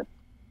experience.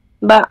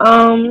 But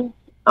I don't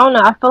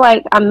know. I feel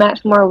like I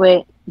match more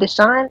with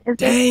Deshaun. Is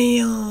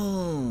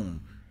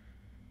Damn.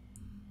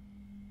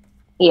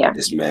 Yeah.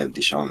 This man,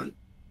 Deshaun.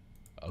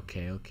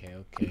 Okay.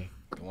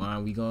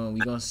 Juan, we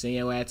gonna send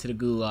your ass to the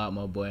gulag,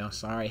 my boy. I'm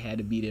sorry it had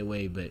to be that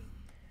way, but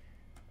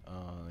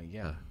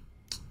yeah.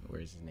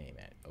 Where's his name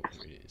at? Oh,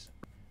 here it is.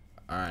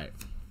 All right.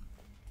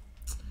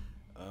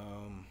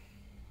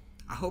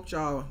 I hope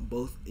y'all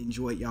both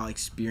enjoyed y'all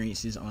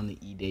experiences on the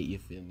E-Date, you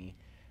feel me?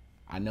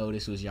 I know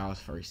this was y'all's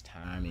first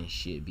time and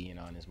shit being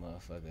on this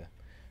motherfucker,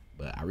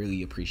 but I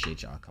really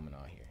appreciate y'all coming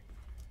on here.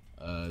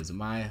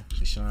 Zamaya,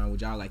 Deshaun,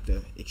 would y'all like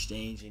to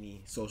exchange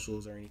any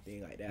socials or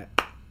anything like that?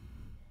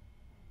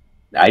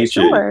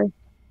 Sure.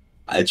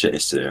 I check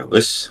Instagram.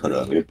 Hold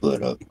on, let me pull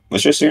it up.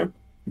 What's your Instagram?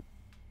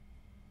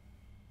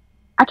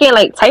 I can't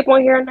like type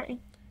on here or nothing.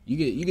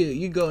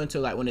 You go into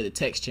like one of the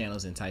text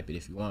channels and type it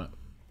if you want.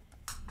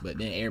 But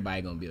then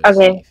everybody gonna be able to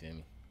see it, you feel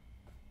me?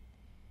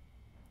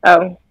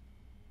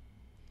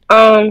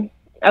 Oh.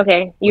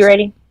 Okay. You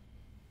ready?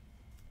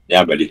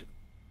 Yeah, I'm ready.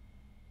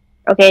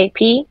 Okay.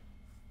 P.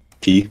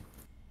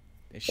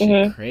 That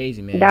shit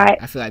crazy, man. Dot.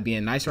 I feel like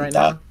being nice right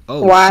now.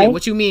 Oh Y. shit!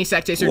 What you mean,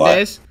 Sack Chaser Y.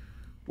 Des?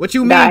 What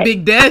you mean,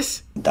 Big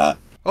Des? Dot.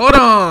 Hold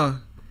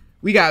on.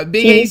 We got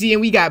Big AZ and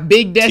we got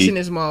Big Des in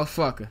this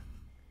motherfucker.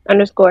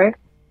 Underscore.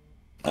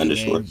 And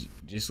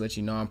just let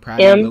you know I'm proud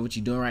of you. Love what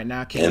you're doing right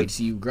now. Can't wait to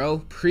see you grow.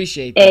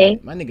 Appreciate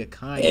that. My nigga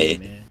Kanye,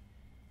 man.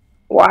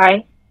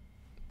 Y.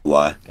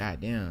 God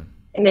damn.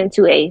 And then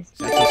 2 A's.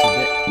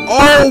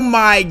 Oh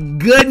my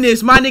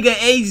goodness. My nigga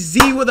AZ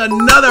with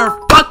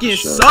another fucking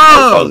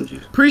sub.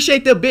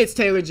 Appreciate the bits,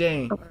 Taylor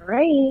Jane. All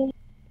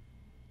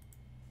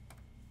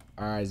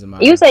right,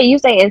 Zamaya. You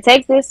say in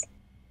Texas?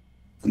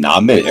 Nah,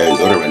 I'm in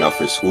Arizona right now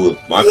for school.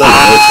 My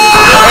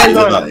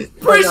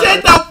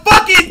appreciate the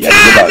fucking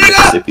 10,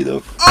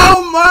 nigga.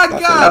 Oh my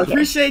god.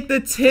 Appreciate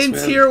the 10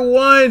 tier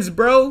 1s,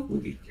 bro.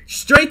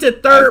 Straight to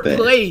third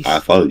place.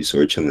 I follow you, so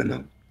we're chilling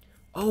now.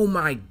 Oh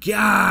my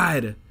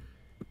god.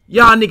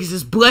 Y'all niggas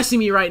is blessing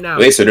me right now.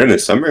 Wait, so during the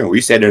summer?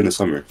 We said during the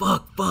summer.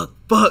 Fuck. Oh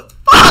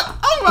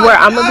my Where god.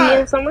 I'm gonna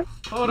be in summer?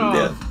 Hold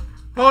on.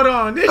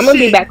 This I'm gonna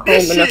be back home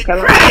in North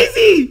Carolina.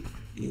 Crazy.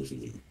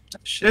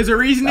 There's a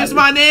reason it's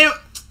my name.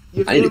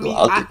 I need to go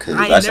out there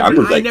because I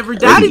never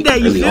doubted that.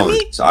 You feel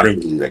me? So I don't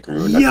really like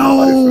remember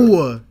nothing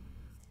about it.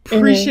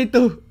 Appreciate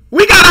the.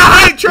 We got a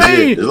hype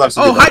train.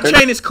 Hype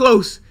train is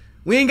close.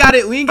 We ain't got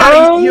it. You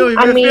feel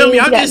me?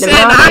 I'm just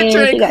saying the hype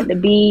train. Got the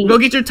beach. Go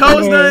get your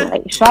toes done.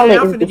 Like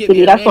Charlotte is the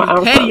city. That's what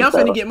I'm petty. I'm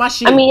finna get my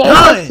shit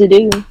done. It's to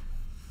do.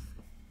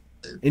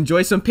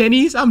 Enjoy some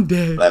pennies. I'm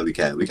dead. Glad we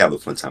can have a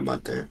fun time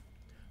out there.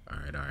 All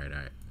right.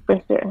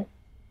 For sure.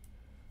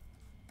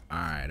 All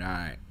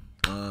right.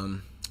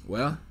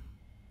 Well,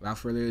 without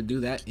further ado,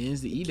 that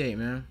ends the E-Date,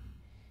 man.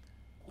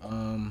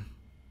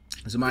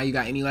 Zamaya, you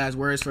got any last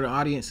words for the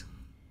audience?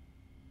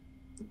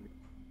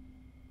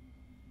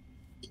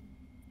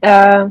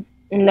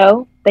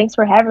 No. Thanks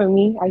for having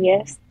me, I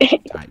guess.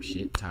 Type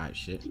shit.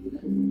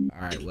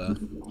 All right, well,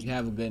 you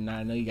have a good night.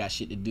 I know you got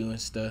shit to do and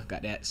stuff.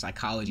 Got that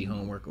psychology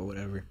homework or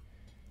whatever.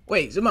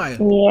 Wait, Zamaya.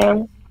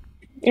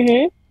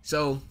 Yeah.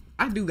 So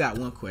I do got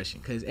one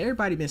question, because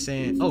everybody been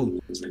saying, "Oh,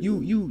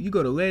 you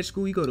go to ledge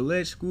school, You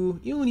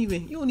don't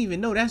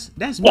even know that's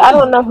me." Yeah, I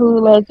don't know who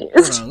ledge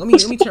is. Hold on,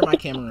 let me turn my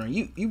camera on.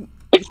 You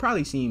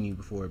probably seen me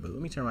before, but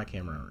let me turn my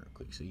camera on real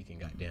quick so you can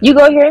goddamn. You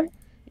go here?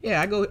 Yeah,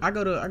 I go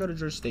to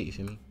Georgia State. You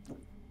feel me?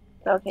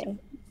 Okay.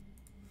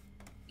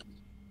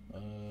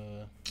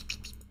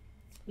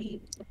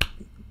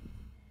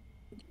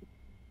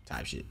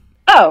 Type shit.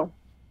 Oh.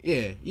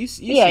 Yeah, you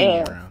see me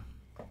around.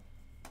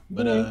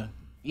 But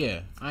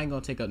yeah, I ain't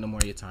gonna take up no more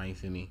of your time. You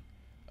feel me?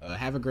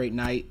 Have a great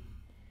night,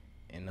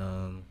 and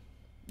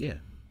yeah,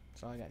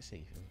 that's all I gotta say.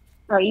 You feel me?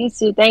 Oh, you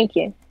too. Thank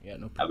you. Yeah,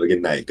 no problem. Have a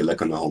good night. Good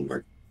luck on the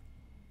homework.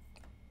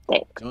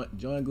 Thanks.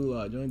 Join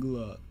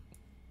Gulag.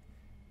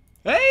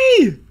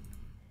 Hey.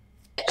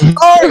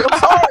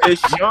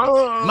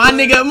 My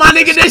nigga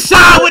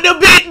Deshaun with the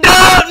big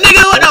dog,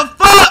 nigga. What the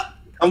fuck?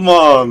 Come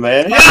on,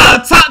 man. Yeah,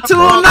 talk to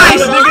him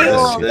nice,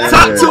 nigga.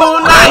 Talk to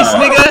him nice,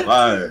 nigga.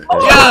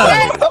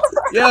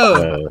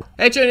 Yo.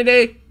 Hey,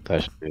 Trinity.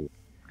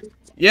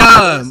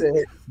 Yeah.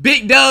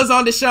 Big dubs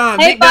on Deshaun.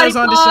 Big dubs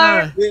on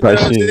Deshaun.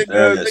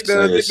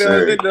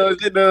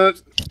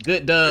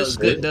 Good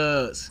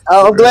dubs.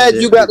 I'm glad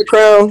you got the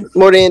crown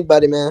more than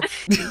anybody, man.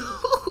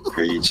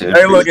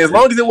 Hey, look, as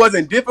long as it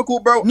wasn't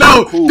difficult, bro.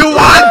 No, cool, the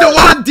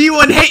one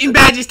D1 hating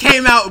badges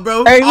came out,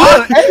 bro. Hey,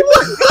 look,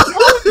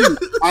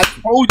 I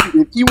told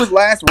you, if he was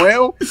last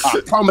round,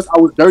 I promise I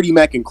was dirty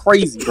macking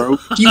crazy, bro.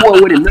 He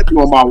wasn't winning nothing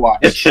on my watch.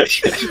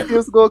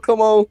 It's gonna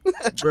come on,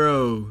 I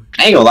bro.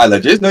 ain't gonna lie,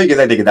 like, just know you get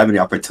that nigga that many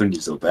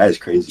opportunities so bad. It's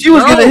crazy. She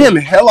was giving him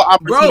hella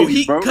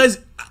opportunities, bro. Because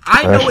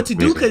I know what to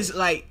do because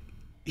like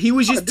he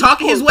was just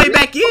talking his way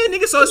back in,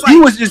 nigga. So it's like he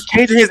was just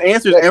changing his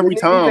answers every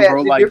time,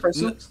 bro. Like different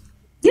suits.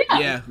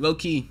 yeah, low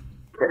key.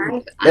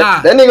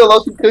 That nigga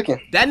low key cooking.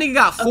 That nigga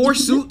got 4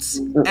 suits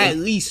at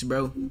least,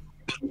 bro.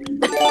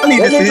 I need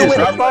to see this.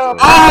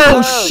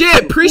 Oh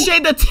shit!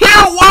 Appreciate the tier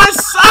 1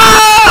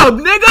 sub,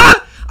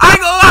 nigga. I ain't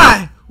gonna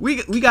lie.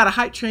 We got a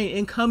hype train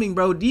incoming,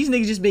 bro. These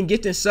niggas just been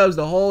gifting subs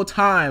the whole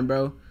time,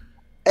 bro.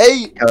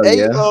 Hey,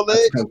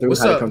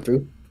 what's up? Come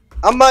through.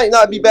 I might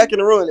not be back in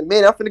the room in a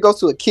minute. I'm finna go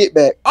to a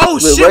kickback. Oh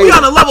shit, we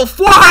on a level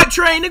 4 hype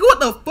train, nigga. What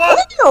the fuck?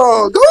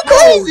 Go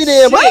crazy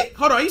then, bro.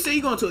 Hold on, you say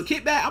you going to a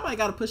kickback? I might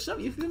gotta push up.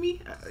 You feel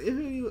me?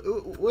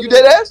 You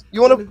dead ass? You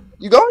going?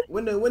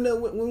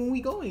 When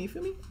we going? You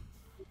feel me?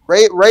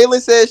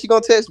 Raylan said she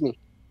gonna text me.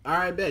 All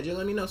right, bet. Just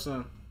let me know,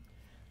 son.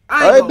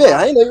 All right, bet.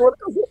 I ain't know you want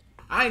to go.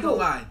 I ain't gonna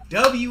lie.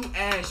 W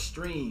ass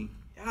stream.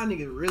 Y'all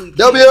niggas really.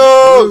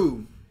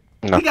 W.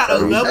 We got a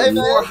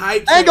level 4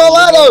 hype. I ain't gonna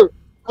lie though.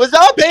 Was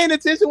y'all paying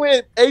attention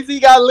when AZ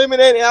got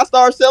eliminated and I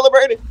started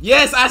celebrating?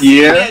 Yes, I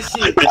seen that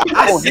shit.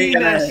 I seen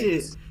that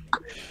shit.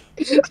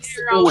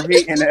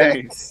 Hating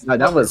ass. No,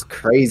 that was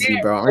crazy,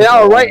 bro.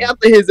 Y'all right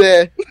after his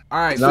ass. All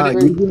right, nah,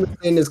 you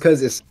saying this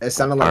because it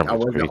sounded like I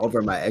wasn't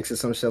over my ex or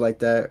some shit like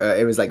that.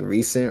 It was like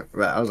recent,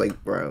 but I was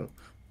like, bro.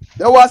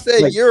 That's why I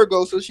said a year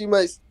ago, so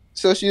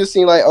she'll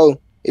seem like, oh,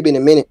 it been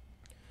a minute.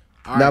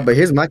 Nah, but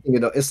here's my thing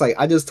though. It's like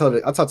I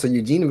talked to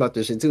Eugene about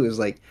this shit too. It's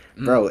like,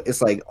 bro,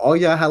 it's like all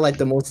y'all had like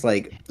the most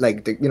like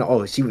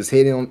oh, she was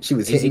hitting me, she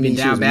was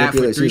down bad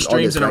for 3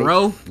 streams in a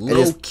row.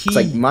 Low key. It's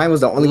like mine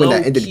was the only one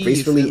that ended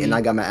gracefully, and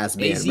I got my ass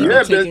banned. Bro.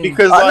 Yeah,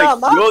 because like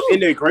yours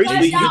ended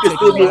gracefully, you can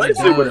still be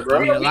listening with it,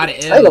 bro. A lot of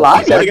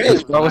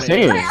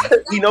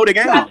We know the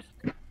game.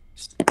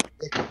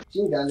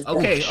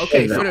 Okay.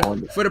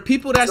 For the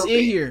people that's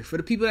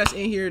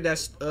in here,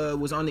 that's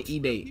was on the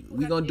E-Date,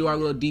 we gonna do our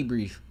little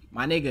debrief.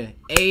 My nigga,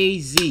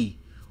 AZ,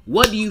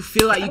 what do you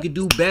feel like you could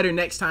do better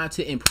next time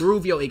to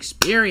improve your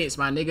experience,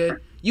 my nigga?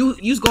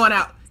 You's going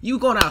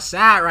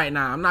outside right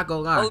now. I'm not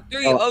gonna lie.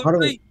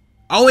 0-3.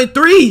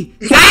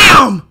 0-3.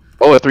 Damn.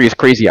 0-3 is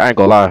crazy. I ain't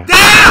gonna lie.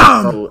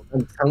 Damn. Bro,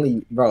 I'm telling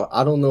you, bro.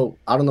 I don't know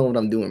what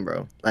I'm doing,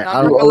 bro. Like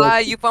I'm not gonna lie.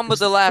 You fumbled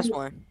the last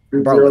one.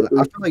 Bro,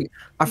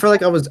 I feel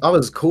like I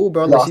was cool,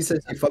 bro. Like she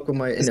said she fucked with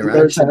my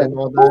interaction and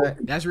all that.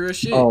 That's real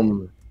shit.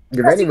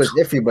 The rating was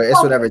iffy, but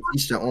it's whatever,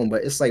 teach their own.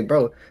 But it's like,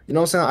 bro, you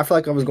know what I'm saying? I feel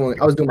like I was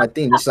doing my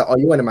thing. She's like, oh,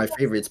 you one of my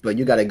favorites, but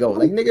you gotta go.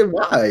 Like, nigga,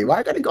 why? Why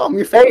I gotta go? I'm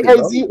your favorite,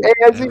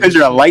 because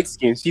you're a light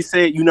skin. She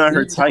said you're not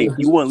her type.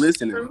 You weren't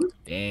listening.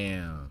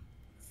 Damn.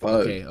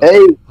 Fuck. Okay.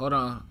 Hey, hold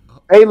on.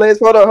 Hey, Les,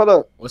 hold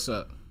on. What's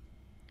up?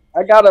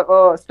 I got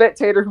a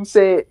spectator who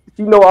said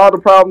she know all the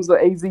problems of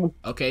AZ.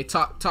 Okay,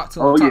 talk to him.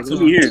 Oh yeah,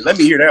 let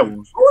me hear that one.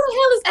 Who the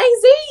hell is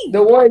AZ?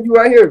 The one you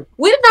right here.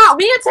 Me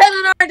and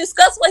Taylor already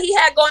discussed what he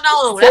had going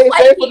on. Say That's why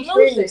he for keep the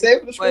screen. losing. Say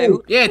for the screen.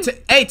 Yeah,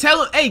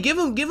 tell him. Hey, give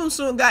him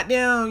some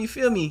goddamn. You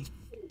feel me?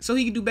 So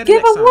he can do better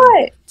Give next him time.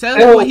 what? Tell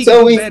him what he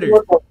can do better.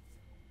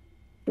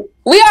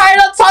 We already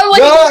done told him what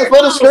he can do.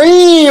 For the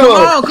screen.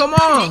 Come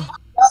on.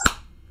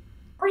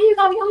 Where you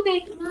gonna be on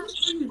that?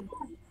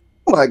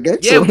 Oh my God.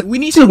 Yeah, we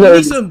need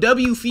some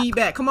W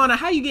feedback. Come on, now,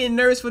 how you getting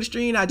nervous for the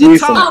stream? I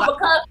just talked.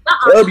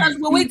 Because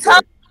when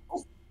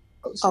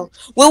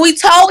we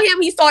told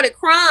him, he started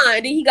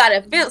crying, then he got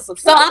offensive.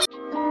 So I'm